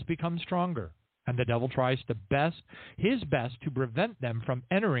bondages become stronger, and the devil tries his best to prevent them from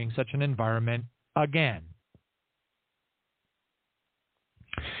entering such an environment again.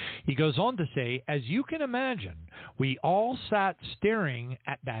 He goes on to say, as you can imagine, we all sat staring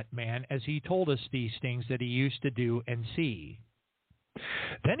at that man as he told us these things that he used to do and see.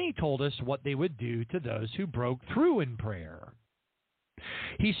 Then he told us what they would do to those who broke through in prayer.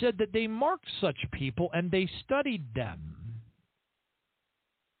 He said that they marked such people and they studied them.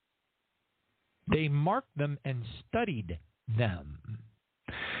 They marked them and studied them.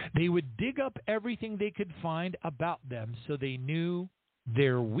 They would dig up everything they could find about them so they knew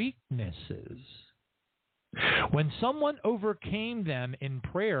their weaknesses. When someone overcame them in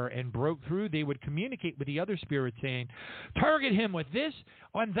prayer and broke through, they would communicate with the other spirit saying, target him with this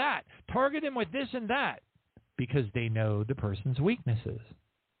and that, target him with this and that, because they know the person's weaknesses.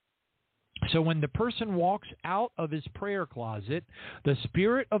 So when the person walks out of his prayer closet, the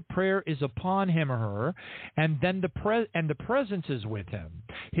spirit of prayer is upon him or her, and then the presence is with him.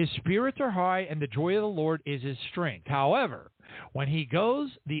 His spirits are high, and the joy of the Lord is his strength. However, when he goes,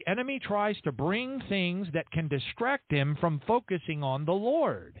 the enemy tries to bring things that can distract him from focusing on the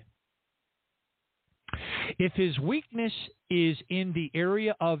Lord. If his weakness is in the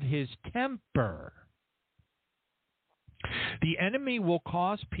area of his temper, the enemy will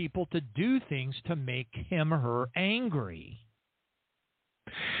cause people to do things to make him or her angry.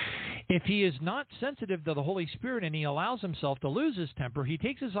 If he is not sensitive to the Holy Spirit and he allows himself to lose his temper, he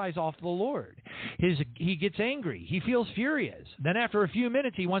takes his eyes off the Lord. He gets angry. He feels furious. Then after a few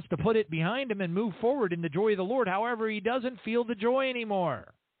minutes, he wants to put it behind him and move forward in the joy of the Lord. However, he doesn't feel the joy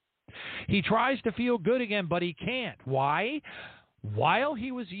anymore. He tries to feel good again, but he can't. Why? While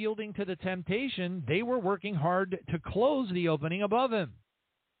he was yielding to the temptation, they were working hard to close the opening above him.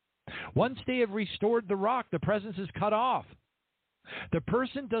 Once they have restored the rock, the presence is cut off. The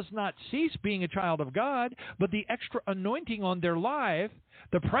person does not cease being a child of God, but the extra anointing on their life,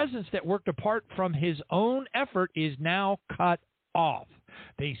 the presence that worked apart from his own effort, is now cut off.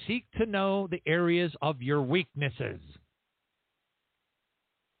 They seek to know the areas of your weaknesses.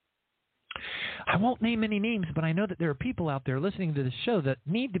 I won't name any names, but I know that there are people out there listening to this show that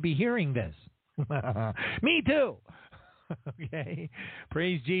need to be hearing this. Me too. Okay.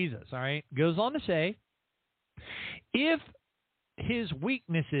 Praise Jesus. All right. Goes on to say, if his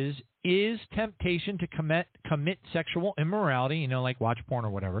weaknesses is temptation to commit sexual immorality, like watch porn or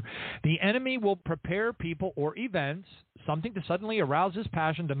whatever, the enemy will prepare people or events, something to suddenly arouse his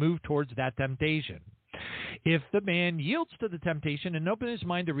passion to move towards that temptation. If the man yields to the temptation and opens his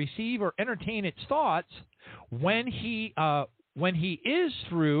mind to receive or entertain its thoughts, when he is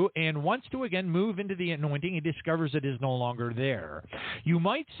through and wants to again move into the anointing, he discovers it is no longer there. You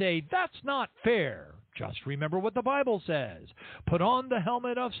might say, that's not fair. Just remember what the Bible says. Put on the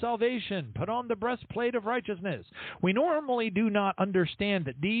helmet of salvation. Put on the breastplate of righteousness. We normally do not understand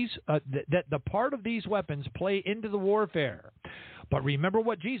that that the part of these weapons play into the warfare. But remember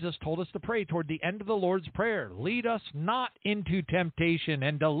what Jesus told us to pray toward the end of the Lord's Prayer. Lead us not into temptation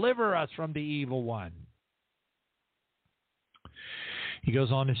and deliver us from the evil one. He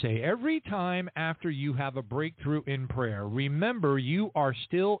goes on to say, every time after you have a breakthrough in prayer, remember you are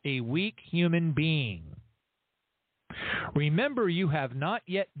still a weak human being. Remember you have not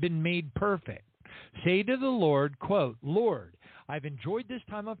yet been made perfect. Say to the Lord, quote, Lord, I've enjoyed this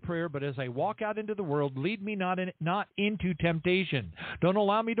time of prayer, but as I walk out into the world, lead me not into temptation. Don't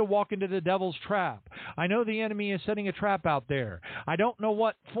allow me to walk into the devil's trap. I know the enemy is setting a trap out there. I don't know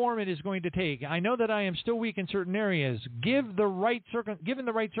what form it is going to take. I know that I am still weak in certain areas. Given the right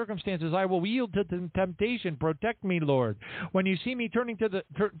circumstances, I will yield to the temptation. Protect me, Lord. When you see me turning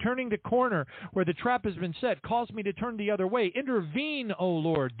the corner where the trap has been set, cause me to turn the other way. Intervene, O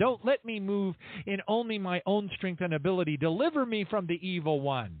Lord. Don't let me move in only my own strength and ability. Deliver me from the evil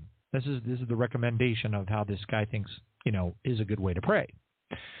one. This is the recommendation of how this guy thinks, is a good way to pray.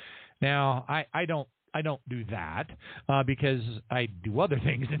 Now, I don't do that because I do other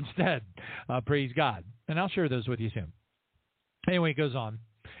things instead. Praise God. And I'll share those with you soon. Anyway, it goes on.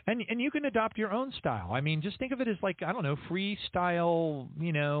 And you can adopt your own style. I mean, just think of it as like, I don't know, freestyle,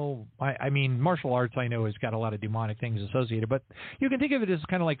 I mean, martial arts I know has got a lot of demonic things associated, but you can think of it as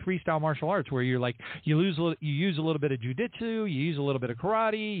kind of like freestyle martial arts where you're like, you use a little bit of jiu-jitsu, you use a little bit of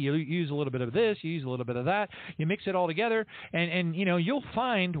karate, you use a little bit of this, you use a little bit of that, you mix it all together, and you'll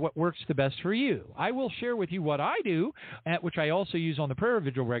find what works the best for you. I will share with you what I do, which I also use on the prayer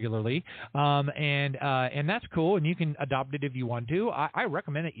vigil regularly, and that's cool, and you can adopt it if you want to. I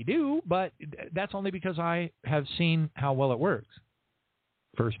recommend it you do, but that's only because I have seen how well it works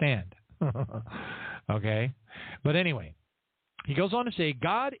firsthand. Okay? But anyway, he goes on to say,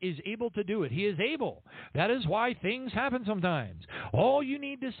 God is able to do it. He is able. That is why things happen sometimes. All you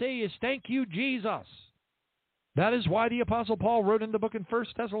need to say is, thank you, Jesus. That is why the Apostle Paul wrote in the book in 1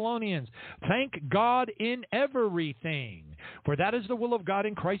 Thessalonians, thank God in everything, for that is the will of God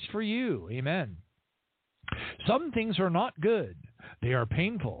in Christ for you. Amen. Some things are not good. They are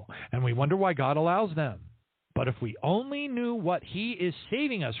painful, and we wonder why God allows them. But if we only knew what He is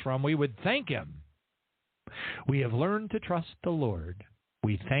saving us from, we would thank Him. We have learned to trust the Lord.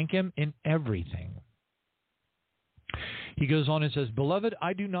 We thank Him in everything. He goes on and says, Beloved,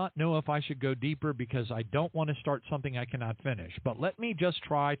 I do not know if I should go deeper because I don't want to start something I cannot finish. But let me just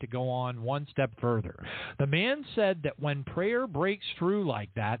try to go on one step further. The man said that when prayer breaks through like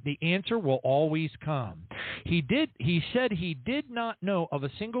that, the answer will always come. He said he did not know of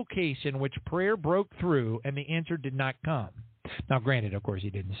a single case in which prayer broke through and the answer did not come. Now, granted, of course, he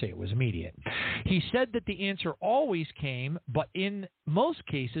didn't say it was immediate. He said that the answer always came, but in most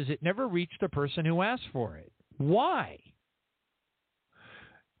cases, it never reached the person who asked for it. Why?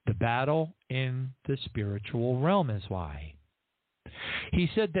 The battle in the spiritual realm is why. He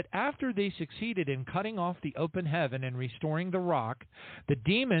said that after they succeeded in cutting off the open heaven and restoring the rock, the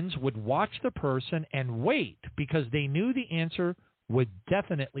demons would watch the person and wait because they knew the answer would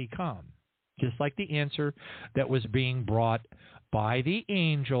definitely come, just like the answer that was being brought by the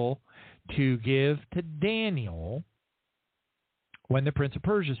angel to give to Daniel when the Prince of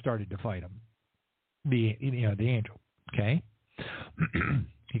Persia started to fight him, the angel. Okay?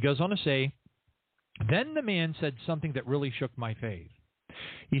 He goes on to say, then the man said something that really shook my faith.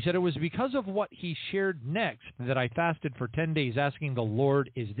 He said, it was because of what he shared next that I fasted for 10 days asking the Lord,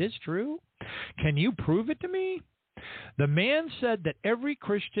 is this true? Can you prove it to me? The man said that every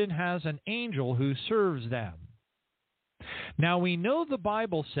Christian has an angel who serves them. Now we know the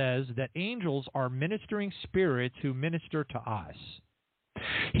Bible says that angels are ministering spirits who minister to us.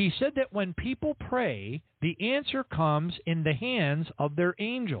 He said that when people pray, the answer comes in the hands of their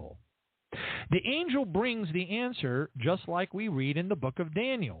angel. The angel brings the answer just like we read in the book of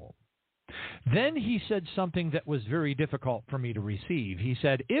Daniel. Then he said something that was very difficult for me to receive. He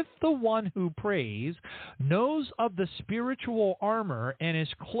said, if the one who prays knows of the spiritual armor and is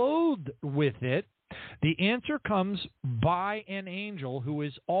clothed with it, the answer comes by an angel who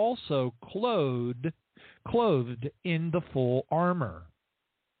is also clothed in the full armor.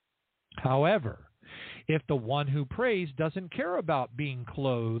 However, if the one who prays doesn't care about being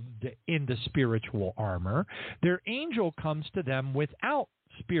clothed in the spiritual armor, their angel comes to them without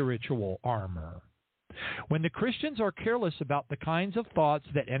spiritual armor. When the Christians are careless about the kinds of thoughts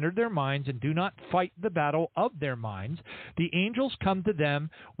that enter their minds and do not fight the battle of their minds, the angels come to them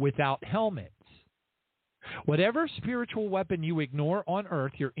without helmets. Whatever spiritual weapon you ignore on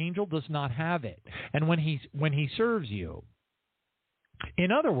earth, your angel does not have it, and when he serves you.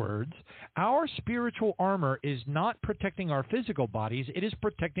 In other words, our spiritual armor is not protecting our physical bodies, it is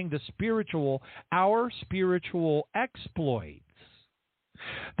protecting our spiritual exploits.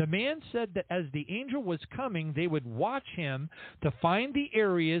 The man said that as the angel was coming, they would watch him to find the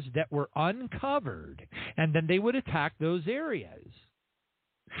areas that were uncovered, and then they would attack those areas.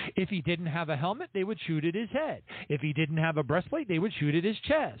 If he didn't have a helmet, they would shoot at his head. If he didn't have a breastplate, they would shoot at his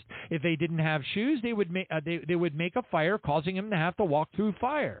chest. If they didn't have shoes, they would make a fire, causing him to have to walk through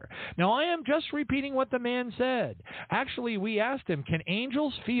fire. Now, I am just repeating what the man said. Actually, we asked him, can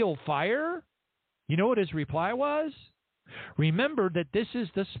angels feel fire? You know what his reply was? Remember that this is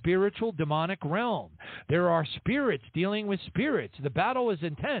the spiritual demonic realm. There are spirits dealing with spirits. The battle is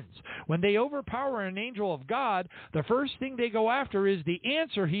intense. When they overpower an angel of God, the first thing they go after is the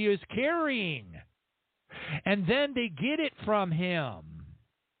answer he is carrying. And then they get it from him.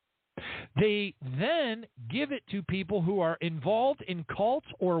 They then give it to people who are involved in cults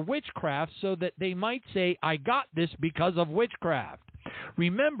or witchcraft so that they might say, I got this because of witchcraft.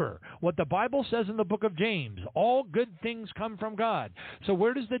 Remember what the Bible says in the book of James. All good things come from God. So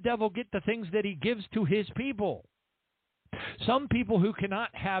where does the devil get the things that he gives to his people? Some people who cannot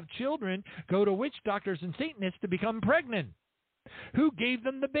have children go to witch doctors and Satanists to become pregnant. Who gave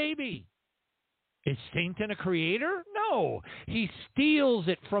them the baby? Is Satan a creator? No. He steals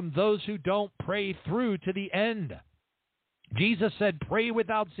it from those who don't pray through to the end. Jesus said, pray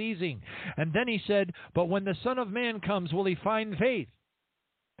without ceasing. And then he said, but when the Son of Man comes, will he find faith?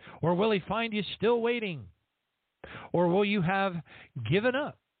 Or will he find you still waiting? Or will you have given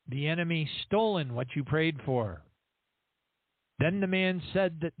up, the enemy stolen what you prayed for? Then the man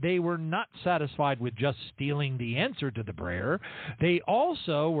said that they were not satisfied with just stealing the answer to the prayer. They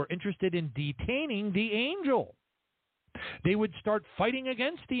also were interested in detaining the angel. They would start fighting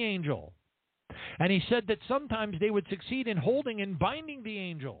against the angel. And he said that sometimes they would succeed in holding and binding the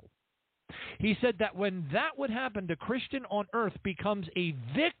angel. He said that when that would happen, the Christian on earth becomes a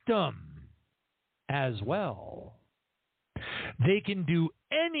victim as well. They can do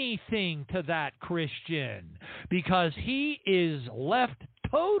anything to that Christian because he is left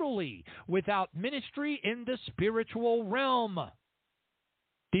totally without ministry in the spiritual realm.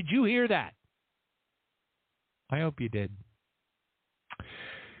 Did you hear that? I hope you did.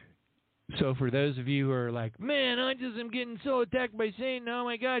 So for those of you who are like, man, I just am getting so attacked by Satan. Oh,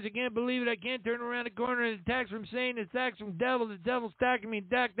 my gosh, I can't believe it. I can't turn around the corner. It's attacks from Satan. It's attacks from the devil. The devil's attacking me.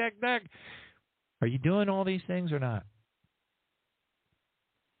 Dack. Are you doing all these things or not?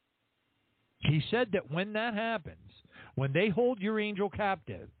 He said that when that happens, when they hold your angel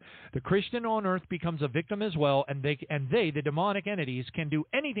captive, the Christian on earth becomes a victim as well, and they, the demonic entities, can do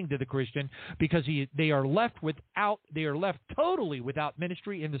anything to the Christian because they are left totally without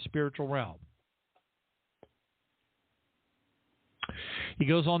ministry in the spiritual realm. He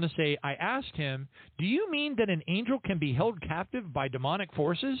goes on to say, I asked him, do you mean that an angel can be held captive by demonic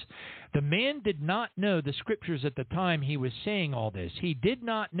forces? The man did not know the scriptures at the time he was saying all this. He did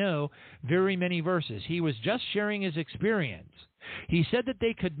not know very many verses. He was just sharing his experience. He said that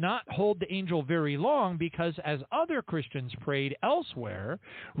they could not hold the angel very long because as other Christians prayed elsewhere,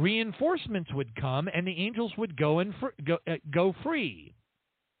 reinforcements would come and the angels would go free.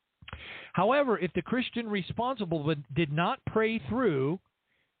 However, if the Christian responsible did not pray through,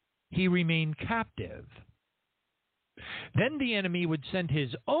 he remained captive. Then the enemy would send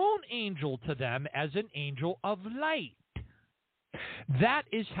his own angel to them as an angel of light. That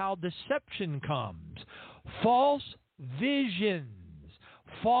is how deception comes. False visions,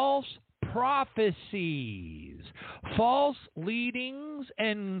 false prophecies, false leadings,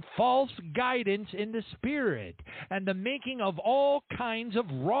 and false guidance in the spirit, and the making of all kinds of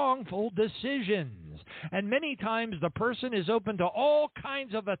wrongful decisions. And many times the person is open to all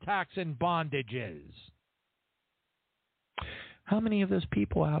kinds of attacks and bondages. How many of those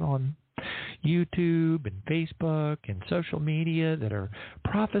people out on YouTube and Facebook and social media that are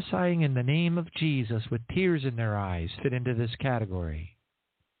prophesying in the name of Jesus with tears in their eyes fit into this category?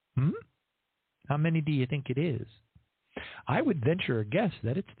 How many do you think it is? I would venture a guess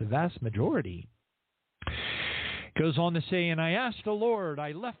that it's the vast majority. Goes on to say, and I asked the Lord,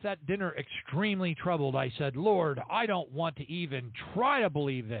 I left that dinner extremely troubled. I said, Lord, I don't want to even try to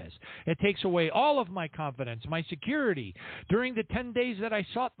believe this. It takes away all of my confidence, my security. During the 10 days that I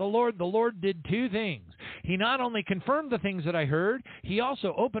sought the Lord did two things. He not only confirmed the things that I heard, he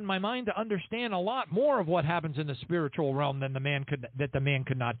also opened my mind to understand a lot more of what happens in the spiritual realm than the man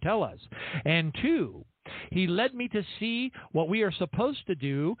could not tell us. And two, he led me to see what we are supposed to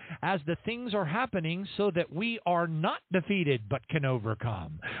do as the things are happening so that we are not defeated but can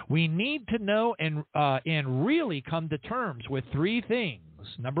overcome. We need to know and really come to terms with three things.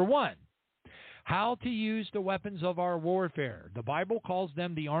 Number one, how to use the weapons of our warfare. The Bible calls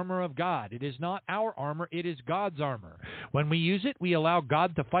them the armor of God. It is not our armor, it is God's armor. When we use it, we allow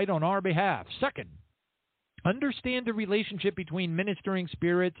God to fight on our behalf. Second, understand the relationship between ministering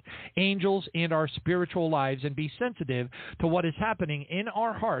spirits, angels, and our spiritual lives, and be sensitive to what is happening in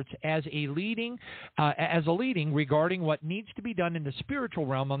our hearts as a leading regarding what needs to be done in the spiritual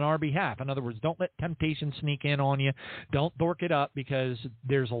realm on our behalf. In other words, don't let temptation sneak in on you. Don't dork it up because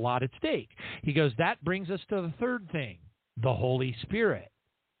there's a lot at stake. He goes, that brings us to the third thing, the Holy Spirit.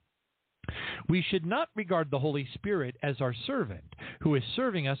 We should not regard the Holy Spirit as our servant who is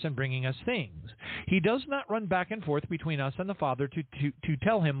serving us and bringing us things. He does not run back and forth between us and the Father to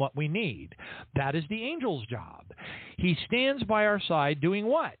tell him what we need. That is the angel's job. He stands by our side doing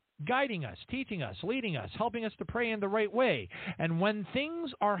what? Guiding us, teaching us, leading us, helping us to pray in the right way. And when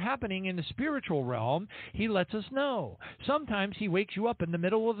things are happening in the spiritual realm, he lets us know. Sometimes he wakes you up in the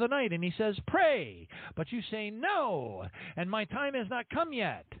middle of the night and he says, pray. But you say, no, and my time has not come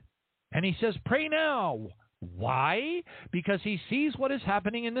yet. And he says, pray now. Why? Because he sees what is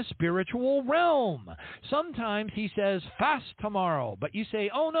happening in the spiritual realm. Sometimes he says, fast tomorrow. But you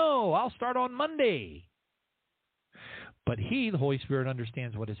say, oh no, I'll start on Monday. But he, the Holy Spirit,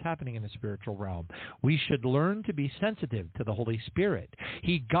 understands what is happening in the spiritual realm. We should learn to be sensitive to the Holy Spirit.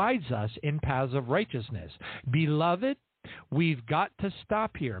 He guides us in paths of righteousness. Beloved, we've got to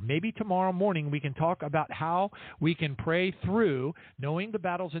stop here. Maybe tomorrow morning we can talk about how we can pray through knowing the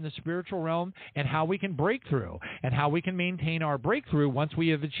battles in the spiritual realm and how we can break through and how we can maintain our breakthrough once we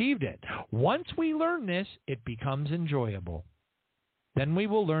have achieved it. Once we learn this, it becomes enjoyable. Then we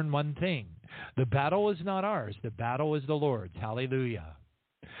will learn one thing. The battle is not ours. The battle is the Lord's. Hallelujah.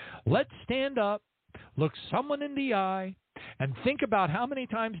 Let's stand up, look someone in the eye, and think about how many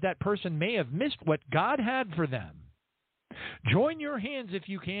times that person may have missed what God had for them. Join your hands, if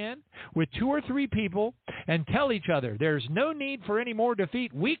you can, with 2 or 3 people and tell each other there's no need for any more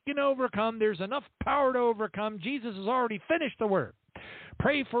defeat. We can overcome. There's enough power to overcome. Jesus has already finished the work.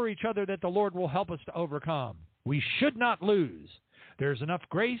 Pray for each other that the Lord will help us to overcome. We should not lose. There's enough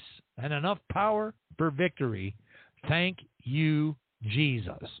grace and enough power for victory. Thank you,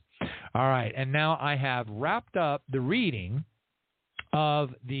 Jesus. All right, and now I have wrapped up the reading of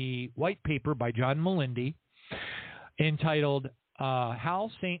the white paper by John Melindy, entitled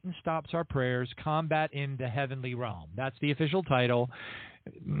How Satan Stops Our Prayers, Combat in the Heavenly Realm. That's the official title.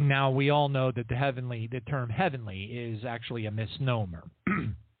 Now, we all know that the term heavenly is actually a misnomer.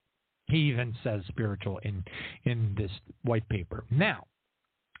 He even says spiritual in this white paper. Now,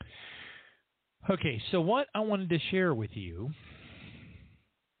 okay, so what I wanted to share with you,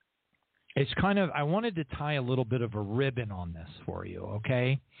 it's I wanted to tie a little bit of a ribbon on this for you,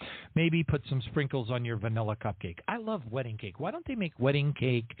 okay? Maybe put some sprinkles on your vanilla cupcake. I love wedding cake. Why don't they make wedding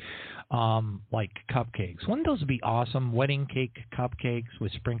cake like cupcakes? Wouldn't those be awesome, wedding cake cupcakes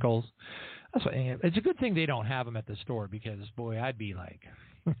with sprinkles? It's a good thing they don't have them at the store because, boy, I'd be like,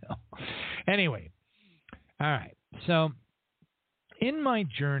 Anyway, all right. So in my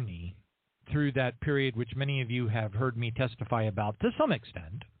journey through that period, which many of you have heard me testify about to some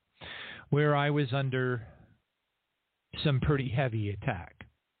extent, where I was under some pretty heavy attack.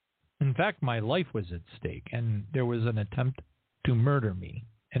 In fact, my life was at stake, and there was an attempt to murder me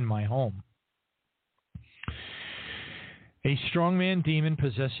in my home. A strongman demon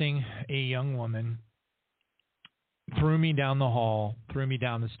possessing a young woman threw me down the hall, threw me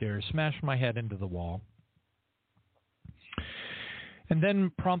down the stairs, smashed my head into the wall, and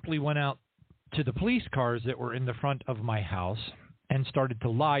then promptly went out to the police cars that were in the front of my house and started to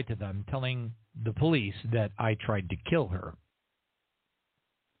lie to them, telling the police that I tried to kill her.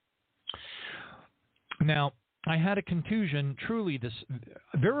 Now, I had a contusion, truly this,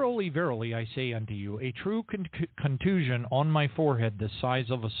 verily, verily, I say unto you, a true contusion on my forehead the size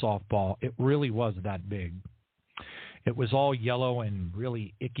of a softball. It really was that big. It was all yellow and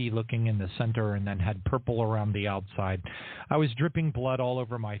really icky looking in the center and then had purple around the outside. I was dripping blood all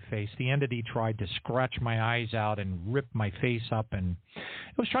over my face. The entity tried to scratch my eyes out and rip my face up, and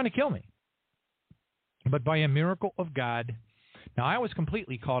it was trying to kill me. But by a miracle of God, now I was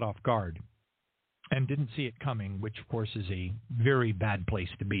completely caught off guard and didn't see it coming, which, of course, is a very bad place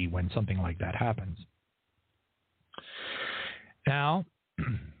to be when something like that happens. Now,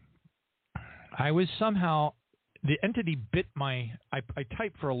 I was somehow, the entity bit my, I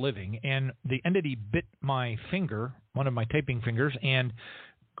type for a living, and the entity bit my finger, one of my typing fingers, and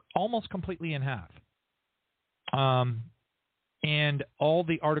almost completely in half. And all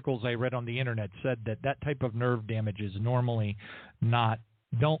the articles I read on the internet said that that type of nerve damage is normally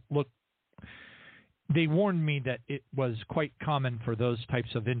don't look. They warned me that it was quite common for those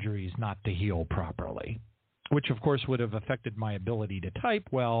types of injuries not to heal properly, which of course would have affected my ability to type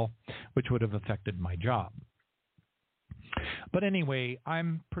well, which would have affected my job. But anyway,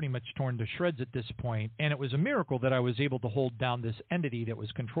 I'm pretty much torn to shreds at this point, and it was a miracle that I was able to hold down this entity that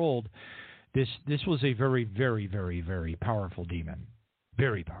was controlled. This was a very, very, very, very powerful demon.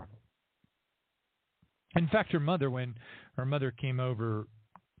 Very powerful. In fact, when her mother came over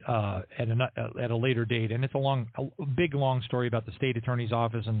at a later date, and it's a big, long story about the state attorney's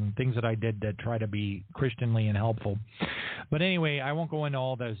office and things that I did to try to be Christianly and helpful. But anyway, I won't go into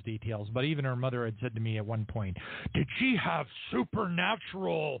all those details, but even her mother had said to me at one point, "Did she have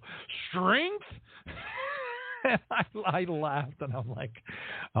supernatural strength?" I laughed, and I'm like,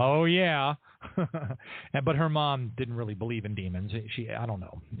 "Oh, yeah." But her mom didn't really believe in demons. I don't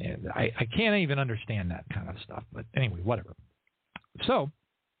know. I can't even understand that kind of stuff. But anyway, whatever. So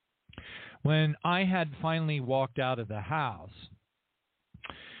when I had finally walked out of the house,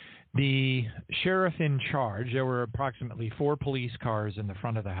 the sheriff in charge, there were approximately 4 police cars in the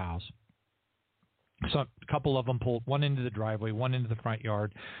front of the house. So a couple of them pulled, one into the driveway, one into the front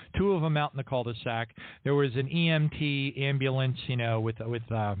yard, 2 of them out in the cul-de-sac. There was an EMT ambulance, with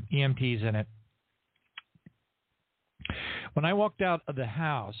EMTs in it. When I walked out of the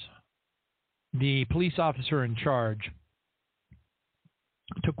house, the police officer in charge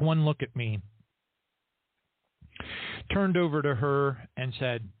took one look at me, turned over to her, and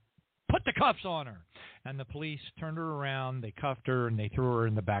said, "Put the cuffs on her." And the police turned her around, they cuffed her, and they threw her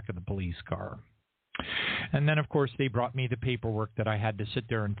in the back of the police car. And then, of course, they brought me the paperwork that I had to sit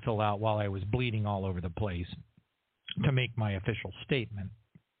there and fill out while I was bleeding all over the place to make my official statement,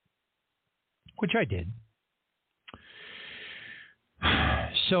 which I did.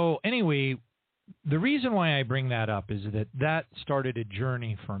 So anyway, the reason why I bring that up is that started a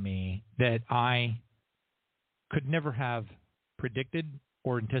journey for me that I could never have predicted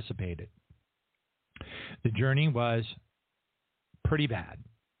or anticipated. The journey was pretty bad.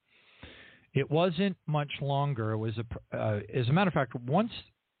 It wasn't much longer. It was as a matter of fact, once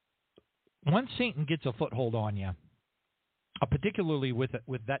Satan gets a foothold on you, particularly with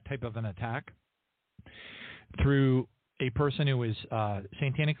that type of an attack, through a person who is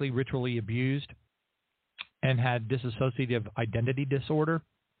satanically ritually abused and had dissociative identity disorder,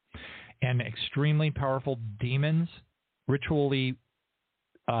 and extremely powerful demons ritually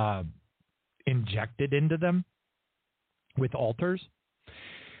injected into them with altars.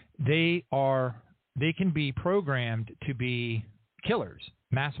 They can be programmed to be killers,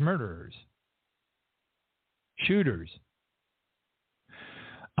 mass murderers, shooters,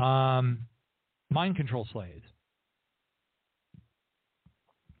 mind control slaves.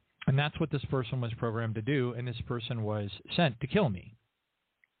 And that's what this person was programmed to do, and this person was sent to kill me.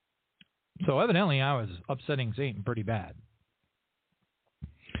 So evidently I was upsetting Satan pretty bad.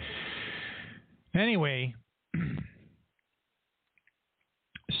 Anyway,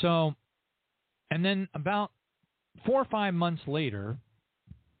 so, and then about 4 or 5 months later,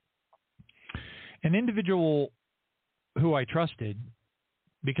 an individual who I trusted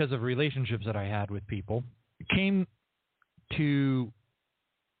because of relationships that I had with people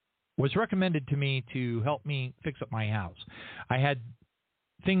was recommended to me to help me fix up my house. I had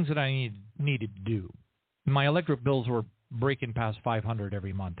things that I needed to do. My electric bills were breaking past $500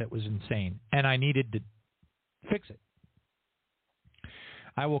 every month. That was insane. And I needed to fix it.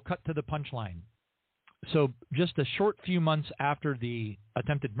 I will cut to the punchline. So just a short few months after the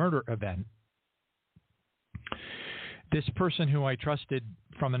attempted murder event, this person who I trusted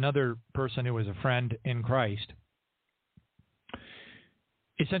from another person who was a friend in Christ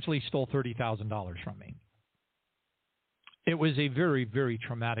essentially stole $30,000 from me. It was a very, very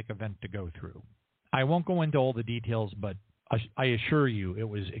traumatic event to go through. I won't go into all the details, but I assure you it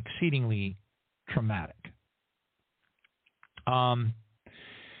was exceedingly traumatic. I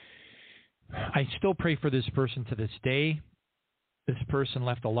still pray for this person to this day. This person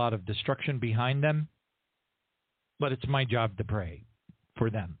left a lot of destruction behind them, but it's my job to pray for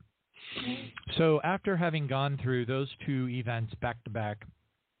them. So after having gone through those two events back to back,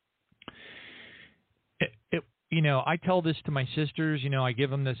 I tell this to my sisters. I give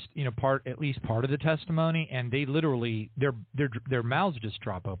them this, at least part of the testimony, and they literally their mouths just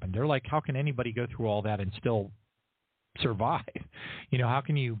drop open. They're like, "How can anybody go through all that and still survive? How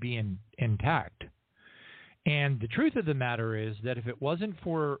can you be intact?" And the truth of the matter is that if it wasn't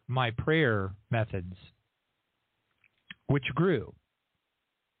for my prayer methods, which grew,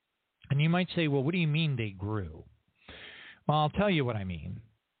 and you might say, "Well, what do you mean they grew?" Well, I'll tell you what I mean.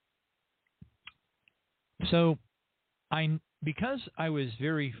 So, because I was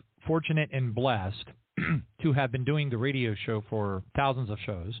very fortunate and blessed to have been doing the radio show for thousands of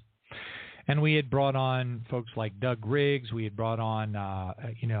shows, and we had brought on folks like Doug Riggs, we had brought on,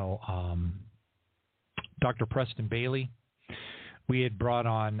 Dr. Preston Bailey, we had brought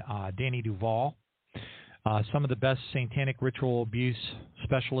on Danny Duval, some of the best satanic ritual abuse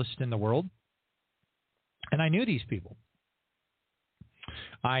specialists in the world, and I knew these people.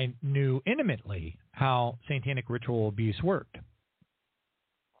 I knew intimately how satanic ritual abuse worked.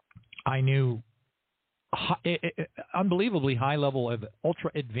 I knew unbelievably high level of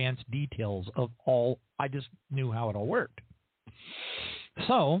ultra advanced details of all. I just knew how it all worked.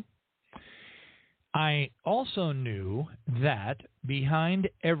 So I also knew that behind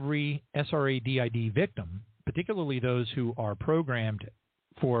every SRA-DID victim, particularly those who are programmed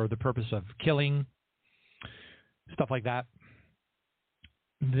for the purpose of killing, stuff like that,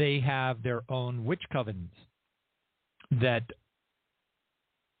 they have their own witch covens that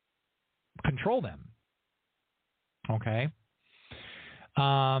control them. Okay?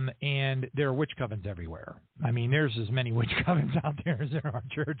 And there are witch covens everywhere. I mean, there's as many witch covens out there as there are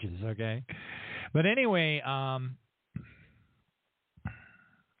churches, okay? But anyway,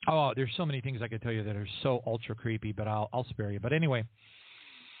 there's so many things I could tell you that are so ultra creepy, but I'll spare you. But anyway,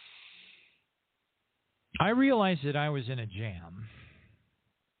 I realized that I was in a jam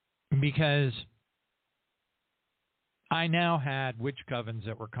because I now had witch covens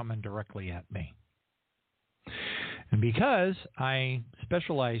that were coming directly at me. And because I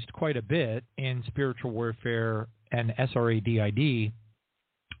specialized quite a bit in spiritual warfare and SRA-DID,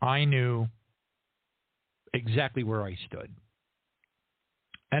 I knew exactly where I stood.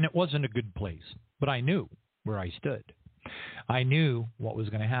 And it wasn't a good place, but I knew where I stood. I knew what was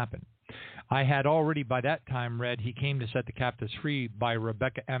going to happen. I had already by that time read He Came to Set the Captives Free by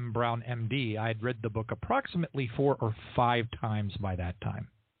Rebecca M. Brown, M.D. I had read the book approximately 4 or 5 times by that time.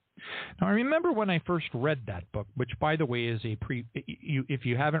 Now, I remember when I first read that book, which, by the way, is if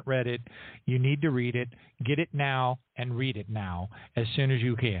you haven't read it, you need to read it, get it now, and read it now as soon as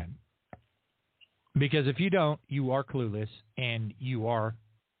you can. Because if you don't, you are clueless, and you are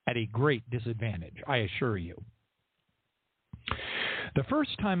at a great disadvantage, I assure you. The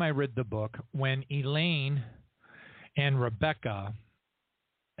first time I read the book, when Elaine and Rebecca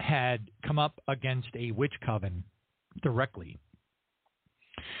had come up against a witch coven directly,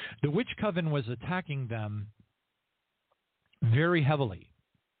 the witch coven was attacking them very heavily.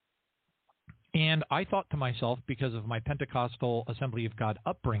 And I thought to myself, because of my Pentecostal Assembly of God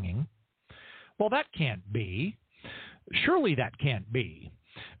upbringing, well, that can't be. Surely that can't be.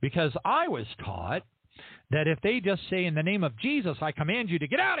 Because I was taught that if they just say, in the name of Jesus, I command you to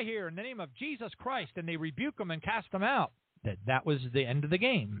get out of here, in the name of Jesus Christ, and they rebuke them and cast them out, that was the end of the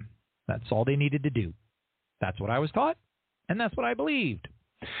game. That's all they needed to do. That's what I was taught, and that's what I believed.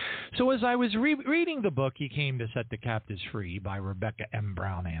 So as I was reading the book, He Came to Set the Captives Free by Rebecca M.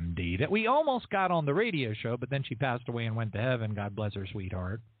 Brown, M.D., that we almost got on the radio show, but then she passed away and went to heaven. God bless her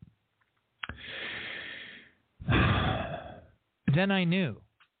sweetheart. Then I knew,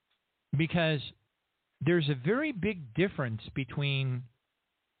 because there's a very big difference between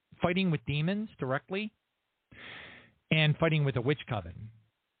fighting with demons directly and fighting with a witch coven.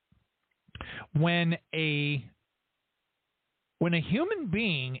 When a human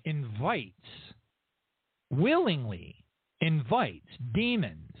being willingly invites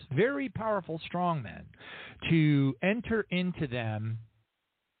demons, very powerful strongmen, to enter into them,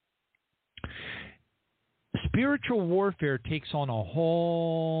 spiritual warfare takes on a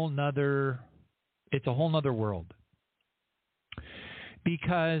whole nother world.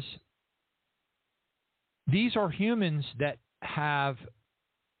 Because these are humans that have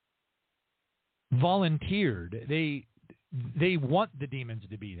volunteered. They want the demons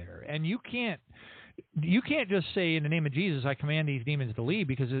to be there. And you can't you can't just say, in the name of Jesus, I command these demons to leave,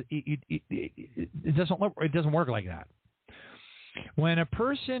 because it doesn't work like that. When a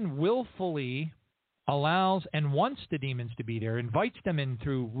person willfully allows and wants the demons to be there, invites them in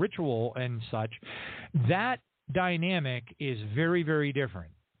through ritual and such, that dynamic is very, very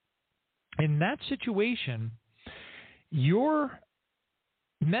different. In that situation, your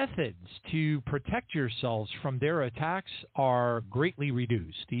methods to protect yourselves from their attacks are greatly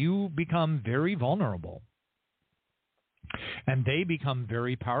reduced. You become very vulnerable, and they become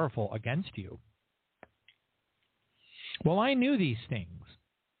very powerful against you. Well, I knew these things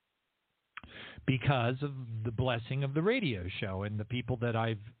because of the blessing of the radio show and the people that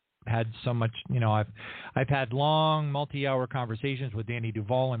I've had so much, I've had long multi-hour conversations with Danny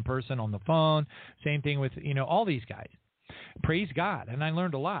Duvall in person, on the phone. Same thing with, all these guys. Praise God. And I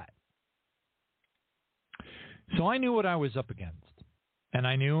learned a lot. So I knew what I was up against, and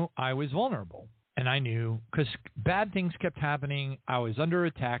I knew I was vulnerable, and I knew, because bad things kept happening. I was under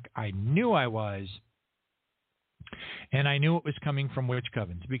attack. I knew I was, and I knew it was coming from witch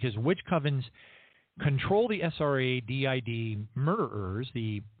covens, because witch covens control the SRA DID murderers,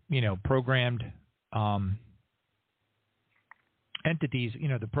 the programmed entities,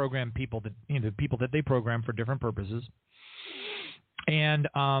 the program people that the people that they program for different purposes, and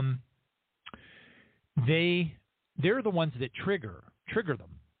they're the ones that trigger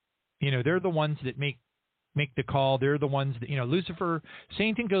them. They're the ones that make the call. They're the ones that, Lucifer,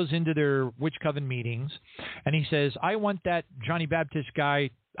 Satan goes into their witch coven meetings, and he says, I want that Johnny Baptist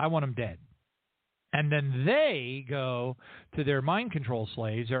guy, I want him dead. And then they go to their mind control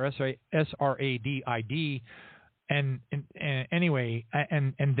slaves, their SRADID, and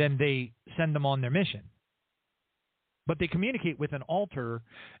then they send them on their mission. But they communicate with an altar,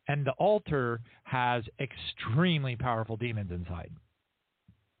 and the altar has extremely powerful demons inside.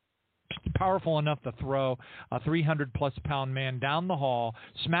 Powerful enough to throw a 300-plus pound man down the hall,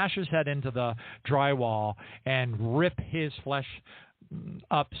 smash his head into the drywall, and rip his flesh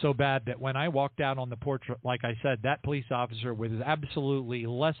up so bad that when I walked out on the porch, like I said, that police officer, with absolutely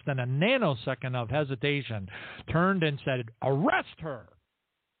less than a nanosecond of hesitation, turned and said, "Arrest her."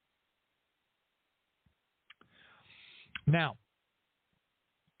 Now,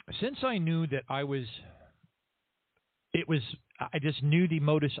 since I knew that I just knew the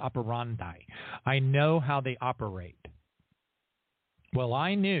modus operandi. I know how they operate. Well,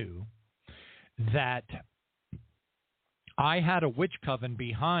 I knew that I had a witch coven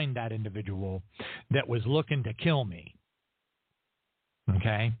behind that individual that was looking to kill me.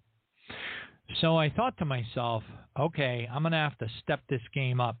 Okay? So I thought to myself, okay, I'm going to have to step this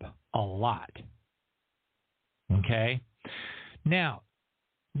game up a lot. Okay? Now,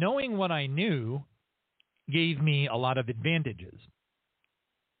 knowing what I knew gave me a lot of advantages.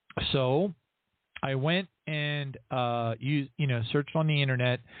 So I went and searched on the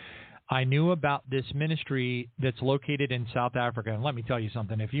internet. I knew about this ministry that's located in South Africa. And let me tell you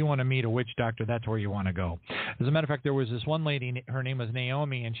something. If you want to meet a witch doctor, that's where you want to go. As a matter of fact, there was this one lady, her name was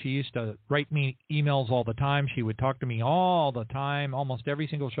Naomi, and she used to write me emails all the time. She would talk to me all the time, almost every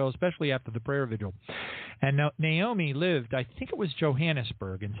single show, especially after the prayer vigil. And Naomi lived, I think it was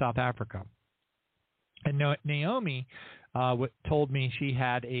Johannesburg in South Africa. And Naomi told me she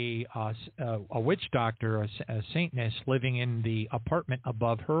had a witch doctor, a Satanist, living in the apartment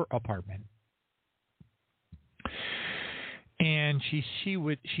above her apartment. And she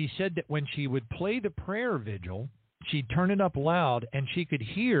said that when she would play the prayer vigil, she'd turn it up loud, and she could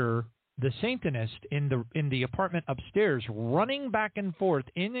hear the Satanist in the apartment upstairs running back and forth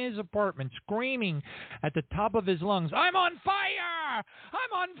in his apartment, screaming at the top of his lungs, "I'm on fire!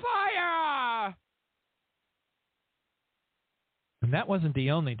 I'm on fire!" And that wasn't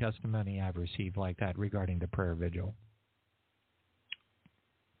the only testimony I've received like that regarding the prayer vigil.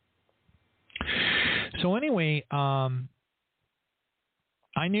 So anyway, I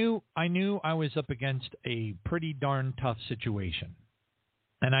knew I was up against a pretty darn tough situation.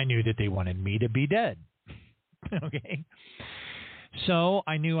 And I knew that they wanted me to be dead. Okay? So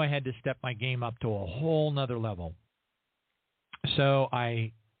I knew I had to step my game up to a whole nother level. So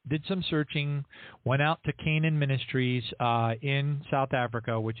I did some searching, went out to Canaan Ministries in South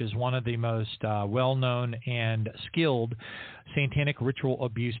Africa, which is one of the most well-known and skilled satanic ritual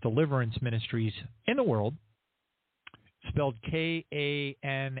abuse deliverance ministries in the world, spelled K-A-N-A-A-N,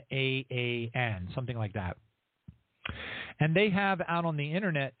 something like that. And they have out on the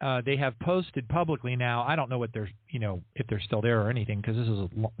internet, they have posted publicly now. I don't know what they're, if they're still there or anything, because this is,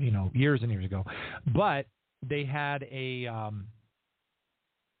 years and years ago. But they had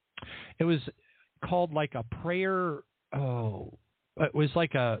it was called like a prayer. it was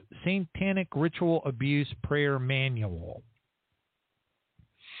like a satanic ritual abuse prayer manual.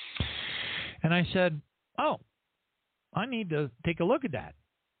 And I said, oh, I need to take a look at that.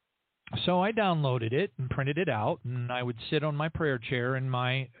 So I downloaded it and printed it out, and I would sit on my prayer chair in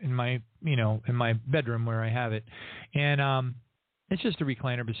my bedroom where I have it, and it's just a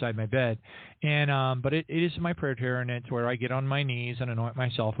recliner beside my bed, and but it is my prayer chair, and it's where I get on my knees and anoint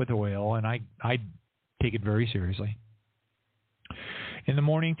myself with oil, and I take it very seriously. In the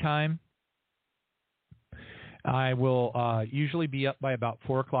morning time, I will usually be up by about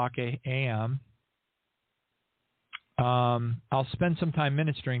 4 o'clock a.m. I'll spend some time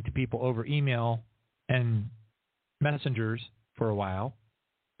ministering to people over email and messengers for a while.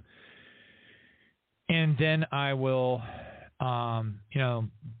 And then I will,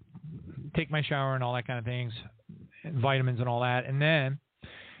 take my shower and all that kind of things, and vitamins and all that. And then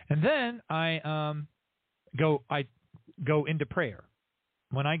I go into prayer.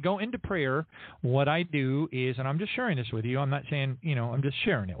 When I go into prayer, what I do is, and I'm just sharing this with you. I'm not saying, I'm just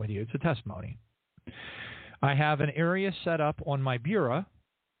sharing it with you. It's a testimony. I have an area set up on my bureau.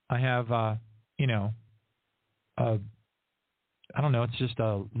 I have, it's just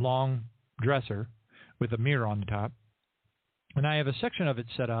a long dresser with a mirror on the top. And I have a section of it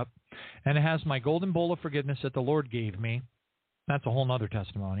set up, and it has my golden bowl of forgiveness that the Lord gave me. That's a whole other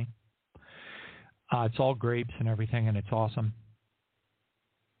testimony. It's all grapes and everything, and it's awesome.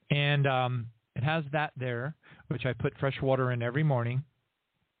 And it has that there, which I put fresh water in every morning.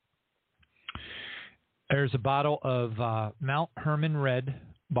 There's a bottle of Mount Hermon Red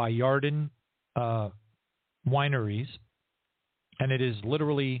by Yarden Wineries, and it is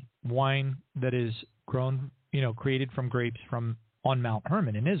literally wine that is grown, created from grapes on Mount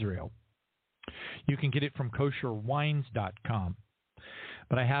Hermon in Israel. You can get it from kosherwines.com.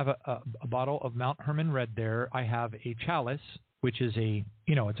 But I have a bottle of Mount Hermon Red there. I have a chalice, which is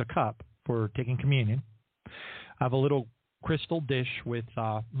it's a cup for taking communion. I have a little crystal dish with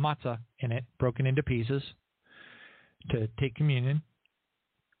matzah in it, broken into pieces, to take communion.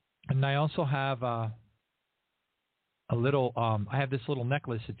 And I also have a little. I have this little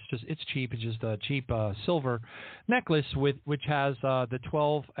necklace. It's cheap. It's just a cheap silver necklace which has the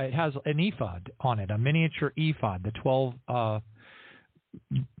 12. It has an ephod on it, a miniature ephod, the 12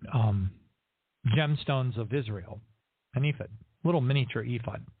 gemstones of Israel, an ephod, little miniature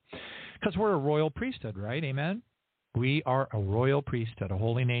ephod, because we're a royal priesthood, right? Amen. We are a royal priesthood, a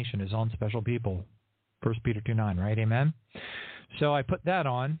holy nation, his own special people. 1 Peter 2:9, right? Amen? So I put that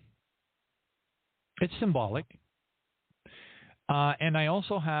on. It's symbolic. And I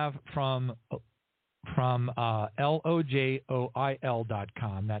also have from LOJOIL.com.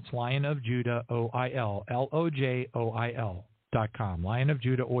 That's Lion of Judah OIL. LOJOIL.com.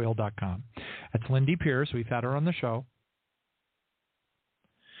 LionofJudahOil.com. That's Lindy Pierce. We've had her on the show.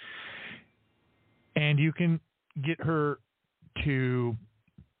 And you can get her to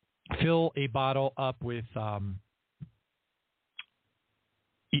fill a bottle up with,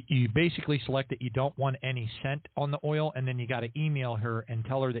 you basically select that you don't want any scent on the oil, and then you got to email her and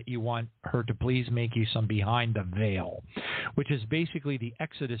tell her that you want her to please make you some Behind the Veil, which is basically the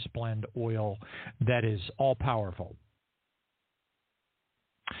Exodus blend oil that is all-powerful.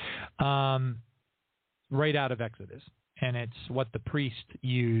 Right out of Exodus. And it's what the priest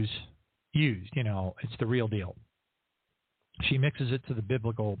used, it's the real deal. She mixes it to the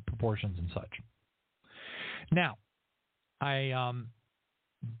biblical proportions and such. Now, I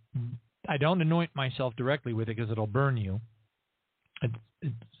don't anoint myself directly with it because it'll burn you.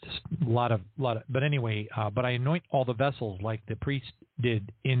 It's just a lot of. But anyway, but I anoint all the vessels like the priest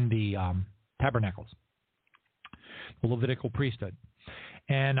did in the tabernacles, the Levitical priesthood.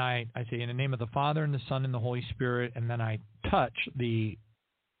 And I say, in the name of the Father and the Son and the Holy Spirit, and then I touch the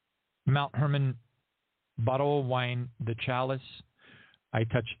Mount Hermon bottle of wine, the chalice. I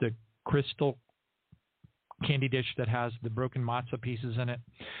touch the crystal candy dish that has the broken matzah pieces in it.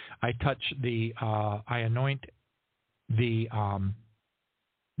 I touch I anoint the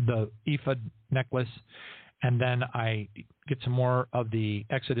ephod necklace, and then I get some more of the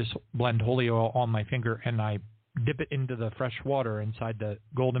Exodus blend holy oil on my finger, and I dip it into the fresh water inside the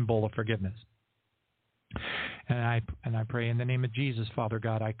golden bowl of forgiveness. And I pray in the name of Jesus, Father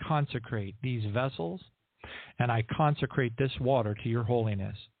God, I consecrate these vessels, and I consecrate this water to your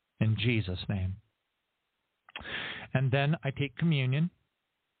holiness in Jesus' name. And then I take communion,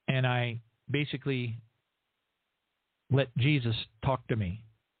 and I basically let Jesus talk to me.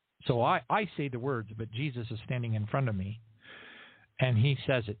 So I say the words, but Jesus is standing in front of me, and he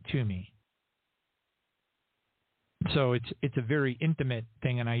says it to me. So it's a very intimate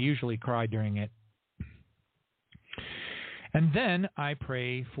thing, and I usually cry during it. And then I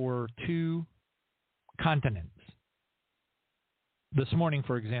pray for 2 continents. This morning,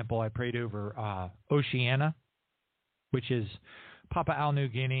 for example, I prayed over Oceania, which is Papua New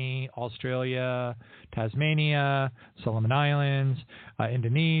Guinea, Australia, Tasmania, Solomon Islands,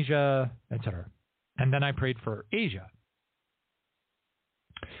 Indonesia, etc. And then I prayed for Asia.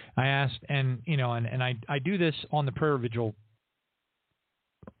 I asked, and I do this on the prayer vigil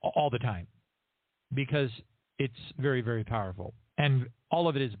all the time because it's very, very powerful. And all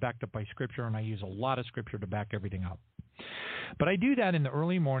of it is backed up by Scripture, and I use a lot of Scripture to back everything up. But I do that in the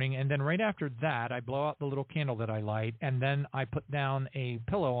early morning, and then right after that, I blow out the little candle that I light, and then I put down a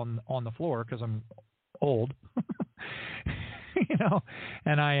pillow on the floor because I'm old,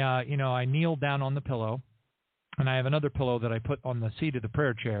 and I kneel down on the pillow, and I have another pillow that I put on the seat of the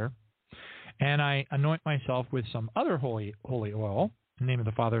prayer chair, and I anoint myself with some other holy oil, in the name of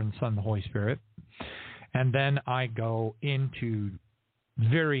the Father and the Son and the Holy Spirit, and then I go into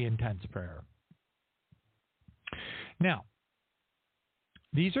very intense prayer. Now,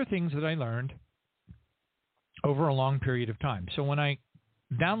 these are things that I learned over a long period of time. So when I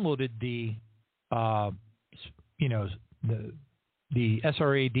downloaded the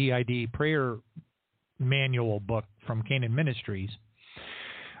SRADID prayer manual book from Canaan Ministries,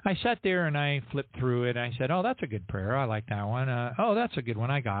 I sat there and I flipped through it. I said, "Oh, that's a good prayer. I like that one. Oh, that's a good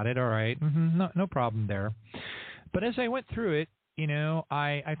one. I got it. All right. No problem there." But as I went through it,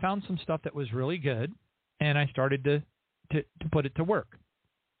 I found some stuff that was really good, and I started to put it to work.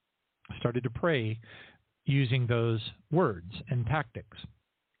 I started to pray using those words and tactics.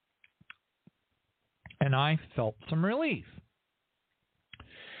 And I felt some relief.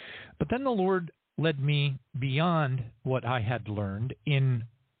 But then the Lord led me beyond what I had learned in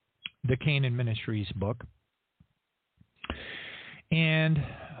the Canaan Ministries book. And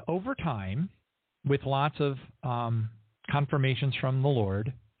over time, with lots of confirmations from the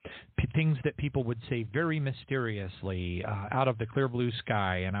Lord, things that people would say very mysteriously out of the clear blue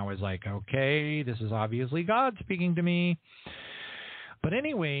sky. And I was like, okay, this is obviously God speaking to me. But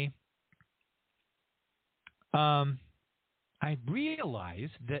anyway, I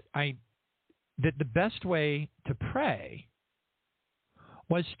realized that the best way to pray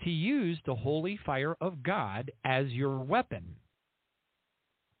was to use the holy fire of God as your weapon.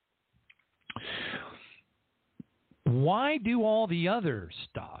 Why do all the other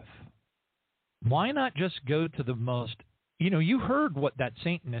stuff? Why not just go to the most, you heard what that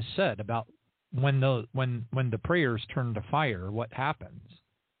Satanist said about when the prayers turn to fire, what happens?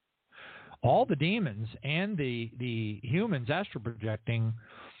 All the demons and the humans astral projecting,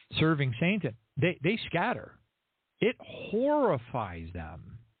 serving Satan, they scatter. It horrifies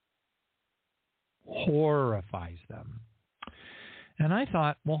them. Horrifies them. And I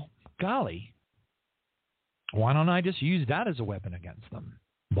thought, well, golly, why don't I just use that as a weapon against them?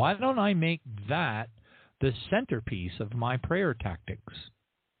 Why don't I make that the centerpiece of my prayer tactics?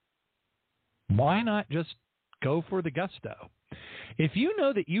 Why not just go for the gusto? If you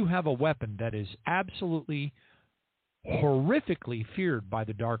know that you have a weapon that is absolutely horrifically feared by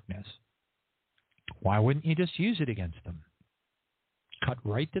the darkness, why wouldn't you just use it against them? Cut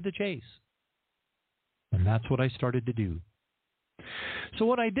right to the chase. And that's what I started to do. So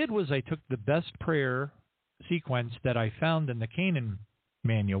what I did was I took the best prayer sequence that I found in the Canaan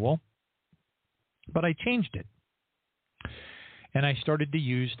manual, but I changed it. And I started to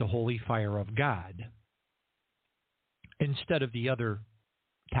use the holy fire of God instead of the other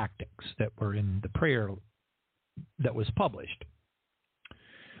tactics that were in the prayer that was published.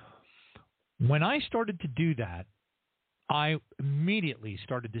 When I started to do that, I immediately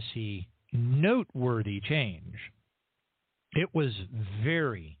started to see noteworthy change. It was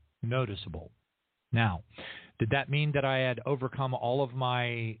very noticeable. Now, did that mean that I had overcome all of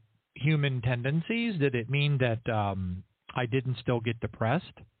my human tendencies? Did it mean that I didn't still get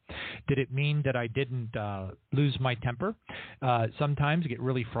depressed? Did it mean that I didn't lose my temper? Sometimes get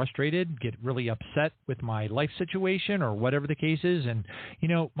really frustrated, get really upset with my life situation or whatever the case is. And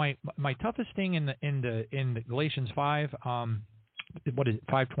my toughest thing in the Galatians 5, what is it,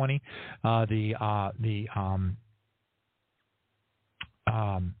 5:20?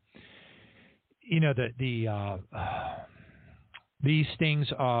 These things.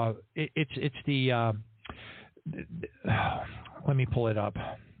 It's the. Let me pull it up.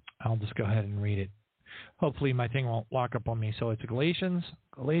 I'll just go ahead and read it. Hopefully my thing won't lock up on me. So it's Galatians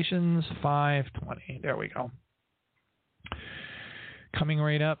 5:20. There we go. Coming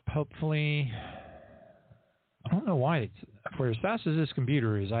right up, hopefully. I don't know why for as fast as this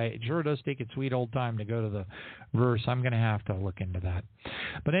computer is, it sure does take its sweet old time to go to the verse. I'm going to have to look into that.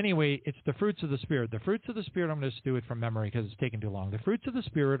 But anyway, it's the fruits of the Spirit. The fruits of the Spirit, I'm going to just do it from memory because it's taken too long. The fruits of the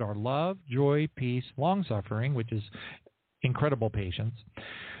Spirit are love, joy, peace, long-suffering, which is incredible patience,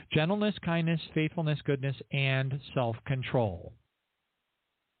 gentleness, kindness, faithfulness, goodness, and self-control.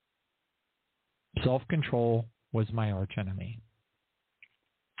 Self-control was my archenemy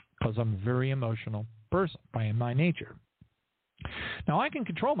because I'm a very emotional person by my nature. Now, I can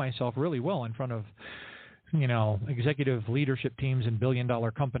control myself really well in front of, executive leadership teams and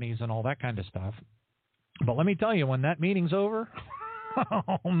billion-dollar companies and all that kind of stuff. But let me tell you, when that meeting's over,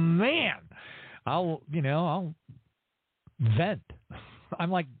 oh, man, I'll vent.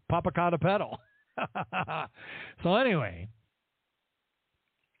 I'm like Papa Cotta-Pedal. So anyway,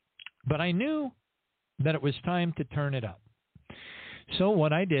 but I knew that it was time to turn it up. So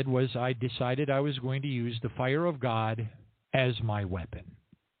what I did was I decided I was going to use the fire of God as my weapon.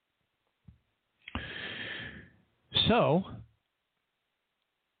 So,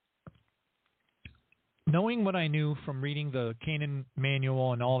 knowing what I knew from reading the Canaan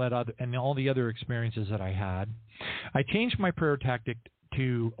Manual and all the other experiences that I had, I changed my prayer tactic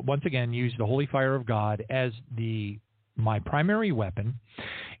to once again use the holy fire of God as my primary weapon,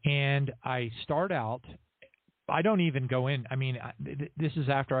 and I start out. I don't even go in. I mean, this is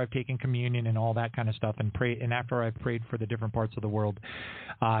after I've taken communion and all that kind of stuff, and after I've prayed for the different parts of the world,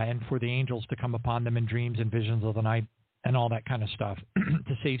 and for the angels to come upon them in dreams and visions of the night, and all that kind of stuff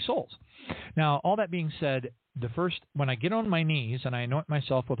to save souls. Now, all that being said, when I get on my knees and I anoint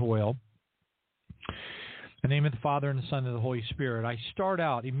myself with oil, in the name of the Father and the Son and the Holy Spirit, I start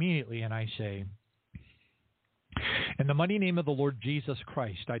out immediately and I say, in the mighty name of the Lord Jesus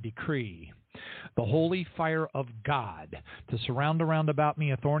Christ, I decree the holy fire of God to surround around about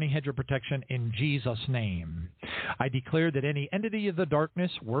me, a thorny hedge of protection in Jesus' name. I declare that any entity of the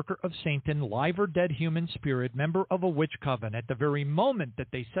darkness, worker of Satan, live or dead human spirit, member of a witch coven, at the very moment that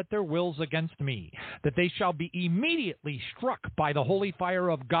they set their wills against me, that they shall be immediately struck by the holy fire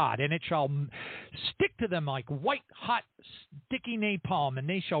of God, and it shall stick to them like white-hot, sticky napalm, and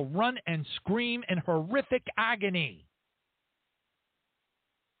they shall run and scream in horrific agony.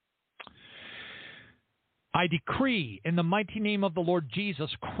 I decree in the mighty name of the Lord Jesus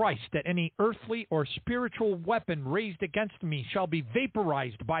Christ that any earthly or spiritual weapon raised against me shall be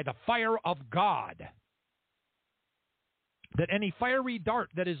vaporized by the fire of God. That any fiery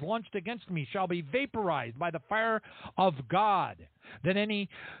dart that is launched against me shall be vaporized by the fire of God. That any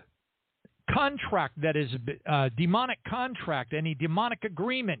contract that is demonic contract, any demonic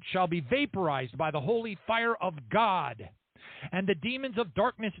agreement shall be vaporized by the holy fire of God. And the demons of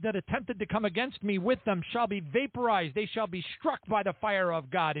darkness that attempted to come against me with them shall be vaporized. They shall be struck by the fire of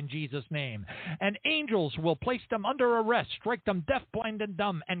God in Jesus' name. And angels will place them under arrest, strike them deaf, blind, and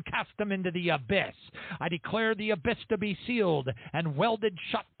dumb, and cast them into the abyss. I declare the abyss to be sealed and welded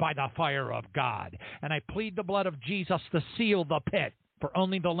shut by the fire of God. And I plead the blood of Jesus to seal the pit, for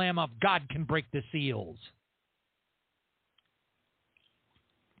only the Lamb of God can break the seals.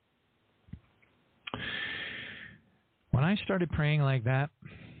 When I started praying like that,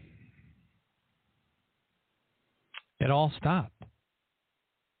 it all stopped.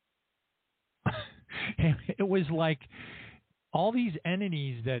 It was like all these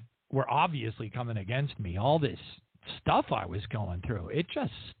entities that were obviously coming against me, all this stuff I was going through, it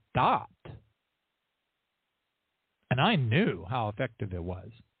just stopped. And I knew how effective it was.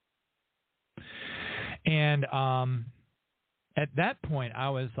 And at that point, I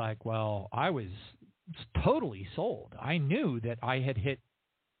was like, well, I was totally sold. I knew that I had hit,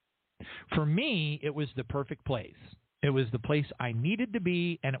 for me, it was the perfect place. It was the place I needed to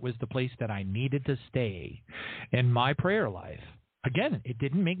be, and it was the place that I needed to stay in my prayer life. Again, it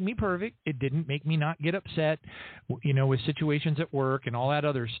didn't make me perfect. It didn't make me not get upset, with situations at work and all that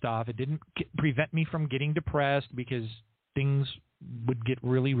other stuff. It didn't prevent me from getting depressed because things would get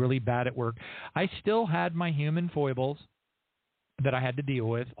really, really bad at work. I still had my human foibles that I had to deal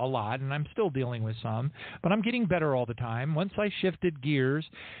with a lot, and I'm still dealing with some, but I'm getting better all the time. Once I shifted gears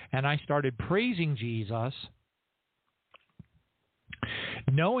and I started praising Jesus,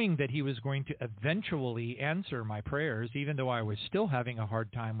 knowing that he was going to eventually answer my prayers, even though I was still having a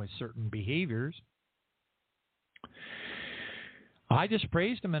hard time with certain behaviors, I just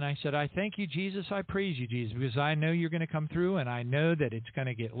praised him, and I said, I thank you, Jesus. I praise you, Jesus, because I know you're going to come through, and I know that it's going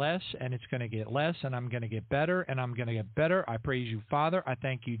to get less, and it's going to get less, and I'm going to get better, and I'm going to get better. I praise you, Father. I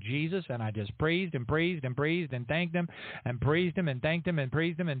thank you, Jesus. And I just praised and praised and praised and thanked him and praised him and thanked him and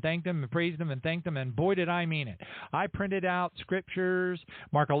praised him and thanked him and praised him and thanked him, and boy, did I mean it. I printed out scriptures,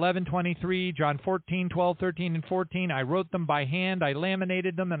 Mark 11:23, John 14, 12, 13, and 14. I wrote them by hand. I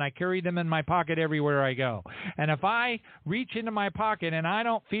laminated them, and I carried them in my pocket everywhere I go. And if I reach into my pocket and I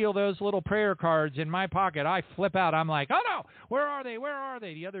don't feel those little prayer cards in my pocket, I flip out. I'm like, oh no, where are they? Where are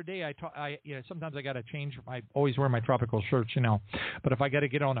they? The other day, sometimes I got to change. I always wear my tropical shirts, but if I got to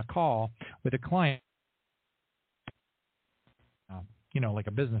get on a call with a client, like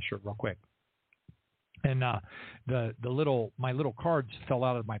a business shirt real quick. And my little cards fell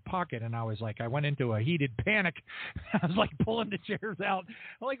out of my pocket, and I was like, I went into a heated panic. I was like pulling the chairs out.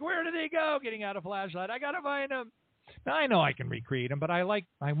 I'm like, where did they go? Getting out a flashlight. I got to find them. Now, I know I can recreate them, but I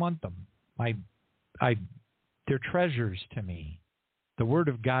want them. They're treasures to me. The Word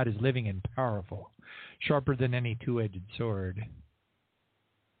of God is living and powerful, sharper than any two-edged sword.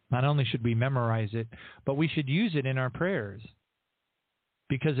 Not only should we memorize it, but we should use it in our prayers,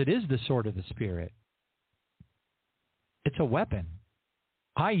 because it is the sword of the Spirit. It's a weapon.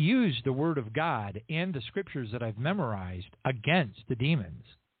 I use the Word of God and the Scriptures that I've memorized against the demons,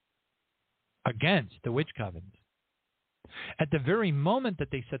 against the witch covens. At the very moment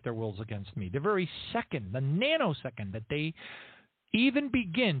that they set their wills against me, the very second, the nanosecond that they even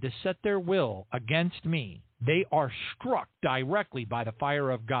begin to set their will against me, they are struck directly by the fire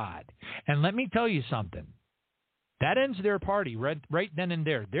of God. And let me tell you something. That ends their party right then and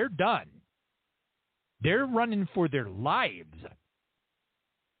there. They're done. They're running for their lives.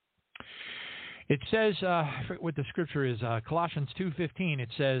 It says, I forget what the scripture is, Colossians 2:15, it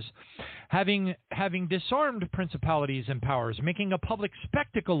says, having disarmed principalities and powers, making a public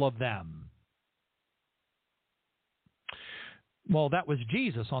spectacle of them. Well, that was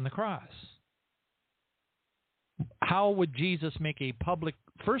Jesus on the cross. How would Jesus make a public?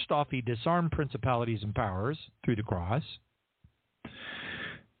 First off, he disarmed principalities and powers through the cross.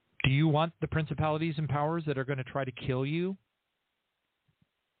 Do you want the principalities and powers that are going to try to kill you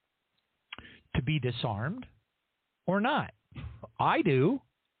to be disarmed or not? I do.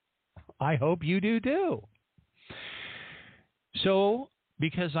 I hope you do too. So,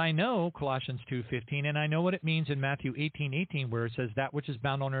 because I know Colossians 2:15, and I know what it means in Matthew 18:18, where it says, that which is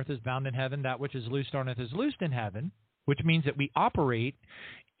bound on earth is bound in heaven, that which is loosed on earth is loosed in heaven, which means that we operate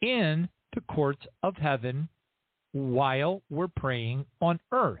in the courts of heaven while we're praying on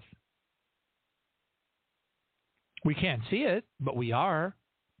earth. We can't see it, but we are.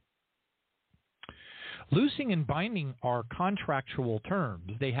 Loosing and binding are contractual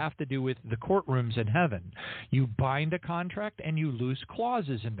terms. They have to do with the courtrooms in heaven. You bind a contract and you loose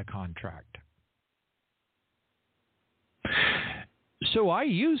clauses in the contract. So I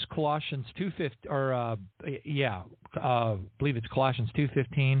use Colossians 2:15, I believe it's Colossians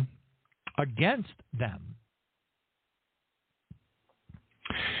 2:15, against them.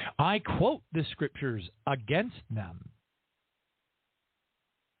 I quote the scriptures against them,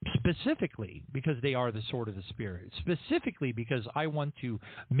 specifically because they are the sword of the Spirit, specifically because I want to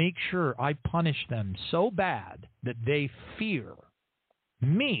make sure I punish them so bad that they fear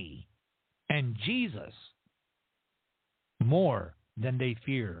me and Jesus more than they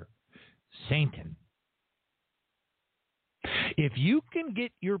fear Satan. If you can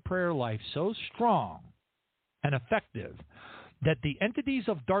get your prayer life so strong and effective that the entities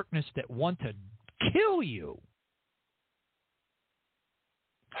of darkness that want to kill you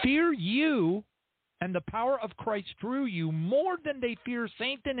fear you and the power of Christ through you more than they fear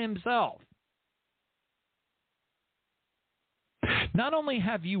Satan himself, not only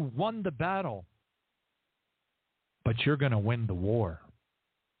have you won the battle, but you're going to win the war.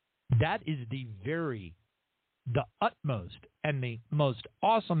 That is the utmost and the most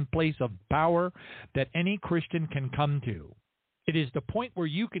awesome place of power that any Christian can come to. It is the point where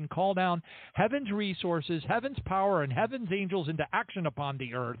you can call down heaven's resources, heaven's power, and heaven's angels into action upon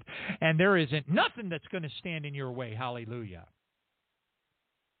the earth, and there isn't nothing that's going to stand in your way. Hallelujah.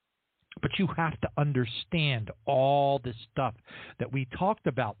 But you have to understand all this stuff that we talked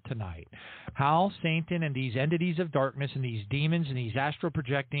about tonight. How Satan and these entities of darkness and these demons and these astral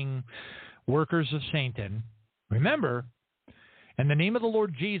projecting workers of Satan, remember, in the name of the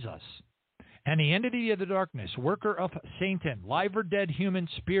Lord Jesus, And the entity of the darkness, worker of Satan, live or dead human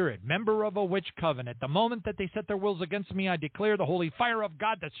spirit, member of a witch covenant, the moment that they set their wills against me, I declare the holy fire of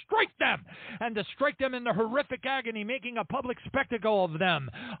God to strike them, and to strike them in the horrific agony, making a public spectacle of them.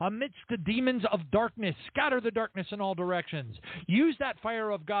 Amidst the demons of darkness, scatter the darkness in all directions. Use that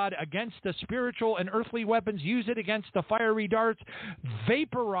fire of God against the spiritual and earthly weapons. Use it against the fiery darts.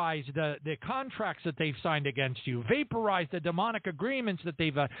 Vaporize the contracts that they've signed against you. Vaporize the demonic agreements that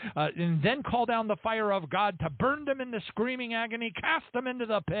they've, and then call down the fire of God to burn them in the screaming agony, cast them into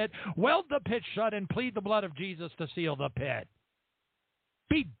the pit, weld the pit shut, and plead the blood of Jesus to seal the pit.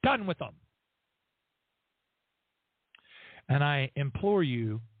 Be done with them. And I implore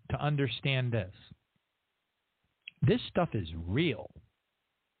you to understand this. This stuff is real.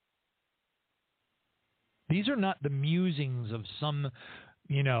 These are not the musings of some,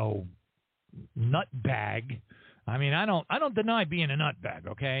 nutbag. I mean, I don't deny being a nutbag,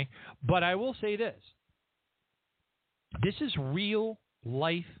 okay? But I will say this. This is real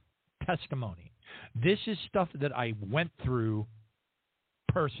life testimony. This is stuff that I went through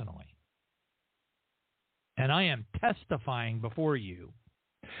personally. And I am testifying before you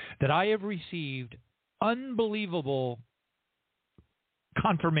that I have received unbelievable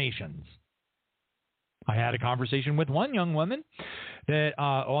confirmations. I had a conversation with one young woman that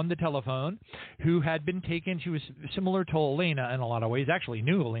on the telephone who had been taken. She was similar to Elena in a lot of ways, actually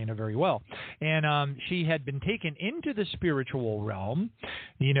knew Elena very well. And she had been taken into the spiritual realm,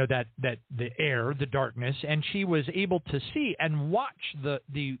 that the air, the darkness, and she was able to see and watch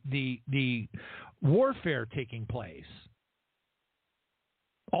the warfare taking place.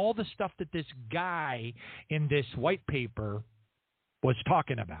 All the stuff that this guy in this white paper was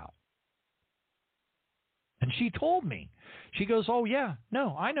talking about. And she told me, she goes, oh, yeah,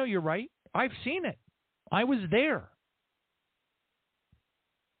 no, I know you're right. I've seen it. I was there.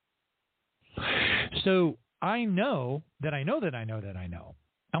 So I know that I know that I know that I know.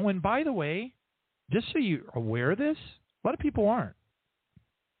 And when, by the way, just so you're aware of this, a lot of people aren't.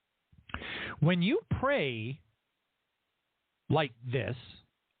 When you pray like this,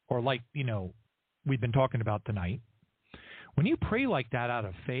 or like, we've been talking about tonight, when you pray like that out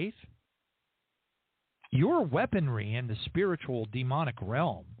of faith, your weaponry in the spiritual demonic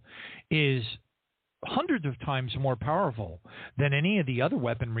realm is hundreds of times more powerful than any of the other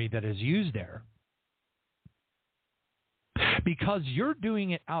weaponry that is used there. Because you're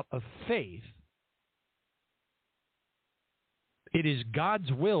doing it out of faith, it is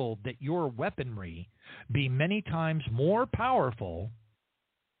God's will that your weaponry be many times more powerful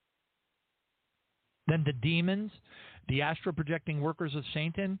than the demons, the astral projecting workers of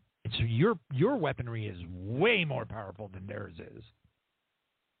Satan. So your weaponry is way more powerful than theirs is.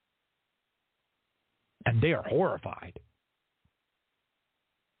 And they are horrified.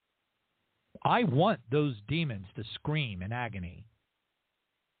 I want those demons to scream in agony.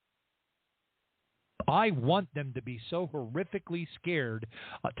 I want them to be so horrifically scared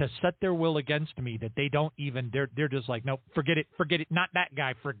to set their will against me that they don't even, they're just like, no, forget it, not that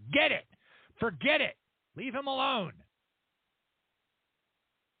guy, forget it, leave him alone.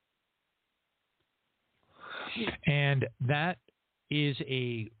 And that is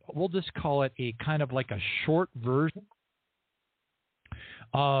we'll just call it a kind of like a short version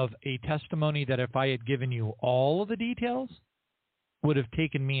of a testimony that if I had given you all of the details, would have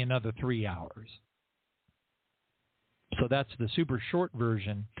taken me another 3 hours. So that's the super short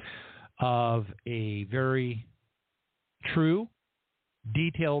version of a very true,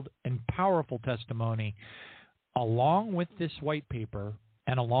 detailed, and powerful testimony, along with this white paper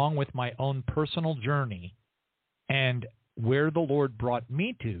and along with my own personal journey and where the Lord brought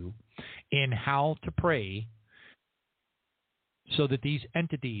me to in how to pray so that these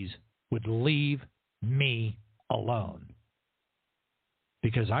entities would leave me alone.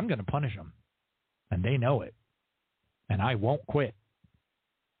 Because I'm going to punish them, and they know it, and I won't quit.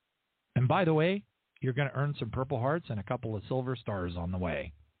 And by the way, you're going to earn some Purple Hearts and a couple of silver stars on the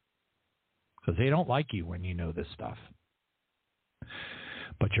way, because they don't like you when you know this stuff.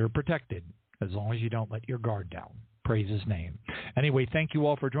 But you're protected as long as you don't let your guard down. Praise his name. Anyway, thank you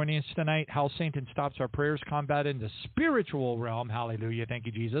all for joining us tonight. How Satan Stops Our Prayers, Combat in the Spiritual Realm. Hallelujah. Thank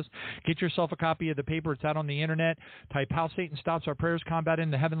you, Jesus. Get yourself a copy of the paper. It's out on the internet. Type How Satan Stops Our Prayers, Combat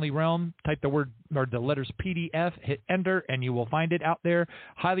in the Heavenly Realm. Type the word or the letters PDF. Hit enter, and you will find it out there.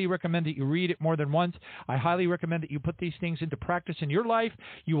 Highly recommend that you read it more than once. I highly recommend that you put these things into practice in your life.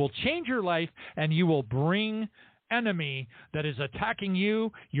 You will change your life, and you will bring enemy that is attacking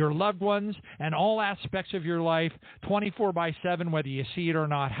you, your loved ones, and all aspects of your life 24/7, whether you see it or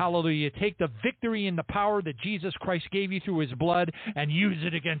not. Hallelujah. Take the victory and the power that Jesus Christ gave you through his blood and use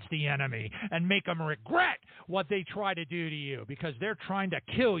it against the enemy and make them regret what they try to do to you, because they're trying to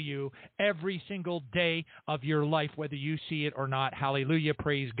kill you every single day of your life, whether you see it or not. Hallelujah.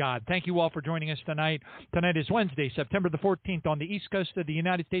 Praise God. Thank you all for joining us tonight. Tonight is Wednesday, September the 14th on the East Coast of the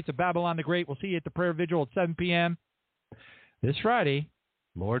United States of Babylon the Great. We'll see you at the prayer vigil at 7 p.m. this Friday,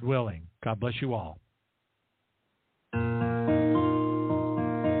 Lord willing. God bless you all.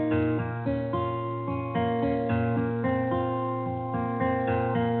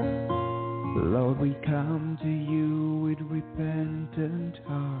 Lord, we come to you with repentant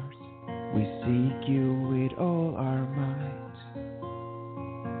hearts. We seek you with all our might.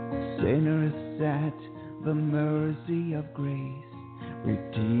 Sinners at the mercy of grace,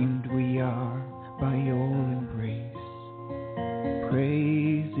 redeemed we are by your embrace.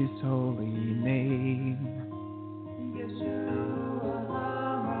 Praise his holy name.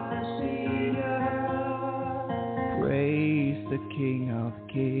 Praise the King of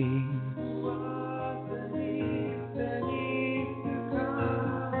Kings.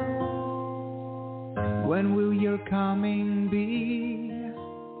 When will your coming be?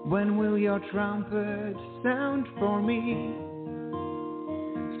 When will your trumpet sound for me?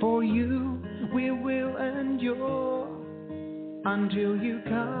 For you we will endure until you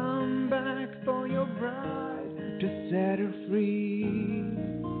come back for your bride to set her free.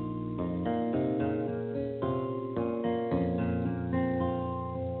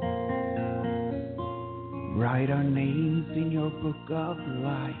 Write our names in your book of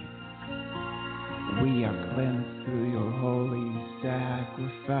life. We are cleansed through your holy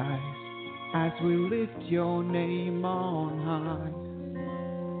sacrifice as we lift your name on high.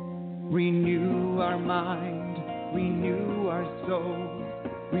 Renew our mind, renew our soul,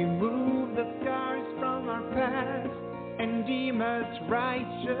 remove the scars from our past and deem us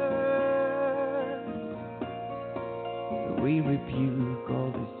righteous. We rebuke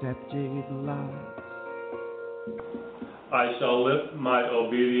all deceptive lies. I shall lift my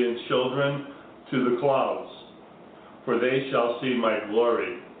obedient children to the clouds, for they shall see my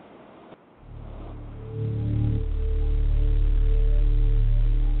glory.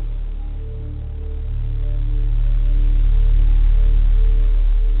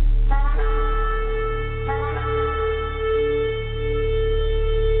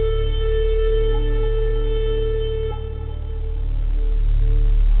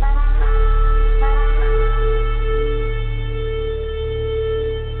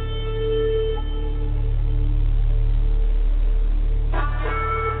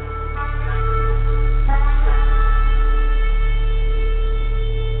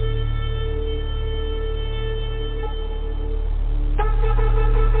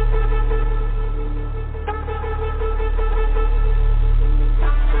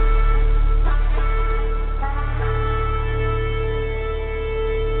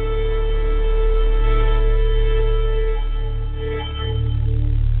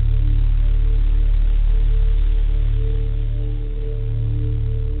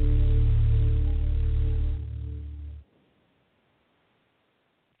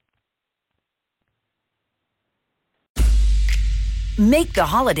 Make the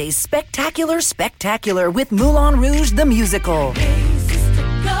holidays spectacular, spectacular with Moulin Rouge the Musical. Hey, sister,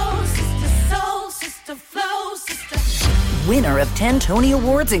 go, sister, soul, sister, flow, sister. Winner of 10 Tony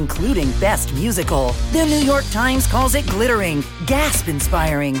Awards, including Best Musical. The New York Times calls it glittering,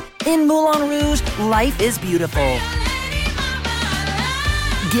 gasp-inspiring. In Moulin Rouge, life is beautiful.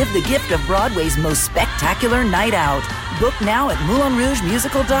 Give the gift of Broadway's most spectacular night out. Book now at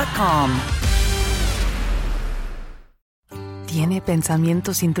MoulinRougeMusical.com. ¿Tiene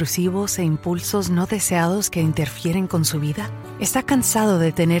pensamientos intrusivos e impulsos no deseados que interfieren con su vida? ¿Está cansado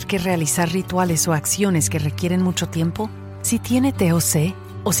de tener que realizar rituales o acciones que requieren mucho tiempo? Si tiene TOC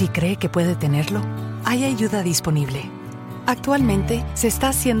o si cree que puede tenerlo, hay ayuda disponible. Actualmente se está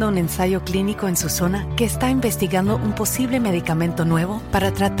haciendo un ensayo clínico en su zona que está investigando un posible medicamento nuevo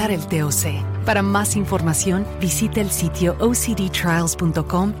para tratar el TOC. Para más información, visite el sitio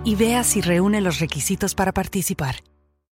ocdtrials.com y vea si reúne los requisitos para participar.